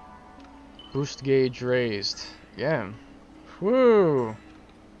 Boost gauge raised. again. Woo!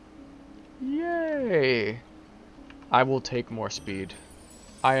 Yay! I will take more speed.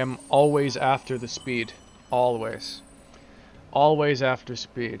 I am always after the speed. Always. Always after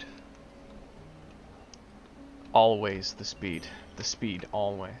speed. Always the speed. The speed,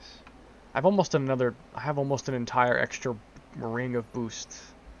 always. I have almost an entire extra ring of boost.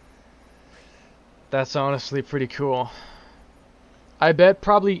 That's honestly pretty cool. I bet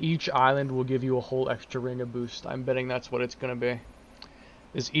probably each island will give you a whole extra ring of boost. I'm betting that's what it's gonna be.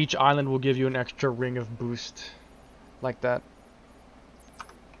 Is each island will give you an extra ring of boost. Like that.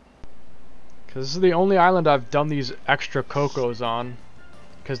 Because this is the only island I've done these extra Cocos on.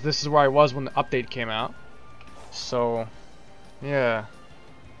 Because this is where I was when the update came out. So, yeah.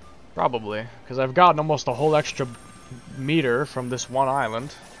 Probably. Because I've gotten almost a whole extra meter from this one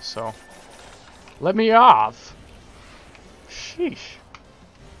island. So, let me off. Sheesh.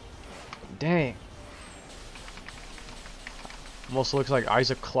 Dang. Almost looks like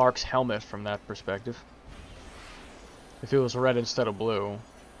Isaac Clarke's helmet from that perspective. If it was red instead of blue,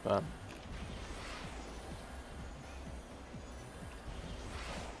 but...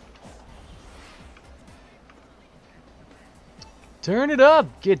 Turn it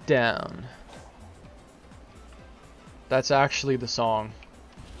up, get down. That's actually the song.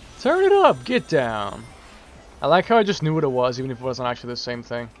 Turn it up, get down. I like how I just knew what it was, even if it wasn't actually the same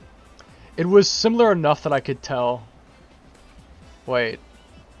thing. It was similar enough that I could tell. Wait.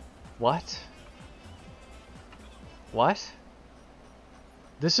 What? What?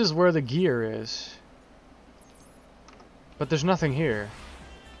 This is where the gear is. But there's nothing here.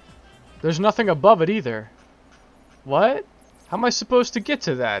 There's nothing above it either. What? How am I supposed to get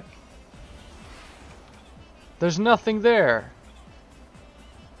to that? There's nothing there.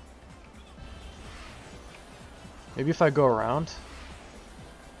 Maybe if I go around?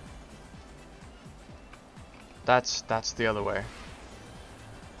 That's the other way.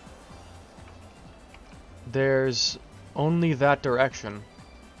 There's only that direction.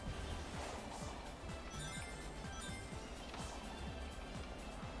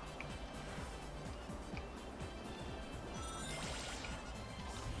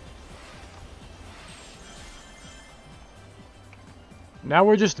 Now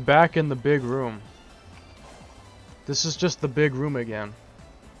we're just back in the big room. This is just the big room again.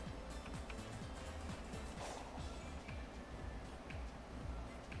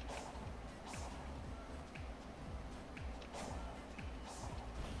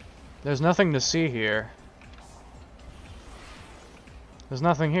 There's nothing to see here. There's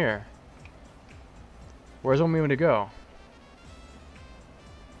nothing here. Where's it want me to go?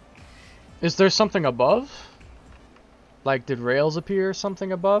 Is there something above? Like, did rails appear or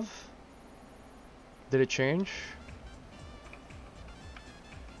something above? Did it change?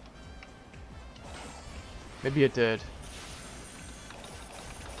 Maybe it did.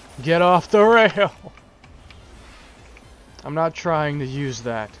 Get off the rail! I'm not trying to use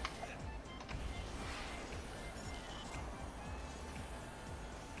that.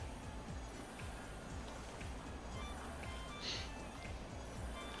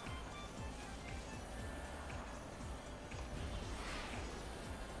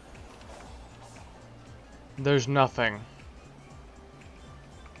 There's nothing.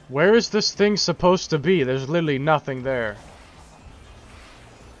 Where is this thing supposed to be? There's literally nothing there.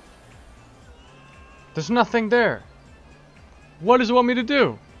 There's nothing there. What does it want me to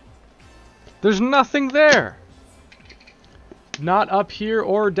do? There's nothing there. Not up here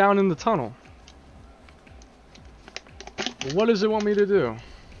or down in the tunnel. What does it want me to do?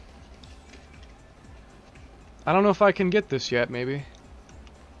 I don't know if I can get this yet, maybe.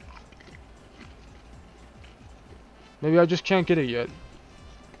 Maybe I just can't get it yet.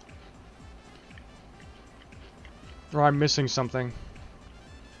 Or I'm missing something.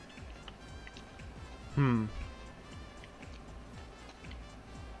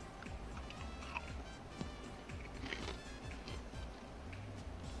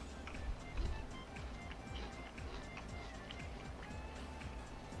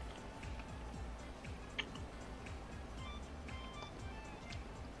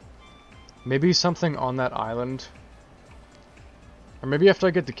 Maybe something on that island. Or maybe after I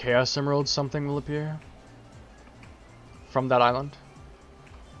get the Chaos Emerald, something will appear from that island.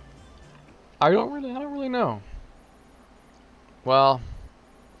 I don't really know. Well,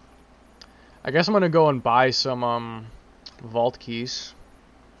 I guess I'm gonna go and buy some vault keys.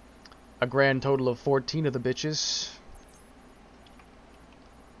 A grand total of 14 of the bitches.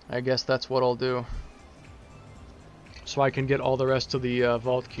 I guess that's what I'll do. So I can get all the rest of the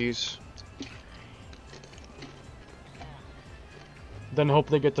vault keys. Then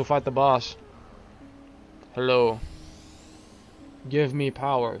hopefully get to fight the boss. Hello. Give me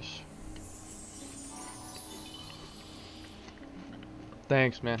powers.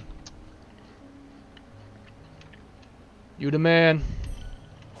 Thanks, man. You the man.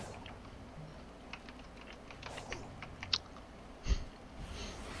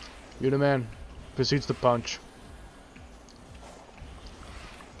 You the man. Proceeds to punch.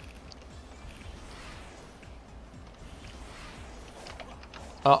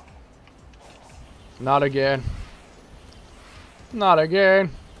 Oh. Not again. Not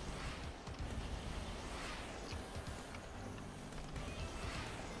again.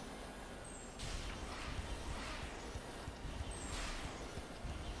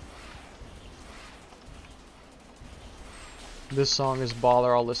 This song is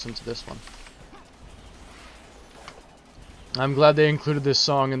baller. I'll listen to this one. I'm glad they included this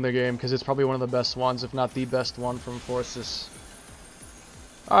song in the game because it's probably one of the best ones, if not the best one from Forces.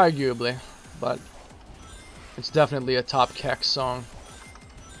 Arguably, but it's definitely a top Keck song.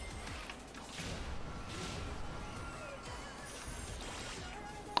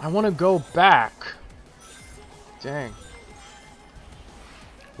 I want to go back. Dang.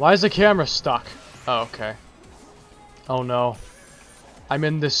 Why is the camera stuck? Oh, okay. Oh no. I'm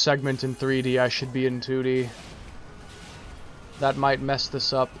in this segment in 3D. I should be in 2D. That might mess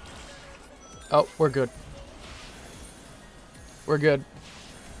this up. Oh, we're good. We're good.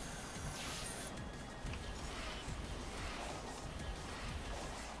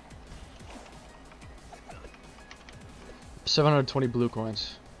 $720 blue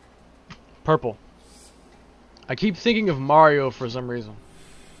coins. Purple. I keep thinking of Mario for some reason.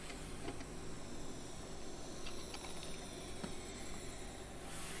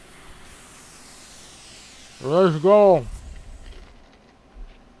 Let's go.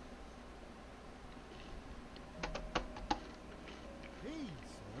 Hey,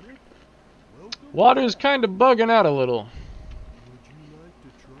 Sonic. Welcome. Water's kind of bugging out a little. Would you like to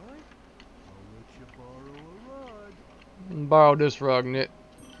try? I'll let you borrow a rod. Borrow this rug, Nit.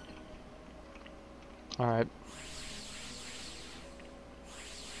 Alright. Would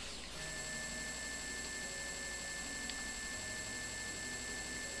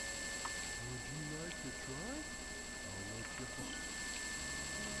you like to try? I'll let you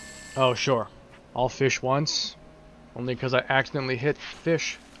Oh, sure. I'll fish once. Only because I accidentally hit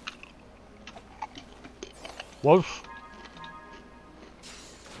fish. Woof.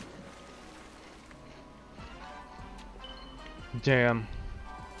 Damn.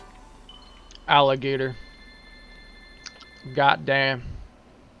 Alligator. Goddamn.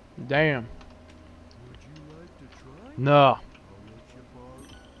 Damn. Would you like to try? No. I'll let you borrow.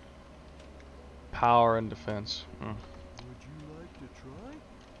 Power and defense. Would you like to try?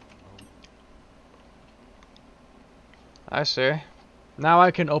 I see. Now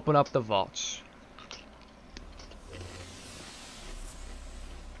I can open up the vaults.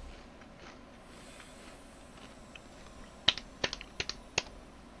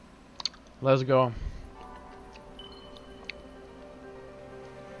 Let's go.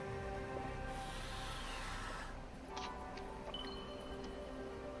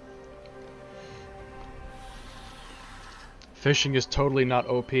 Fishing is totally not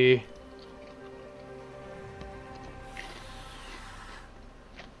OP.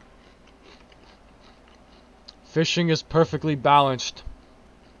 Fishing is perfectly balanced.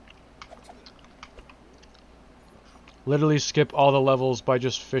 Literally skip all the levels by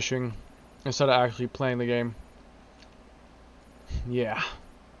just fishing instead of actually playing the game. Yeah.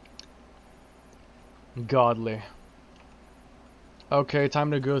 Godly. Okay, time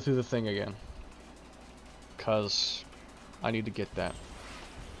to go through the thing again. 'Cause I need to get that.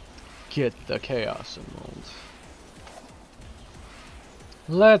 Get the Chaos Emerald.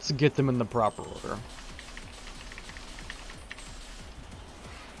 Let's get them in the proper order.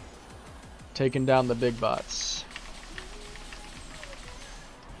 Taking down the big bots.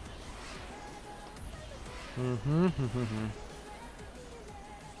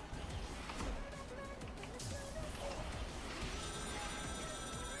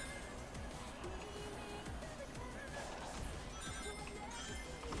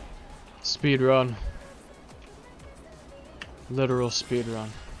 Speed run. Literal speed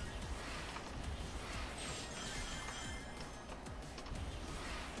run.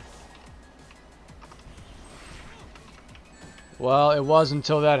 Well, it was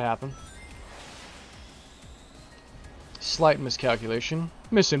until that happened. Slight miscalculation.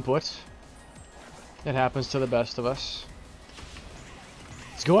 Misinput. It happens to the best of us.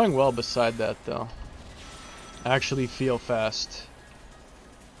 It's going well beside that, though. I actually feel fast.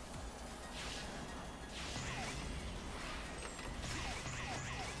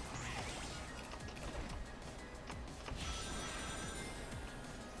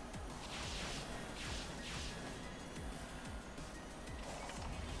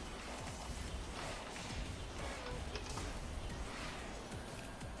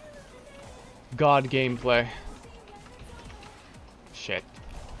 God gameplay. Shit.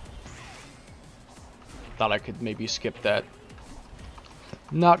 Thought I could maybe skip that.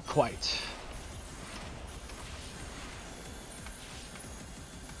 Not quite.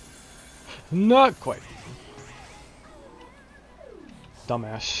 Not quite.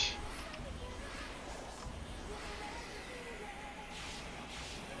 Dumbass.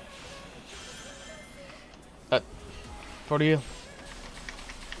 For you.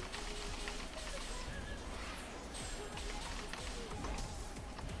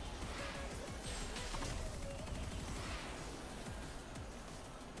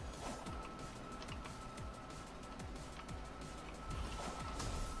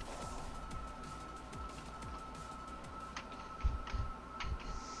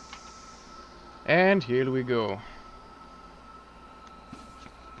 And here we go.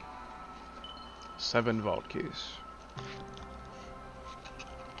 7 vault keys.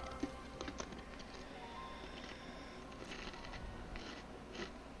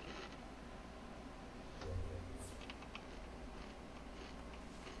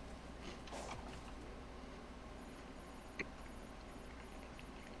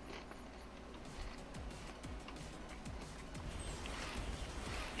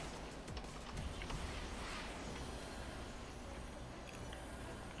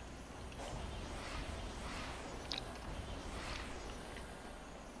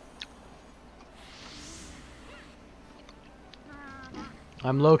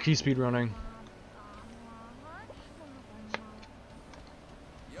 I'm low-key speedrunning.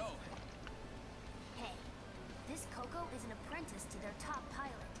 Yo, Hey, this Coco is an apprentice to their top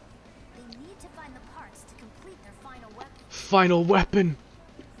pilot. They need to find the parts to complete their final weapon. Final weapon!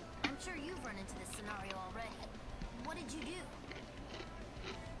 I'm sure you've run into this scenario already. What did you do?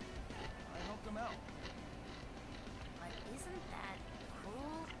 I helped them out. But isn't that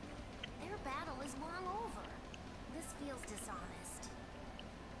cruel? Their battle is long over. This feels dishonest.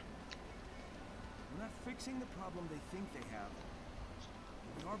 We're not fixing the problem they think they have.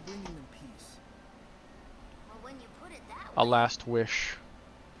 We are bringing them peace. Well, when you put it that A way, last wish.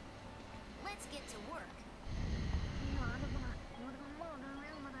 let's get to work.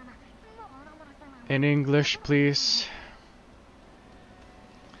 In English, please.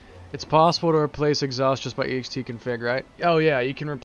 It's possible to replace exhaust just by HT config, right? Oh yeah, you can replace